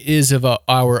happening is of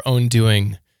our own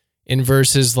doing in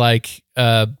verses like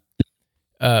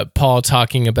Paul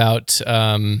talking about,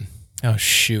 we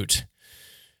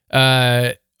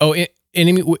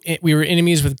were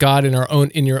enemies with God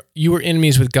you were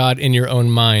enemies with God in your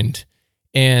own mind.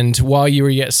 And while you were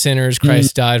yet sinners,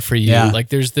 Christ died for you. Yeah. Like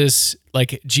there's this,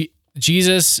 like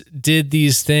Jesus did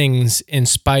these things in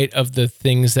spite of the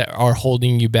things that are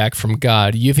holding you back from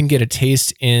God. You even get a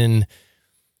taste in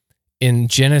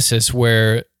Genesis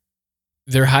where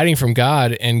they're hiding from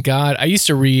God, and God, I used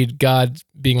to read God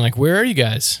being like, where are you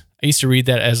guys? I used to read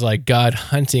that as like God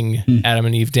hunting Adam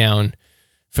and Eve down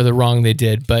for the wrong they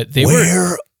did, but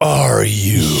where are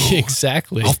you?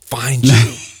 Exactly. I'll find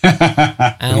you.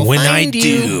 And when I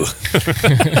do.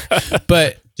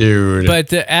 But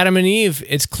the Adam and Eve,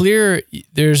 it's clear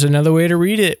there's another way to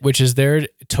read it, which is they're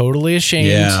totally ashamed.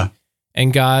 Yeah.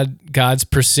 And God's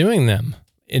pursuing them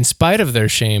in spite of their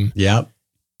shame. Yep.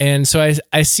 And so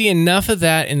I see enough of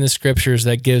that in the scriptures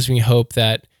that gives me hope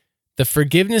that the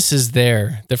forgiveness is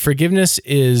there. The forgiveness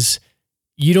is,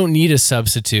 you don't need a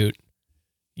substitute.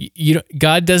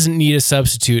 God doesn't need a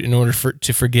substitute in order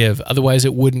to forgive. Otherwise,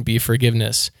 it wouldn't be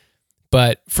forgiveness.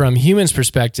 But from humans'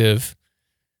 perspective,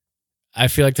 I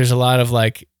feel like there's a lot of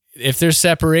like, if there's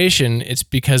separation, it's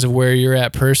because of where you're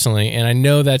at personally. And I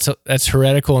know that's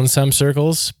heretical in some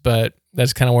circles, but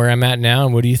that's kind of where I'm at now.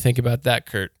 And what do you think about that,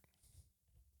 Kurt?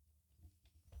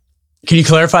 Can you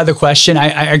clarify the question?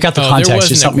 I got the context.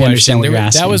 Just help me understand what you're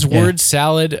asking. That was word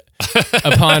salad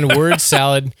upon word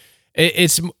salad.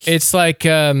 It's like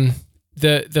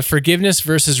the forgiveness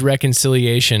versus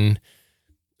reconciliation.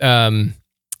 God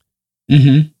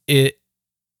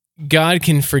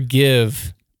can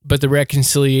forgive, but the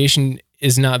reconciliation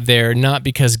is not there, not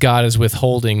because God is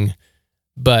withholding,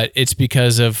 but it's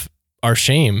because of our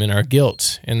shame and our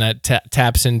guilt. And that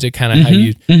taps into kind of how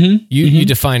you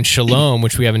define shalom,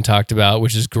 which we haven't talked about,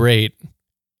 which is great.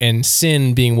 And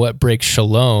sin being what breaks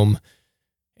shalom.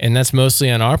 And that's mostly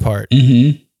on our part.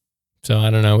 So I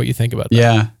don't know what you think about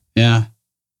that. Yeah.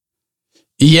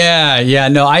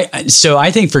 No,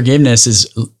 I think forgiveness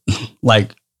is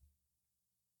like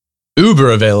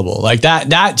uber available. Like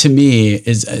that to me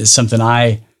is something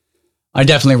I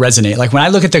definitely resonate. Like when I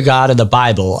look at the God of the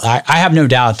Bible, I have no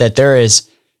doubt that there is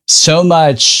so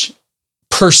much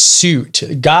pursuit.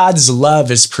 God's love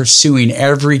is pursuing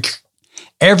every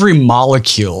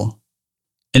molecule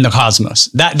in the cosmos.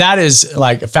 That is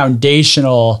like a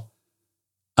foundational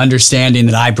understanding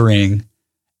that I bring.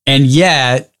 And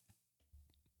yet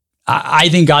I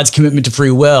think God's commitment to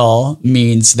free will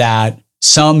means that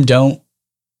some don't,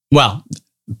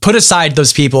 put aside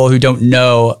those people who don't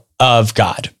know of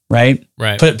God, right?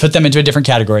 Right. Put them into a different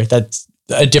category. That's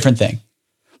a different thing.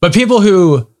 But people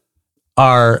who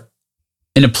are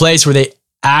in a place where they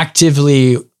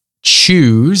actively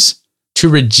choose to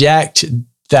reject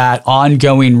that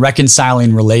ongoing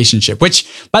reconciling relationship,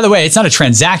 which, by the way, it's not a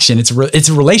transaction. It's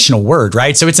a relational word,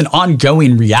 right? So it's an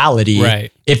ongoing reality,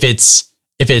 right? If it's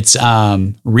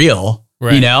real,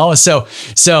 right. You know. So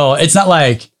it's not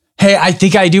like, hey, I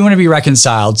think I do want to be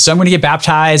reconciled, so I'm going to get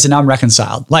baptized and now I'm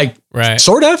reconciled. Like, right.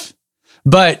 Sort of,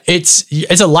 but it's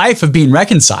a life of being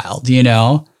reconciled, you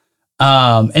know.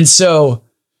 And so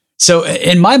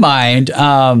in my mind,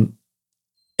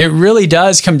 it really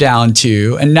does come down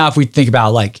to, and now if we think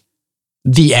about like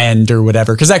the end or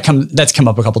whatever, because that's come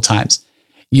up a couple times,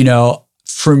 you know,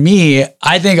 for me,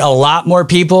 I think a lot more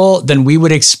people than we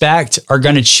would expect are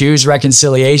going to choose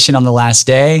reconciliation on the last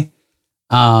day.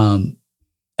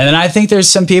 And then I think there's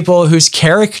some people whose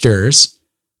characters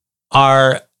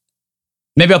are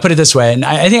maybe I'll put it this way. And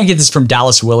I think I get this from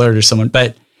Dallas Willard or someone,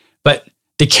 but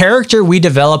the character we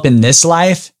develop in this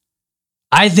life,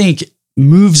 I think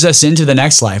moves us into the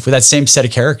next life with that same set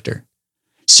of character.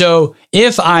 So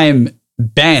if I'm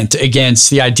bent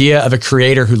against the idea of a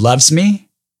creator who loves me,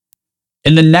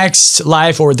 in the next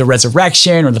life or the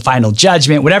resurrection or the final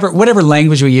judgment, whatever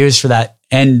language we use for that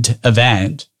end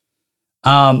event,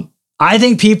 I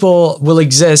think people will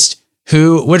exist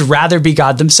who would rather be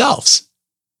God themselves.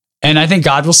 And I think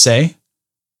God will say,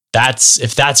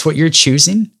 if that's what you're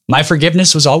choosing, my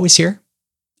forgiveness was always here.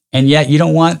 And yet you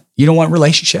don't want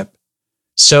relationship.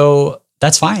 So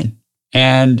that's fine.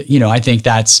 And, I think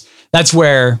that's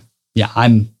where,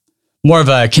 I'm more of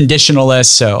a conditionalist.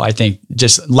 So I think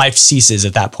just life ceases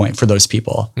at that point for those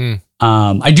people.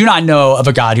 I do not know of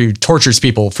a God who tortures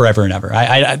people forever and ever.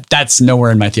 I that's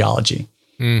nowhere in my theology.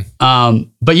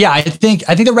 But yeah, I think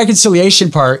the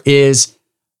reconciliation part is,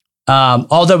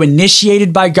 although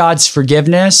initiated by God's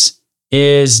forgiveness,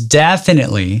 is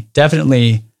definitely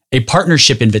a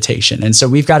partnership invitation. And so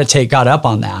we've got to take God up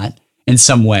on that in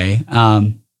some way.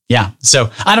 So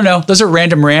I don't know. Those are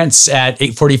random rants at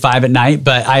 8:45 at night,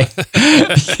 but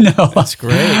that's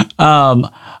great.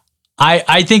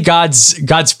 I think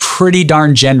God's pretty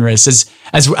darn generous.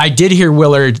 As I did hear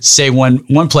Willard say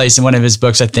one place in one of his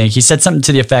books, I think he said something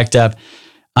to the effect of,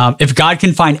 if God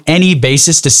can find any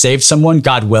basis to save someone,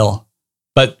 God will,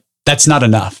 but that's not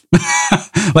enough.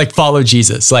 Like follow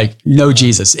Jesus, like know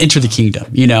Jesus, enter the kingdom,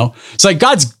 It's like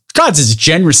God's as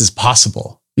generous as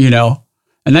possible, and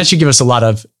that should give us a lot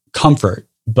of comfort.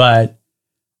 But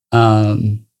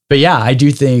yeah, I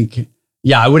do think,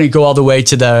 I wouldn't go all the way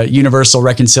to the universal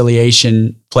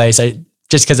reconciliation place.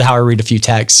 Just because of how I read a few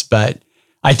texts, but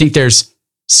I think there's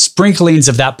sprinklings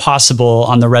of that possible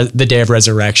on the day of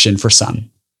resurrection for some.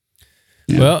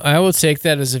 Yeah. Well, I will take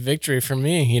that as a victory for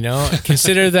me.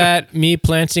 Consider that me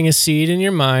planting a seed in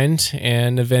your mind,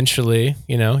 and eventually,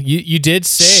 you did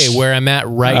say where I'm at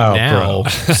now. Bro.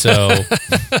 So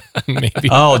maybe.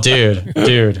 Oh, dude,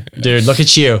 look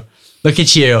at you.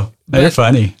 You're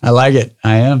funny. I like it.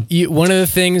 I am. One of the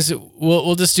things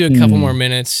we'll just do a couple more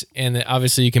minutes, and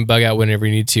obviously you can bug out whenever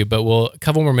you need to. But a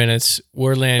couple more minutes.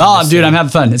 We're landing. Oh, dude, I'm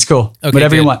having fun. It's cool. Okay,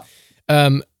 whatever you want.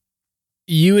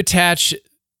 You attach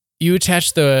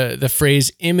the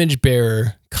phrase image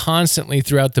bearer constantly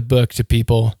throughout the book to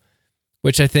people,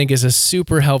 which I think is a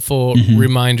super helpful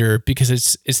reminder, because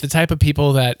it's the type of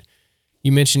people that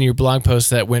you mentioned in your blog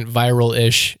post that went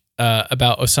viral-ish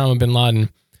about Osama bin Laden.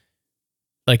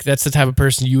 Like that's the type of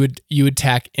person you would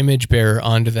tack image bearer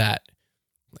onto that.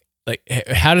 Like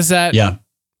how does that? Yeah.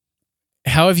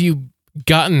 How have you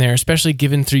gotten there, especially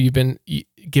given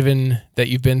that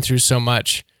you've been through so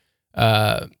much?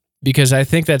 Because I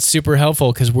think that's super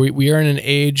helpful, because we are in an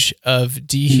age of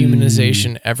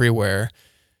dehumanization everywhere.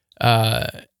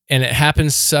 And it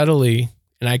happens subtly,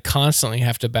 and I constantly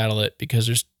have to battle it because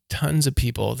there's tons of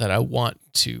people that I want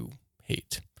to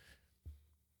hate.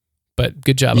 But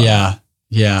good job.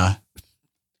 Yeah.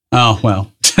 Oh,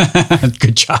 well,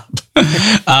 good job.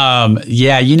 I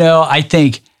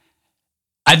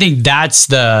think that's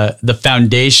the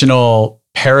foundational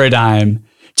paradigm.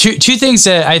 Two things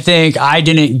that I think I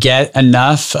didn't get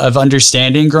enough of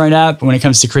understanding growing up when it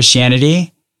comes to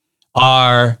Christianity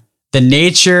are the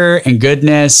nature and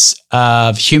goodness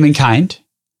of humankind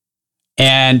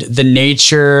and the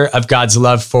nature of God's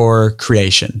love for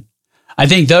creation. I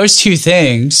think those two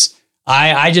things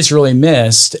I just really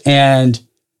missed. And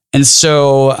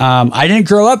so I didn't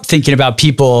grow up thinking about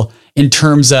people in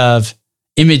terms of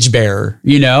image bearer,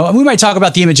 and we might talk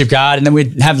about the image of God, and then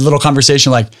we'd have a little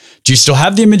conversation like, do you still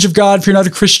have the image of God if you're not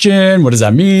a Christian? What does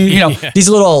that mean? These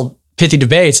little pithy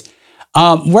debates.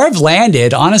 Where I've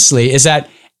landed, honestly, is that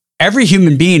every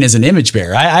human being is an image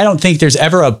bearer. I don't think there's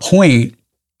ever a point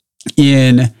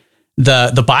in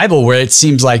the Bible where it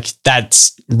seems like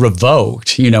that's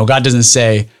revoked. God doesn't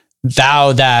say,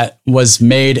 thou that was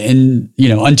made in,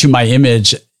 unto my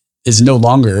image is no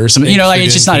longer, or something,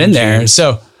 it's just not in there.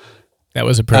 So that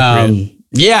was appropriate.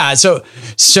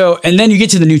 So, and then you get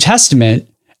to the New Testament,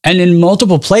 and in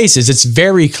multiple places, it's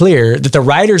very clear that the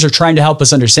writers are trying to help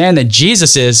us understand that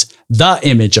Jesus is the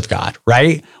image of God,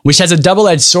 right? Which has a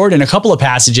double-edged sword in a couple of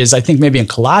passages, I think maybe in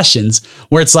Colossians,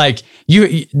 where it's like,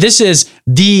 this is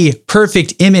the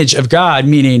perfect image of God,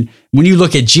 meaning when you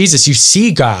look at Jesus, you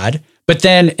see God. But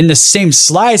then in the same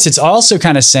slice, it's also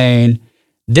kind of saying,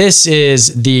 this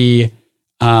is the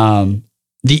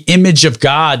image of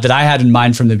God that I had in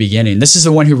mind from the beginning. This is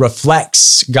the one who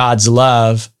reflects God's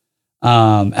love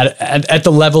at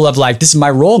the level of like, this is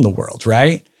my role in the world,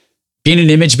 right? Being an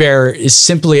image bearer is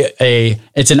simply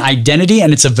it's an identity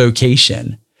and it's a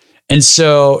vocation. And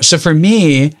so for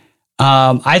me,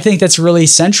 I think that's really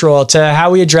central to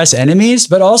how we address enemies,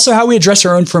 but also how we address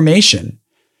our own formation.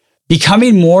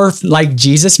 Becoming more like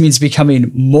Jesus means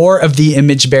becoming more of the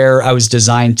image bearer I was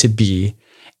designed to be.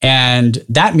 And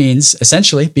that means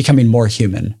essentially becoming more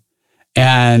human.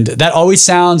 And that always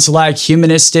sounds like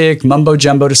humanistic mumbo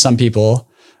jumbo to some people.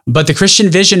 But the Christian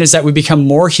vision is that we become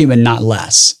more human, not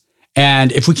less.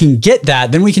 And if we can get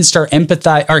that, then we can start not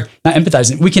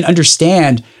empathizing. We can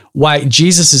understand why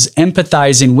Jesus is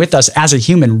empathizing with us as a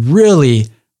human really,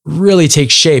 really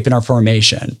takes shape in our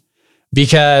formation.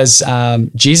 Because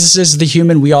Jesus is the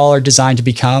human we all are designed to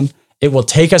become. It will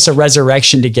take us a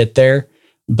resurrection to get there,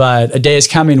 but a day is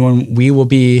coming when we will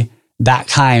be that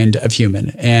kind of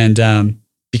human. And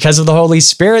because of the Holy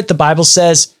Spirit, the Bible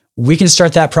says we can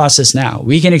start that process now.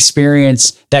 We can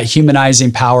experience that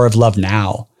humanizing power of love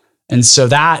now. And so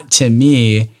that, to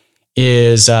me,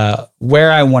 is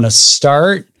where I want to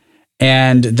start,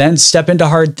 and then step into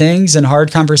hard things and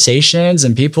hard conversations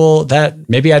and people that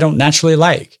maybe I don't naturally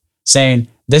like, saying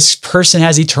this person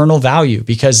has eternal value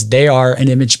because they are an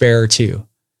image bearer too,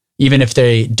 even if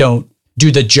they don't do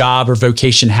the job or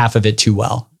vocation half of it too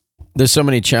well. There's so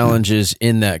many challenges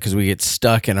in that because we get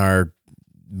stuck in our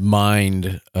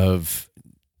mind of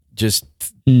just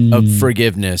of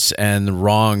forgiveness and the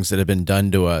wrongs that have been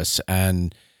done to us,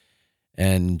 and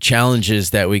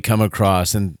challenges that we come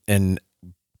across, and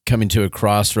coming to a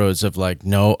crossroads of like,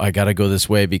 no, I got to go this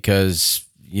way because,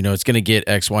 you know, it's going to get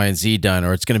X, Y, and Z done,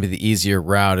 or it's going to be the easier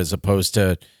route as opposed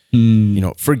to, you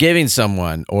know, forgiving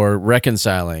someone or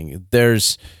reconciling.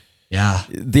 There's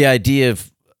the idea of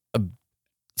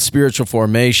spiritual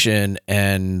formation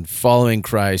and following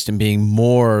Christ and being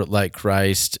more like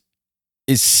Christ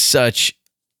is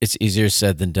it's easier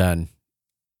said than done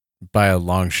by a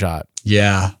long shot.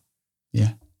 Yeah.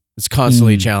 It's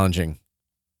constantly challenging.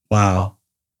 Wow.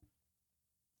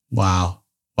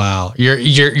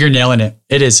 You're nailing it.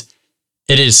 It is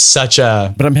such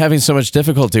a, but I'm having so much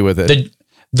difficulty with it.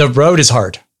 The road is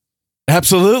hard.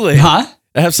 Absolutely. Huh?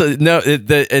 Absolutely. No,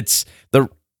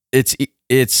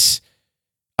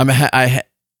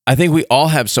 I think we all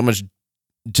have so much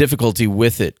difficulty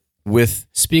with it.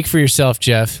 Speak for yourself,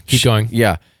 Jeff. Keep going.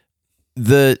 Yeah.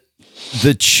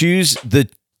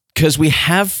 Because we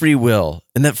have free will,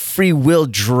 and that free will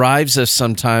drives us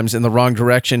sometimes in the wrong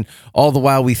direction, all the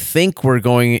while we think we're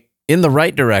going in the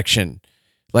right direction.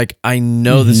 Like, I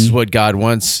know this is what God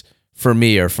wants for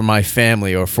me or for my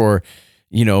family or for,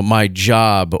 you know, my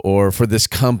job or for this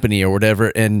company or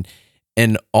whatever. And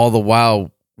all the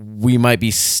while we might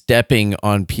be stepping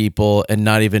on people and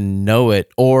not even know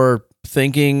it, or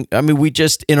thinking, I mean, we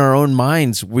just, in our own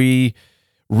minds, we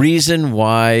reason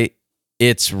why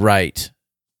it's right.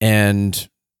 And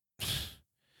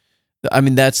I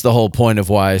mean, that's the whole point of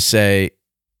why I say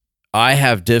I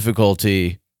have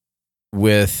difficulty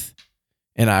with,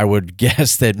 and I would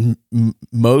guess that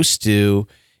most do,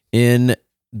 in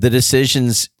the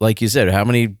decisions, like you said, how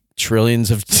many trillions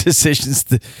of decisions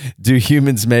do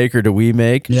humans make, or do we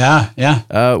make?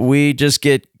 Yeah. We just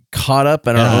get caught up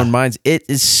in our own minds. It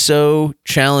is so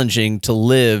challenging to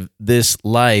live this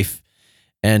life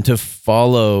and to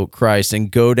follow Christ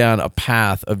and go down a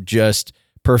path of just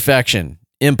perfection.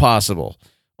 Impossible.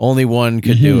 Only one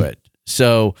could do it.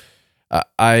 So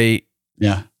I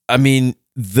mean,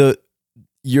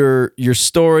 your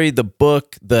story, the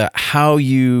book, how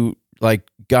you, like,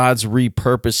 God's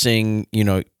repurposing, you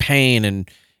know, pain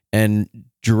and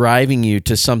driving you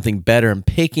to something better and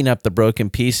picking up the broken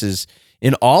pieces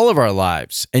in all of our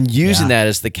lives and using that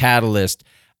as the catalyst.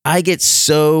 I get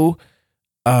so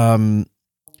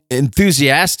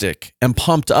enthusiastic and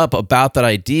pumped up about that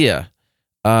idea.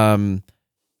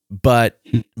 But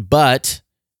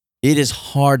it is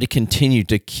hard to continue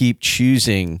to keep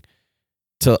choosing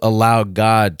to allow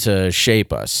God to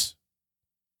shape us.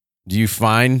 Do you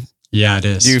find? Yeah, it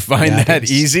is. Do you find that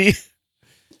easy?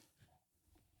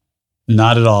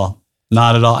 Not at all.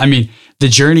 I mean, the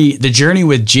journey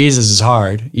with Jesus is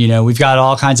hard. You know, we've got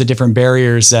all kinds of different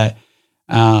barriers that,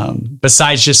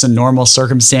 besides just the normal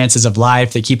circumstances of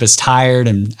life that keep us tired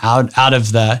and out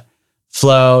of the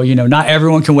flow. You know, not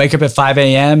everyone can wake up at 5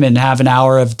 a.m. and have an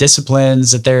hour of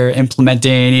disciplines that they're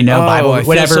implementing, you know, Bible,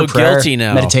 whatever, so prayer, guilty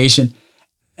now. meditation.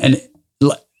 And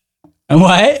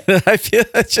what? I feel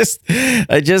just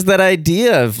that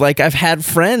idea of, like, I've had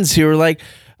friends who are like,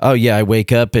 oh yeah, I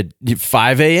wake up at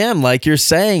 5 a.m. like you're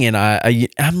saying. And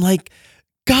I'm like,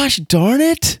 gosh darn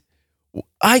it.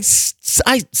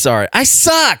 Sorry, I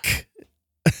suck.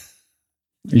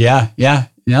 Yeah.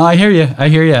 No, I hear you.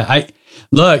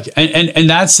 Look, and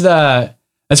that's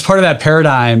part of that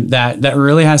paradigm that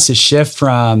really has to shift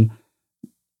from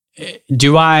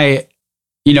do I,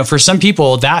 for some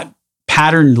people that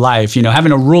patterned life,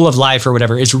 having a rule of life or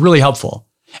whatever is really helpful.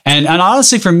 And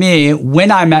honestly, for me,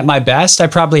 when I'm at my best, I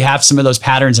probably have some of those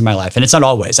patterns in my life, and it's not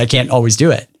always, I can't always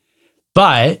do it,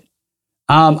 but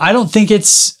I don't think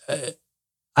it's,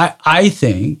 I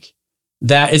think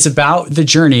that it's about the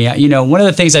journey. One of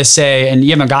the things I say, and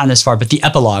you haven't gotten this far, but the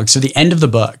epilogue, so the end of the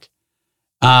book,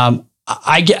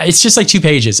 it's just like 2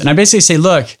 pages. And I basically say,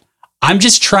 look, I'm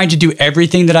just trying to do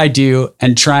everything that I do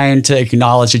and trying to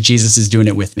acknowledge that Jesus is doing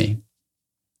it with me.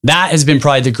 That has been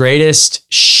probably the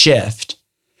greatest shift.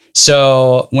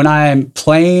 So when I'm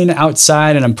playing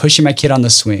outside and I'm pushing my kid on the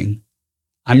swing,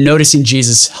 I'm noticing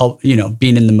Jesus help,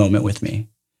 being in the moment with me.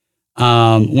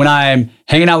 When I'm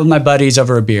hanging out with my buddies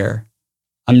over a beer,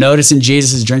 I'm noticing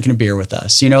Jesus is drinking a beer with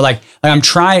us. I'm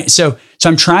trying. So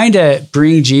I'm trying to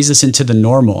bring Jesus into the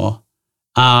normal,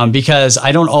 because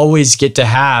I don't always get to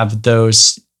have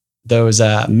those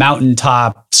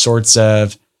mountaintop sorts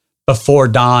of before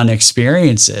dawn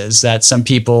experiences that some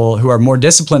people who are more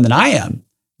disciplined than I am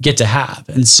get to have.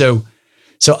 And so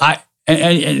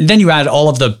and then you add all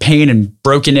of the pain and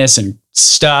brokenness and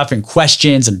stuff and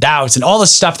questions and doubts and all the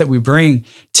stuff that we bring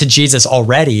to Jesus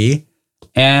already.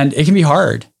 And it can be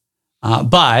hard.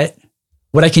 But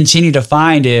what I continue to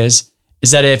find is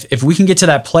that if we can get to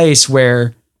that place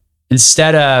where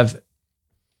instead of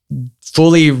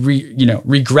fully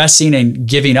regressing and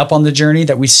giving up on the journey,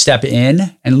 that we step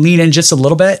in and lean in just a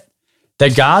little bit,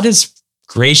 that God is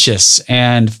gracious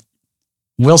and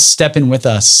will step in with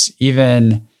us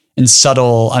even in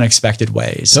subtle, unexpected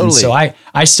ways. Totally. And so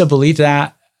I still believe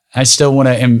that. I still want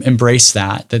to embrace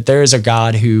that there is a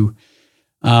God who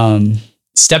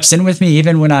steps in with me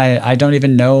even when I don't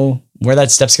even know where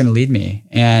that step's going to lead me.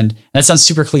 And that sounds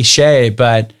super cliche,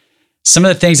 but some of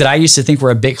the things that I used to think were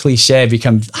a bit cliche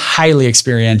become highly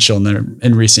experiential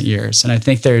in recent years. And I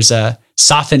think there's a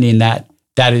softening that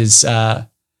is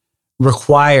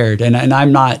required. And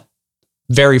I'm not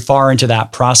very far into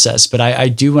that process, but I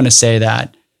do want to say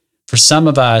that for some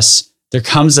of us, there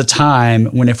comes a time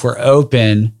when if we're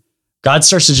open, God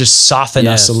starts to just soften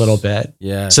us a little bit,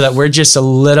 so that we're just a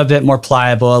little bit more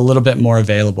pliable, a little bit more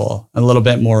available, a little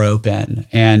bit more open.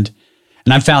 And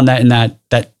I found that in that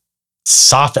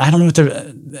soft, I don't know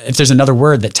if there's another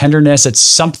word, that tenderness, it's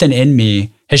something in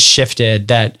me has shifted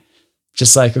that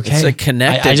just like, okay, it's a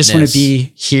connectedness. I just want to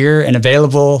be here and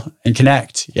available and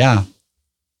connect. Yeah.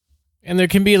 And there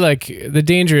can be like, the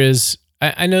danger is,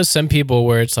 I know some people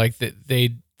where it's like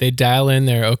they dial in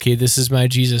there, okay, this is my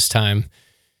Jesus time.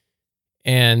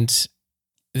 And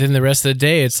then the rest of the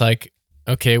day, it's like,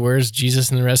 okay, where's Jesus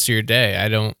in the rest of your day? I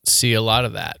don't see a lot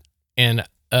of that. And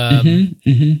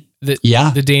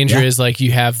the danger is like,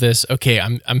 you have this, okay,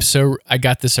 I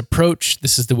got this approach.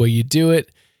 This is the way you do it.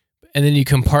 And then you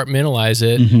compartmentalize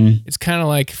it. Mm-hmm. It's kind of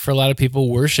like, for a lot of people,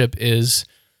 worship is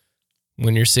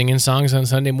when you're singing songs on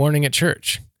Sunday morning at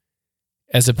church,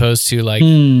 as opposed to like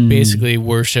basically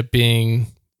worship being,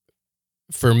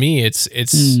 for me, it's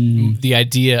the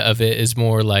idea of it is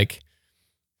more like,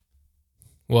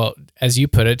 well, as you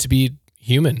put it, to be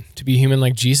human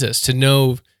like Jesus, to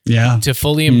know, to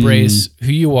fully embrace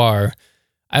who you are.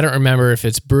 I don't remember if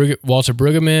it's Walter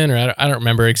Brueggemann or I don't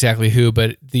remember exactly who,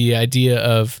 but the idea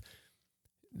of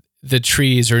the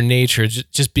trees or nature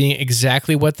just being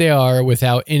exactly what they are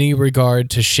without any regard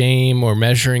to shame or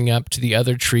measuring up to the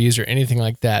other trees or anything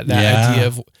like that. That idea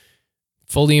of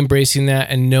fully embracing that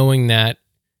and knowing that,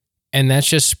 and that's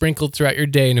just sprinkled throughout your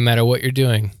day, no matter what you're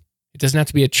doing. It doesn't have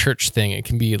to be a church thing. It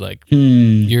can be like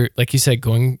you're, like you said,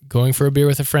 going for a beer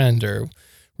with a friend or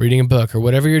reading a book or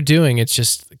whatever you're doing. It's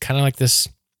just kind of like this.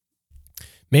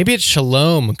 Maybe it's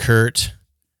shalom, Kurt.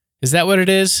 Is that what it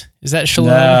is? Is that shalom?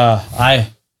 No,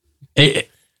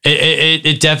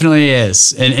 It definitely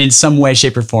is in some way,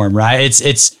 shape, or form, right?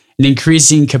 It's an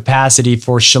increasing capacity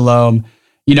for shalom.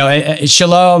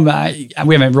 Shalom,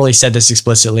 we haven't really said this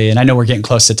explicitly, and I know we're getting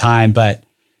close to time, but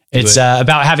it's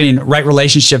about having right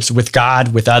relationships with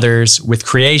God, with others, with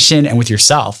creation, and with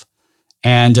yourself.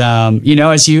 And,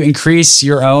 as you increase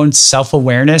your own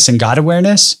self-awareness and God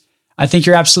awareness, I think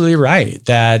you're absolutely right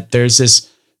that there's this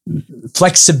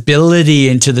flexibility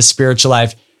into the spiritual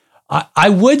life. I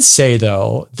would say,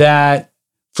 though, that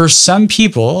for some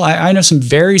people, I know some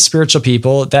very spiritual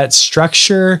people, that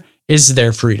structure is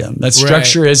their freedom. That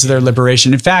structure is their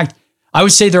liberation. In fact, I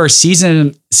would say there are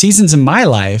seasons in my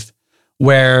life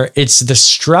where it's the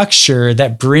structure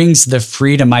that brings the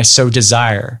freedom I so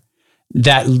desire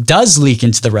that does leak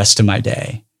into the rest of my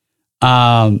day.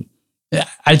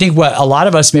 I think what a lot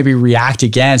of us maybe react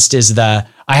against is I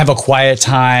have a quiet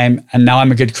time and now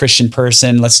I'm a good Christian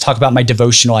person. Let's talk about my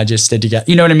devotional I just did together.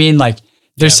 You know what I mean? Like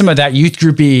there's some of that youth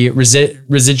groupy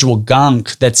residual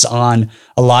gunk that's on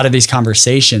a lot of these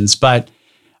conversations. But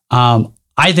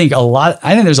I think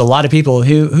there's a lot of people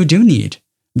who do need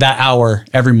that hour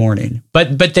every morning,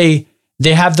 but they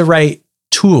have the right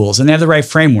tools and they have the right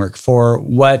framework for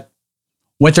what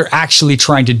they're actually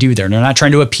trying to do there. They're not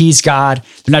trying to appease God.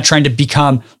 They're not trying to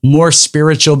become more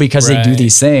spiritual because they do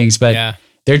these things, but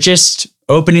they're just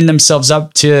opening themselves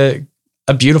up to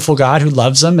a beautiful God who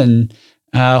loves them. And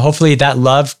hopefully that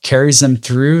love carries them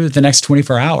through the next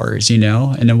 24 hours, in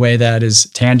a way that is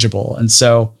tangible. And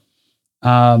so,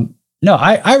 no,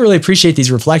 I really appreciate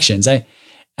these reflections.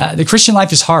 The Christian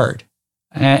life is hard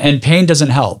and pain doesn't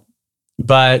help,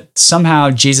 but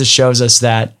somehow Jesus shows us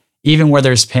that even where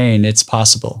there's pain, it's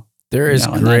possible. There is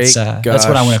great, that's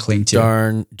what I want to cling to.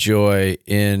 Darn joy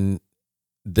in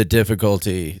the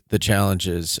difficulty, the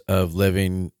challenges of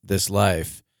living this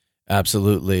life.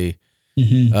 Absolutely.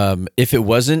 Mm-hmm. If it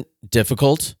wasn't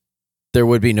difficult, there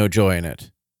would be no joy in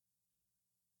it.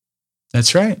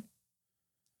 That's right.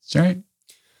 That's right.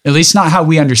 At least not how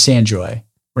we understand joy,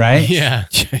 right? Yeah.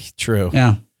 True.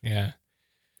 Yeah. Yeah.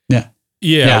 Yeah.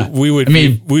 Yeah. We would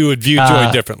view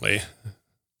joy differently.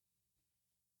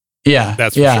 Yeah.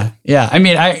 That's for sure. Yeah. I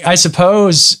mean, I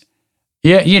suppose,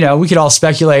 we could all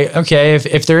speculate, okay,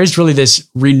 if there is really this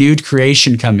renewed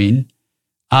creation coming,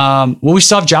 we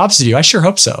still have jobs to do. I sure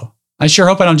hope so. I sure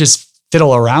hope I don't just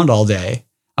fiddle around all day.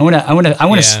 I want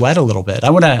to sweat a little bit. I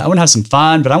want to have some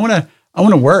fun, but I want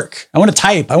to work. I want to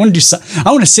type. I want to do something.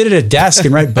 I want to sit at a desk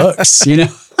and write books,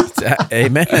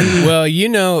 Amen.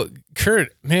 Well, Kurt,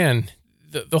 man,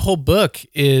 the whole book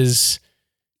is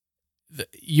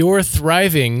your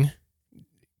thriving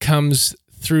comes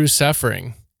through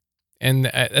suffering. And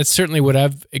that's certainly what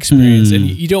I've experienced. And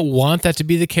you don't want that to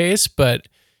be the case, but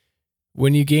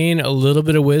when you gain a little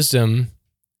bit of wisdom,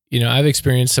 I've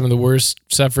experienced some of the worst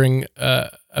suffering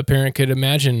a parent could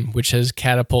imagine, which has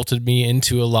catapulted me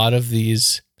into a lot of some of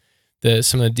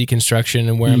the deconstruction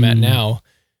and where I'm at now.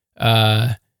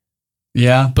 But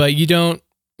you don't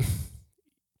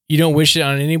wish it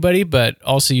on anybody, but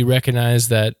also you recognize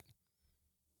that,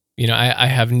 I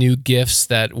have new gifts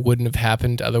that wouldn't have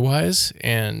happened otherwise.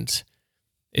 And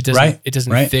it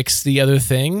doesn't fix the other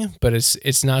thing, but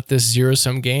it's not this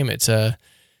zero-sum game. It's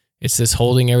this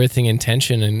holding everything in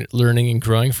tension and learning and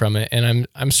growing from it. And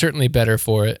I'm certainly better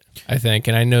for it, I think.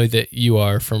 And I know that you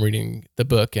are from reading the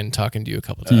book and talking to you a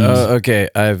couple times. Okay.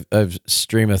 I've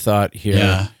stream of thought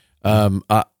here.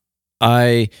 Yeah.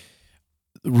 I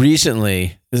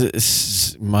recently,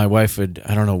 my wife I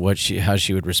don't know how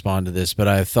she would respond to this, but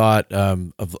I thought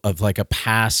of like a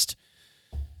past,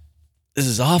 this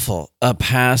is awful, a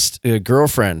past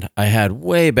girlfriend I had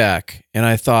way back. And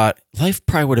I thought life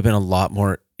probably would have been a lot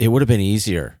more, it would have been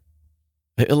easier.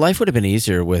 Life would have been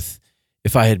easier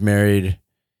if I had married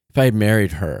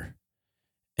her.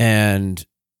 And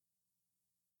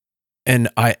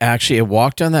I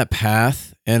walked down that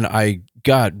path and I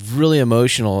got really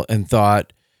emotional and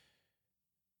thought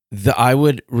that I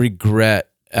would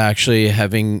regret actually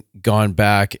having gone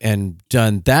back and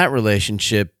done that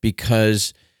relationship,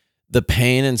 because the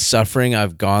pain and suffering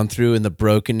I've gone through and the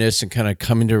brokenness and kind of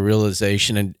coming to a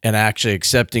realization and actually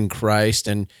accepting Christ,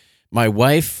 and my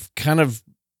wife kind of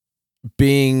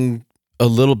being a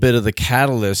little bit of the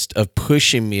catalyst of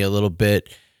pushing me a little bit.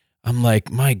 I'm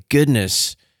like, my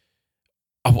goodness,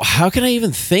 how can I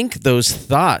even think those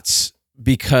thoughts?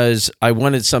 Because I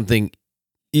wanted something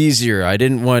easier. I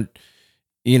didn't want,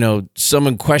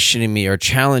 someone questioning me or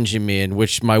challenging me, in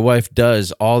which my wife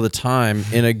does all the time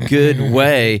in a good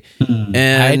way. And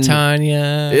hi,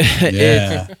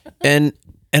 Tanya. And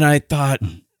I thought,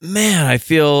 man, I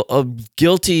feel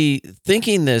guilty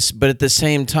thinking this, but at the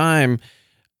same time,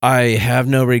 I have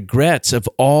no regrets of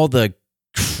all the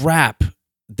crap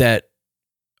that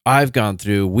I've gone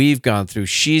through, we've gone through,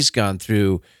 she's gone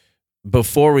through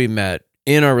before we met,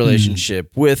 in our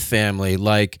relationship, with family,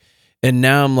 and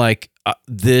now I'm like,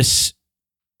 this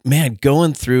man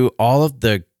going through all of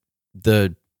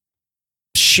the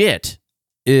shit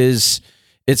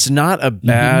it's not a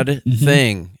bad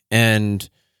thing. And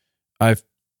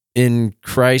in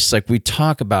Christ, like we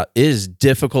talk about, is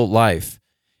difficult life.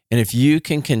 And if you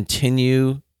can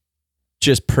continue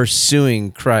just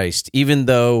pursuing Christ, even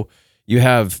though you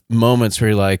have moments where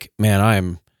you're like,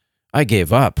 man, I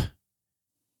gave up.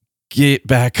 Get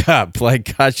back up.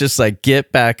 Like God's just like,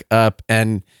 get back up,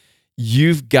 and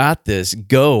you've got this.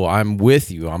 Go. I'm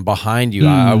with you. I'm behind you.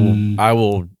 I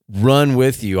will run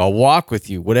with you. I'll walk with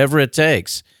you, whatever it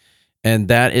takes. And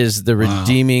that is the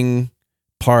redeeming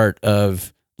part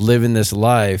of living this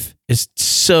life. It's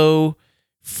so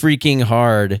freaking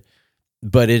hard.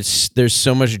 there's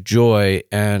so much joy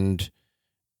and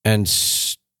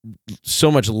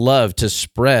so much love to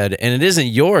spread, and it isn't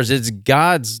yours, it's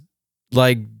God's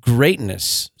like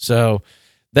greatness. So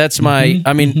that's my,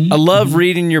 I love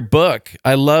reading your book.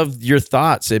 I love your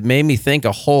thoughts. It made me think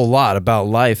a whole lot about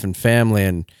life and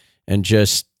family and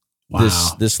just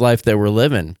this life that we're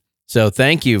living. So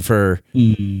thank you for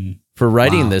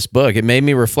writing this book. It made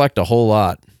me reflect a whole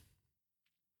lot.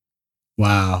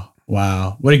 Wow.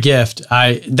 What a gift.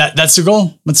 That's the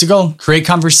goal. What's the goal? Create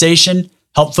conversation,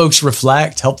 help folks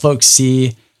reflect, help folks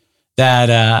see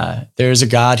that there's a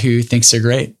God who thinks they're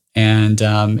great. And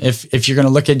if you're going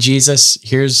to look at Jesus,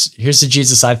 here's the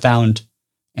Jesus I found.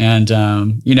 And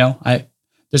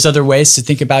there's other ways to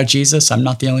think about Jesus. I'm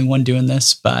not the only one doing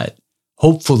this, but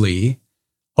hopefully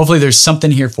there's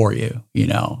something here for you,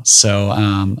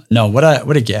 So no,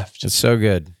 what a gift. It's so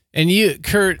good. And you,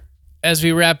 Kurt, as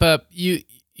we wrap up, you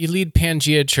lead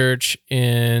Pangea Church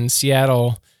in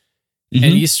Seattle,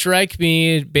 and you strike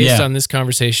me based on this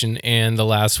conversation and the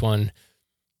last one.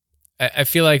 I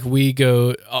feel like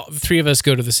all three of us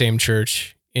go to the same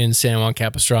church in San Juan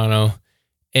Capistrano,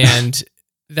 and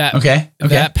that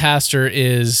that pastor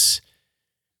it's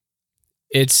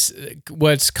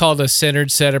what's called a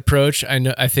centered set approach.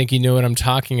 I think you know what I'm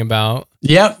talking about.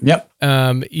 Yep. You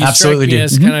Absolutely strike me do.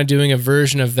 as kind of doing a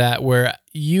version of that where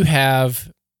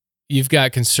you've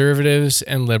got conservatives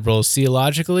and liberals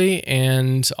theologically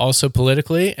and also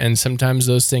politically, and sometimes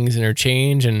those things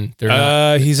interchange, and they're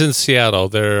not. He's in Seattle.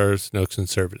 There's no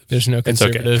conservatives. There's no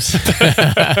conservatives.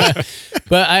 Okay.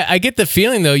 But I get the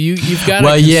feeling though, you've got a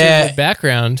conservative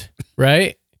background,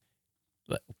 right?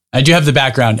 I do have the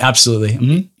background.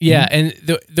 Absolutely. Yeah. And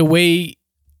the way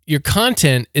your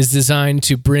content is designed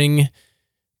to bring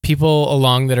people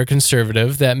along that are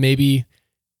conservative that maybe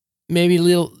need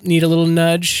a little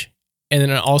nudge, and then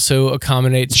it also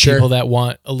accommodates people that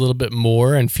want a little bit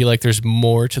more and feel like there's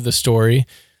more to the story.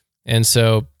 And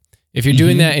so if you're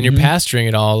doing that and you're pastoring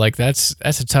it all, like that's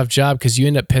a tough job, because you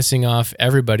end up pissing off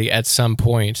everybody at some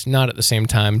point, not at the same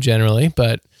time generally,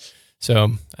 but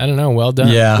so I don't know. Well done.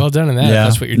 Yeah. Well done in that. If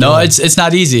that's what you're doing. No, it's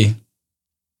not easy.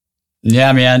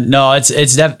 Yeah, man. No,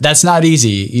 that's not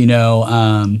easy.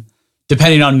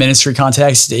 Depending on ministry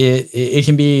context, it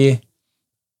can be,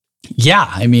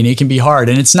 it can be hard,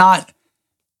 and it's not,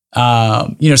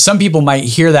 some people might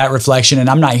hear that reflection, and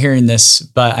I'm not hearing this,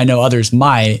 but I know others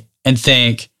might, and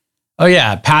think, oh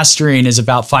yeah, pastoring is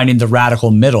about finding the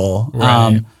radical middle.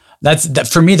 Right.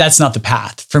 For me, that's not the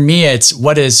path. For me, it's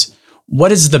what is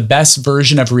the best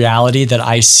version of reality that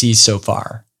I see so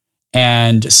far.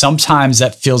 And sometimes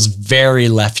that feels very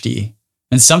lefty,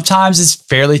 and sometimes it's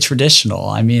fairly traditional.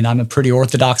 I mean, I'm a pretty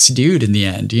orthodox dude in the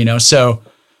end, so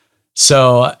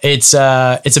it's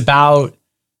about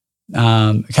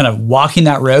kind of walking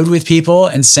that road with people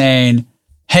and saying,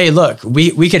 hey, look,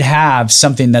 we could have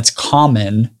something that's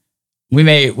common. We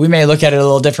may look at it a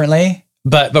little differently,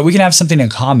 but we can have something in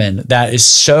common that is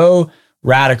so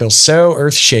radical, so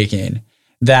earth-shaking,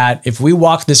 that if we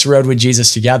walk this road with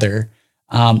Jesus together,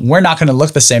 we're not going to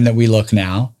look the same that we look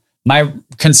now. My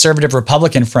conservative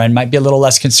Republican friend might be a little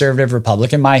less conservative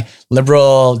Republican. My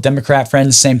liberal Democrat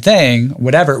friend, same thing,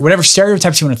 whatever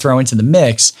stereotypes you want to throw into the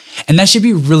mix. And that should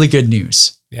be really good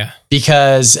news. Yeah.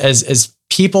 Because as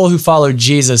people who follow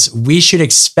Jesus, we should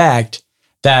expect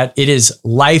that it is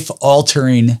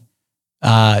life-altering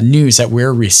news that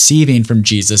we're receiving from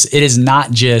Jesus. It is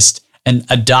not just an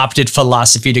adopted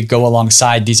philosophy to go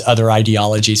alongside these other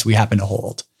ideologies we happen to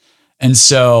hold. And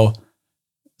so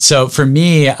for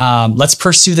me, let's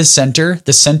pursue the center.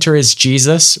 The center is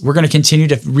Jesus. We're going to continue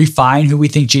to refine who we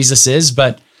think Jesus is,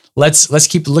 but let's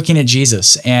keep looking at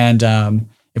Jesus. And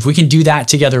if we can do that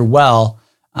together well,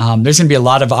 there's going to be a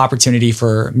lot of opportunity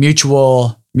for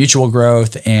mutual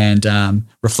growth and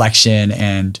reflection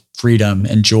and freedom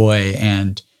and joy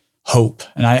and hope.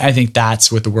 And I think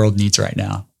that's what the world needs right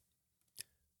now.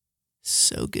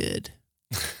 So good.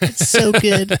 It's so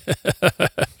good.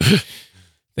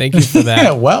 Thank you for that.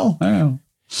 Yeah, well, man,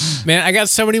 I got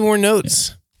so many more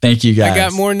notes. Thank you, guys. I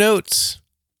got more notes.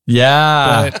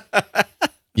 Yeah. But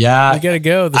yeah. we got to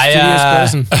go. The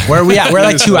studio's closing. Where are we at? We're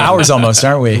like 2 hours almost,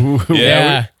 aren't we?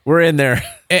 Yeah. We're in there.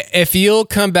 If you'll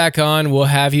come back on, we'll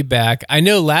have you back. I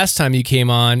know last time you came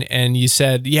on and you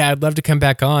said, yeah, I'd love to come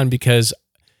back on because,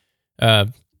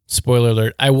 spoiler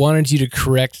alert, I wanted you to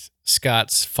correct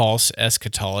Scott's false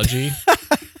eschatology.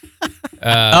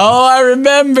 I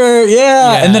remember.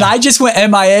 Yeah. And then I just went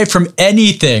MIA from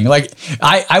anything. Like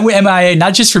I went MIA,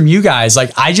 not just from you guys.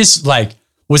 Like I just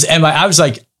was MIA. I was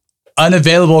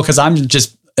unavailable because I'm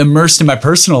just immersed in my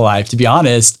personal life, to be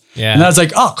honest. Yeah. And I was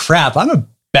like, oh crap, I'm a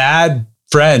bad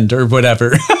friend or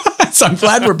whatever. So I'm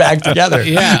glad we're back together.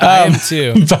 Yeah, I am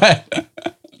too. But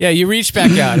Yeah, you reached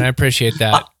back out, and I appreciate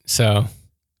that. So,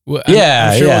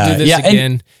 I'm sure we'll do this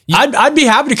again. I'd be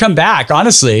happy to come back,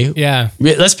 honestly. Yeah.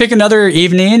 Let's pick another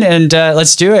evening and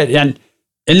let's do it. And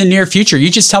in the near future, you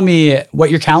just tell me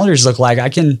what your calendars look like. I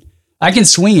can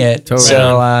swing it. Totally.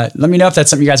 So let me know if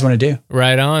that's something you guys want to do.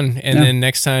 Right on. And then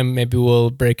next time, maybe we'll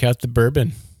break out the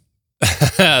bourbon.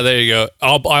 There you go.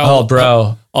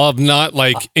 Bro. I'll have not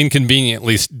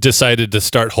inconveniently decided to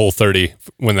start Whole30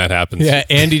 when that happens. Yeah,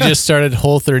 Andy just started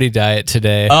Whole30 diet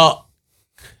today. Oh,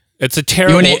 it's a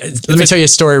terrible. let me tell you a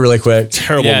story really quick.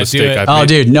 Terrible mistake. do it. I've made.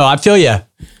 Dude, no, I feel you.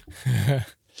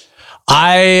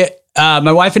 My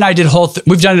wife and I did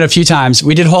we've done it a few times.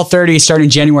 We did Whole30 starting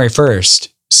January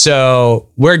 1st. So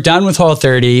we're done with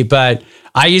Whole30, but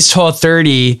I used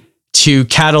Whole30 to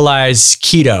catalyze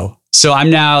keto. So I'm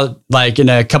now in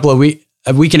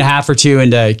a week and a half or two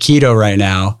into keto right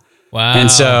now. Wow. And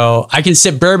so I can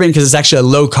sip bourbon because it's actually a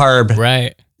low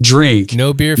carb drink.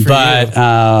 No beer for but,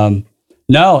 you.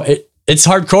 No, it's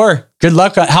hardcore. Good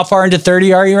luck. How far into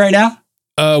 30 are you right now?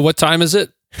 What time is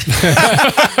it?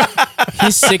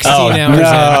 He's 16 hours in.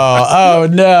 Oh,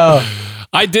 no.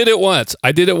 I did it once.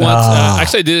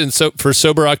 Actually, I did it for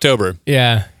Sober October.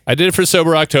 Yeah. I did it for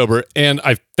Sober October, and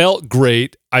I felt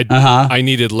great. I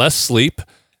needed less sleep,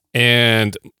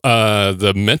 and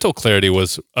the mental clarity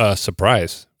was a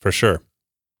surprise for sure.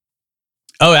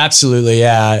 Oh, absolutely.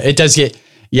 Yeah, it does get.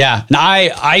 Yeah, now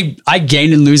I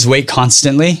gain and lose weight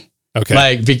constantly.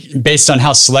 Okay, based on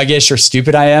how sluggish or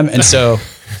stupid I am, and so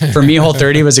for me,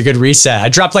 Whole30 was a good reset. I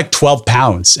dropped 12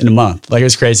 pounds in a month. It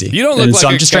was crazy. You don't look and so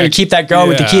I'm just trying to keep that going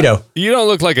with the keto. You don't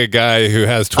look like a guy who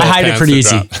has 12 I hide pounds it pretty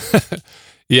easy.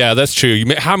 Yeah, that's true.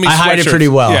 How many? I hide it pretty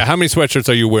well. Yeah, how many sweatshirts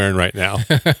are you wearing right now?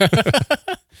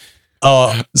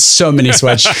 Oh, so many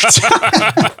sweatshirts.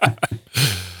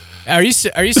 Are you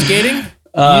skating? You used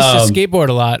to skateboard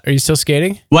a lot. Are you still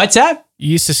skating? What's that?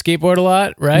 You used to skateboard a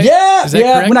lot, right? Yeah, Is that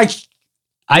correct?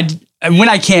 When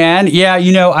I can. Yeah,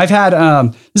 I've had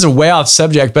this is a way off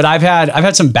subject, but I've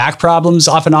had some back problems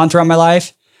off and on throughout my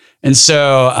life, and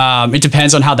so it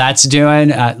depends on how that's doing.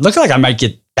 Look like I might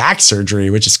get back surgery,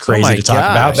 which is crazy to talk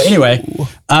about. But anyway,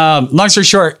 long story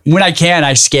short, when I can,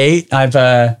 I skate.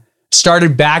 I've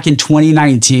started back in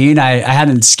 2019. I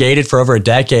hadn't skated for over a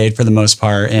decade for the most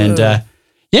part, and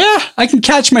yeah, I can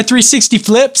catch my 360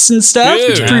 flips and stuff,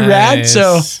 which is pretty rad.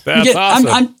 So that's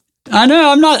awesome.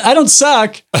 I don't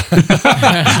suck.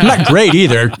 I'm not great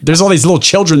either. There's all these little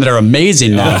children that are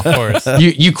amazing now. Of course.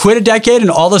 You quit a decade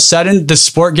and all of a sudden the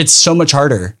sport gets so much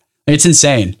harder. It's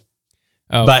insane.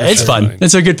 Oh, but it's fun.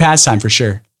 It's a good pastime for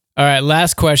sure. All right,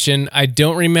 last question. I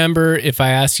don't remember if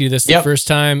I asked you this the first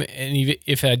time, and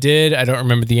if I did, I don't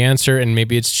remember the answer, and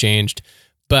maybe it's changed.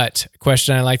 But a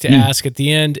question I like to ask at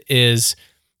the end is,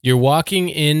 you're walking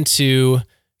into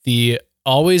the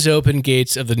always open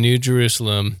gates of the New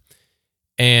Jerusalem,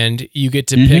 and you get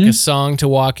to pick a song to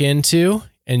walk into,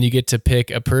 and you get to pick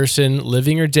a person,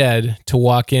 living or dead, to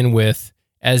walk in with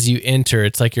as you enter.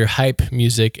 It's like your hype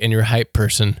music and your hype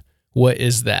person. What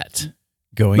is that?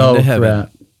 Going to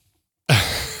heaven.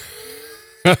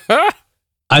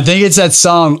 I think it's that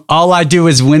song, All I Do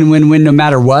Is Win, Win, Win, No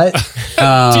Matter What.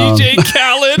 DJ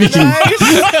Khaled. Nice.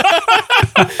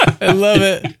 I love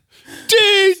it.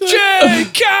 DJ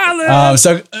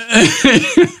Khaled.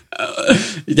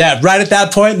 Yeah, right at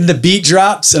that point, the beat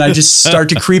drops, and I just start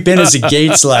to creep in as the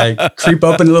gates creep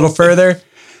open a little further.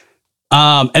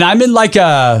 And I'm in like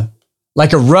a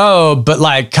robe,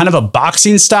 but kind of a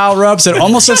boxing style robe. So it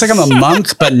almost looks like I'm a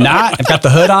monk, but not. I've got the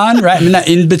hood on, right? I'm in that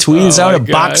in-between zone, a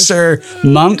boxer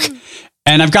monk.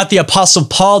 And I've got the Apostle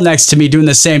Paul next to me doing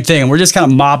the same thing. And we're just kind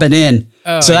of mobbing in.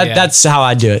 So that's how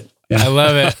I do it. Yeah. I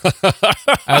love it.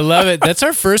 I love it. That's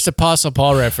our first Apostle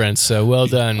Paul reference. So well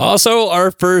done. Also,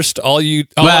 our first all I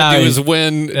do is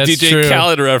win DJ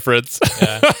Khaled reference.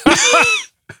 Yeah.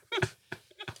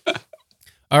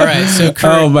 All right, so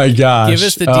Kurt, oh my gosh, give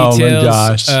us the details. Oh my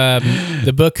gosh.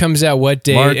 The book comes out what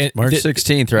day? March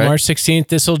 16th, right? March 16th.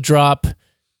 This will drop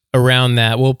around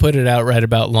that. We'll put it out right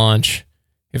about launch,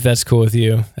 if that's cool with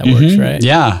you. That works, right?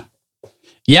 Yeah,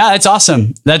 that's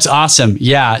awesome. That's awesome.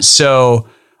 Yeah, so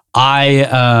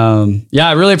I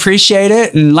really appreciate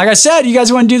it. And like I said, you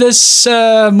guys want to do this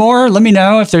more? Let me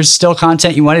know if there's still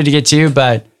content you wanted to get to.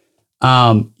 But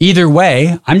either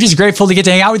way, I'm just grateful to get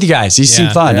to hang out with you guys. These seem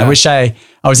fun. Yeah. I wish I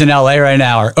I was in LA right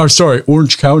now,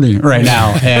 Orange County right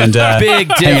now, and Big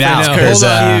hanging out difference. because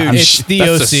I'm It's the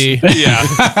OC. Yeah.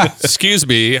 Excuse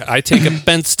me. I take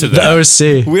offense to the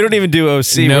that. OC. We don't even do OC.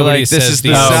 We're Nobody like, this says is the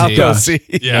the South OC. OC.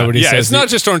 Yeah, Nobody says it's not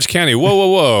just Orange County.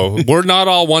 Whoa. We're not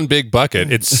all one big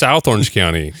bucket. It's South Orange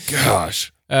County.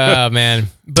 Gosh. Oh man!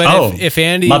 But if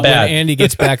Andy, my when bad. Andy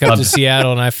gets back up to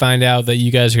Seattle and I find out that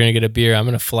you guys are gonna get a beer, I'm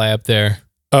gonna fly up there.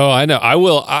 Oh, I know. I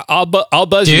will. I'll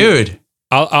buzz you. Dude.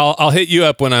 I'll hit you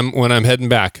up when I'm heading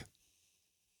back.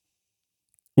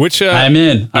 Which I'm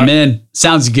in.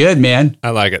 Sounds good, man. I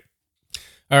like it.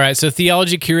 All right, so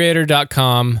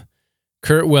theologycurator.com.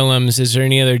 Kurt Willems, is there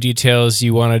any other details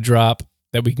you want to drop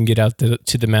that we can get out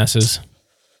to the masses?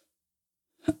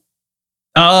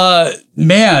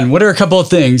 Man, what are a couple of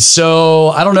things? So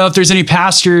I don't know if there's any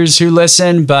pastors who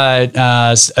listen, but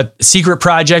a secret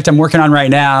project I'm working on right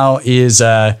now is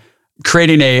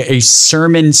creating a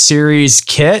sermon series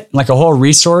kit, like a whole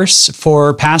resource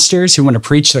for pastors who want to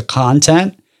preach the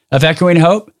content of Echoing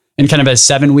Hope in kind of a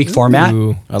 7-week format.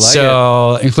 Ooh, I like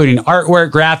so including artwork,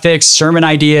 graphics, sermon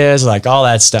ideas, like all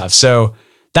that stuff. So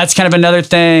that's kind of another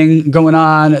thing going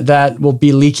on that will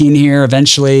be leaking here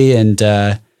eventually. And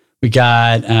we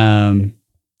got, you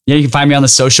can find me on the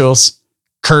socials.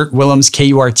 Kurt Willems,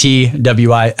 KurtWillems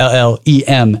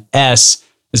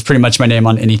is pretty much my name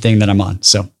on anything that I'm on.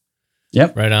 So,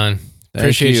 yep. Right on.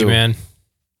 Appreciate you, man.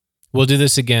 We'll do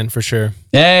this again for sure.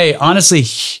 Hey, honestly,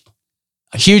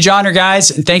 a huge honor,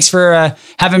 guys. And thanks for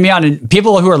having me on. And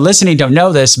people who are listening don't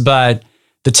know this, but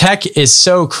the tech is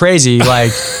so crazy.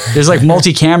 Like there's like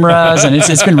multi-cameras and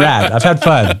it's been rad. I've had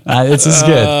fun. This is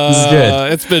good. This is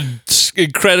good. It's been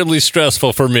incredibly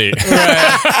stressful for me.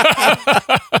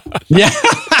 Yeah.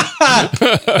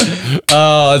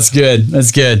 Oh, that's good.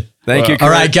 That's good. Thank you. All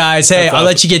right, guys. Hey, I'll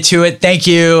let you get to it. Thank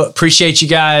you. Appreciate you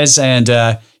guys. And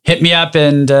hit me up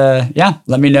and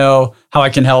let me know how I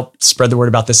can help spread the word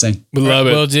about this thing. We love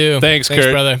it. Will do. Thanks,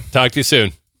 Kurt. brother. Talk to you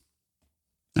soon.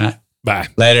 All right. Bye.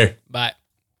 Later. Bye.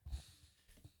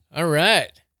 All right.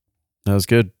 That was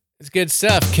good. It's good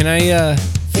stuff. Can I,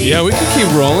 Yeah, we can keep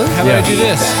rolling. how about I do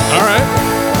this? All right.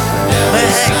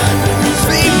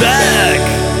 Feedback.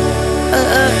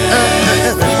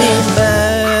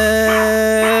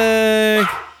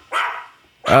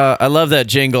 I love that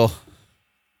jingle,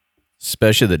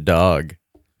 especially the dog.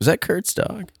 Was that Kurt's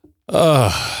dog?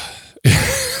 Was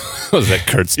that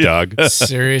Kurt's dog?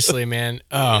 Seriously, man.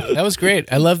 Oh, that was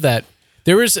great. I love that.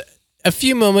 There was a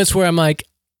few moments where I'm like,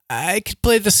 I could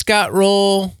play the Scott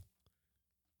role.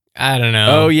 I don't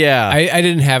know. Oh yeah, I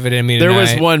didn't have it in me there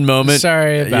tonight. was one moment.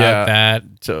 Sorry about that.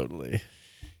 Totally.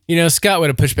 You know, Scott would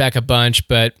have pushed back a bunch,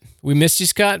 but we missed you,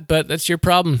 Scott, but that's your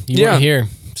problem. You weren't here.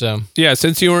 So Yeah,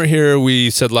 since you weren't here, we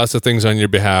said lots of things on your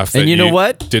behalf. And that you know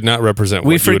what? Did not represent.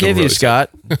 We what you would have forgive you, really Scott.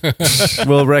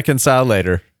 We'll reconcile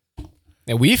later.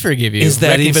 and we forgive you. Is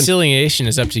that even- Reconciliation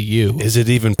is up to you. said. Is it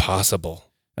even possible?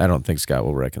 I don't think Scott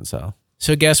will reconcile.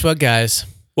 So guess what, guys?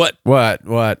 What? What?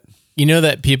 You know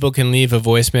that people can leave a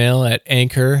voicemail at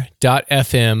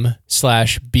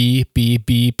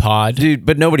anchor.fm/BBBpod. Dude,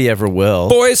 but nobody ever will.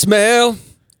 Voicemail.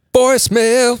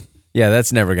 Yeah,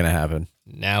 that's never going to happen.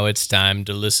 Now it's time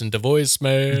to listen to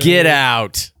voicemail. Get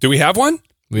out. Do we have one?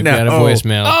 We've No. got a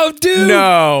voicemail. Oh, dude.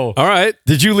 No. All right.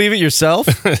 Did you leave it yourself?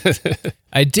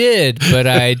 I did, but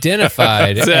I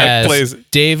identified Zach, as please.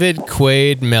 David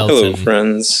Quaid Melton. Hello,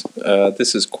 friends.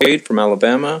 This is Quaid from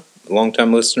Alabama,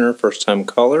 longtime listener, first-time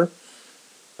caller.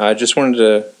 I just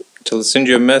wanted to send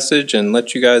you a message and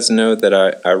let you guys know that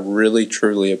I really,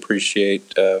 truly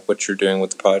appreciate what you're doing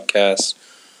with the podcast.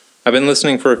 I've been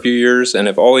listening for a few years and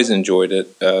have always enjoyed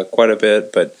it quite a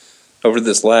bit, but over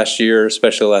this last year,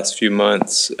 especially the last few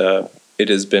months, it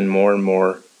has been more and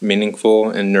more meaningful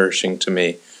and nourishing to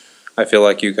me. I feel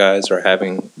like you guys are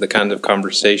having the kind of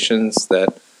conversations that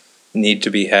need to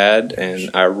be had, and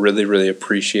I really, really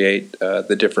appreciate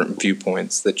the different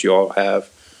viewpoints that you all have,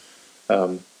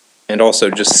 and also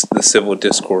just the civil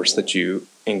discourse that you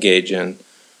engage in.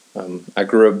 I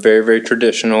grew up very, very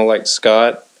traditional like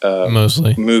Scott,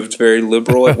 Mostly. moved very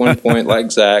liberal at one point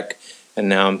like Zach, and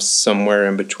now I'm somewhere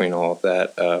in between all of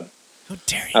that. How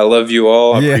dare you? I love you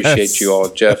all. I Yes. appreciate you all.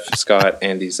 Jeff, Scott,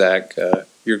 Andy, Zach.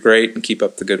 You're great, and keep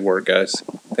up the good work, guys.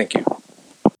 Thank you.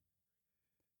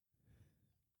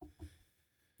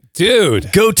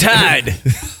 Dude. Go Tide.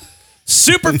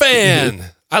 Super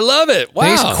fan. I love it. Wow.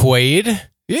 Thanks, Quaid.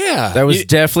 Yeah. That was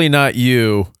definitely not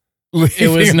you. It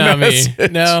was not me.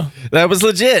 No. That was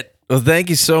legit. Well, thank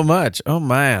you so much. Oh,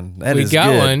 man. That We is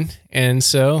got good. one, and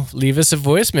so leave us a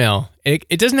voicemail.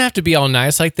 It doesn't have to be all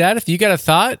nice like that. If you got a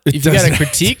thought, if you got a doesn't have to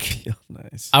critique, feel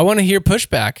nice. I want to hear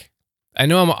pushback. I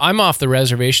know I'm off the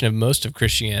reservation of most of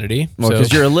Christianity. Well,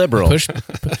 because you're a liberal.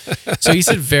 So he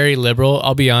said very liberal.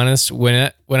 I'll be honest.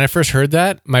 When I first heard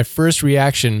that, my first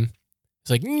reaction was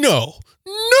like, no,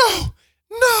 I'm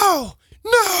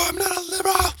not a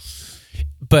liberal.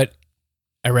 But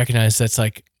I recognize that's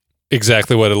like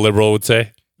Exactly what a liberal would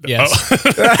say. yes.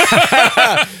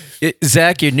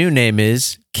 Zach, your new name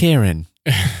is Karen.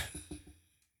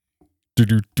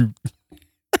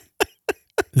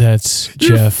 That's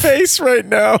Your Jeff face right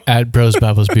now. at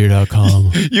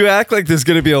brosbiblesbeer.com. You act like there's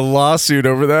going to be a lawsuit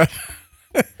over that.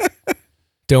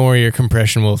 Don't worry, your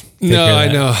compression will. Take No, care of I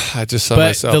that. know. I just saw But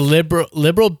myself. the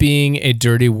liberal being a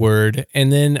dirty word, and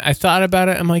then I thought about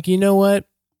it. I'm like, you know what?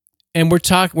 And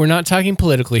we're not talking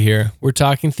politically here. We're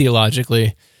talking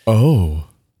theologically. Oh.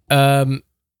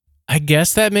 I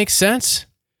guess that makes sense.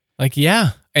 Like, yeah.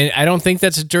 And I don't think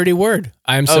that's a dirty word.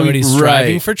 I'm somebody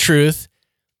striving right. for truth,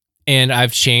 and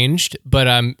I've changed, but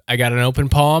I got an open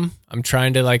palm. I'm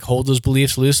trying to like hold those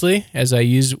beliefs loosely as I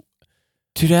use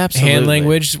Dude, absolutely. hand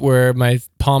language where my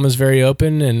palm is very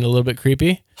open and a little bit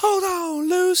creepy. Hold on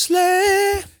loosely.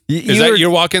 You Is that were-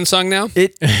 your walk-in song now?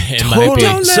 It It might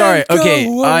totally. be. Sorry. Okay.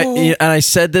 go. I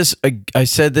said this. I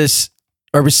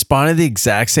responded the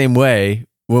exact same way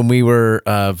when we were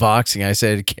voxing. I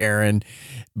said Karen,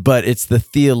 but it's the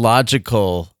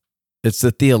theological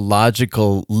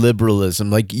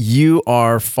liberalism. Like, you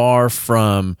are far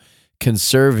from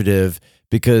conservative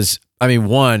because, I mean,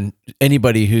 one,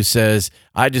 anybody who says,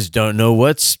 I just don't know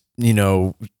what's,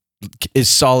 is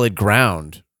solid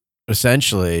ground,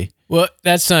 essentially. Well,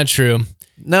 that's not true.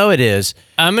 No, it is.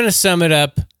 I'm going to sum it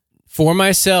up for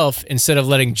myself instead of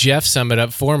letting Jeff sum it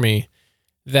up for me.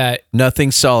 That Nothing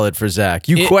solid for Zach.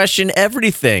 You question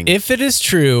everything. if it is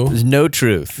true There's no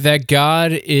truth. that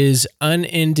God is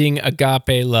unending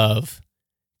agape love,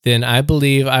 then I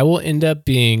believe I will end up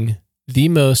being the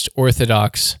most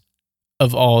orthodox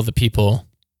of all the people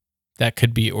that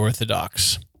could be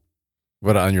orthodox.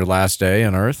 What, on your last day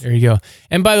on earth? There you go.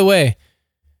 And by the way,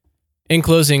 in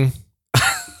closing,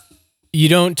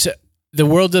 the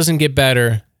world doesn't get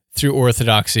better through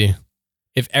orthodoxy.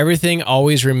 If everything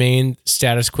always remained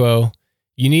status quo,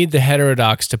 you need the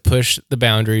heterodox to push the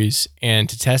boundaries and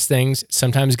to test things,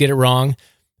 sometimes get it wrong.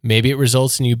 Maybe it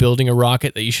results in you building a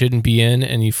rocket that you shouldn't be in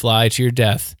and you fly to your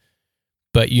death.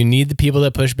 But you need the people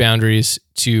that push boundaries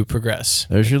to progress.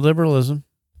 There's your liberalism.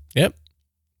 Yep.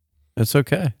 That's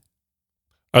okay.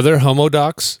 Are there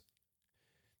homodocs?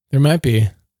 There might be.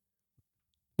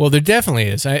 Well, there definitely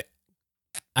is.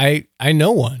 I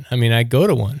know one. I mean, I go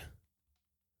to one.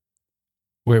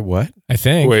 Wait, what? I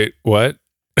think. Wait, what?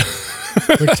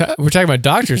 We're talking about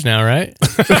doctors now, right?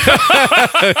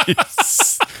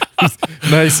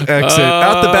 Nice exit.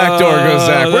 Out the back door goes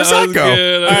Zach. Where's that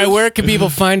go? All right, where can people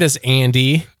find us,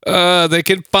 Andy? They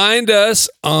can find us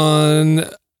on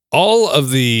all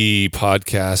of the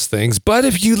podcast things, but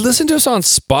if you listen to us on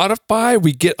Spotify,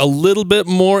 we get a little bit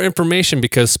more information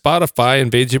because Spotify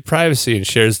invades your privacy and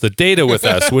shares the data with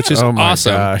us, which is Oh my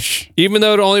awesome. gosh. Even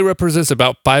though it only represents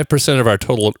about 5% of our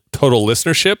total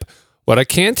listenership, what I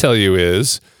can tell you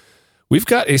is we've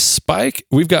got a spike.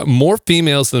 We've got more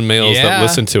females than males that Yeah.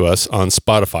 listen to us on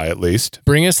Spotify, at least.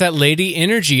 Bring us that lady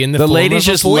energy in the The form ladies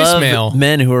of a just voicemail. love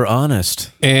men who are honest.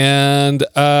 And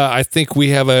I think we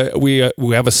have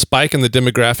a spike in the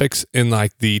demographics in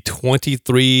like the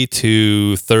 23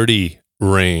 to 30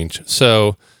 range.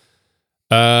 So,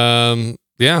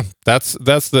 yeah, that's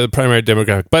the primary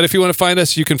demographic. But if you want to find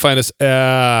us, you can find us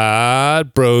at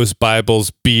Bros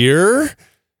Bibles Beer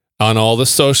on all the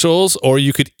socials, or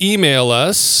you could email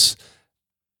us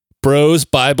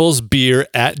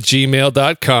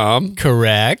brosbiblesbeer@gmail.com.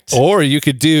 Correct. Or you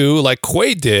could do like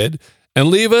Quaid did and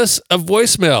leave us a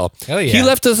voicemail. Hell yeah. He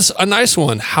left us a nice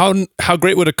one. How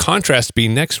great would a contrast be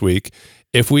next week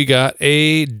if we got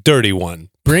a dirty one?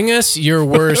 Bring us your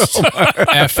worst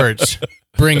efforts.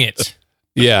 Bring it.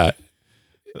 Yeah.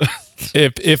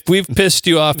 If we've pissed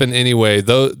you off in any way,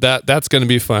 though, that's going to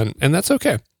be fun, and that's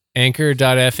okay.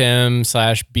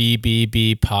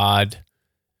 Anchor.fm/BBB pod.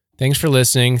 Thanks for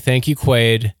listening. Thank you,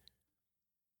 Quaid.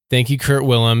 Thank you, Kurt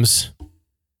Willems.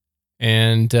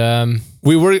 And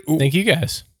thank you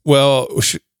guys. Well,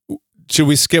 should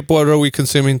we skip what are we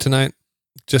consuming tonight?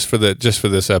 Just for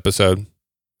this episode.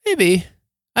 Maybe.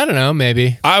 I don't know.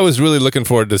 Maybe. I was really looking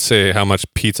forward to say how much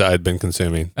pizza I'd been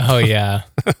consuming, Oh, yeah.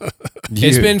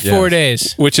 It's been 4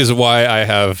 days which is why I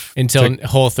have until to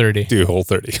Whole 30. do Whole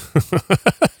 30.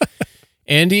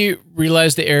 Andy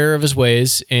realized the error of his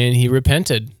ways and he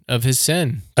repented of his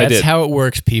sin. I That's did. how it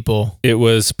works, people. It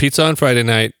was pizza on Friday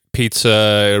night,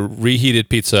 reheated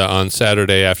pizza on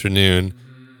Saturday afternoon,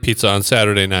 pizza on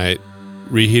Saturday night,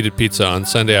 reheated pizza on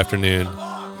Sunday afternoon,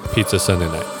 pizza Sunday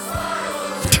night.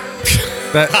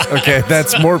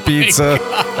 That's more pizza.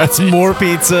 That's more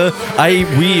pizza.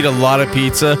 We eat a lot of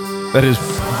pizza. That is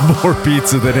more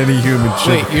pizza than any human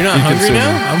should. Wait, you're not hungry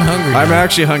now? I'm hungry. I'm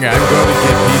actually hungry. I'm going to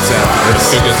get pizza after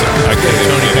this. Go get some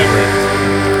Tony Pepper.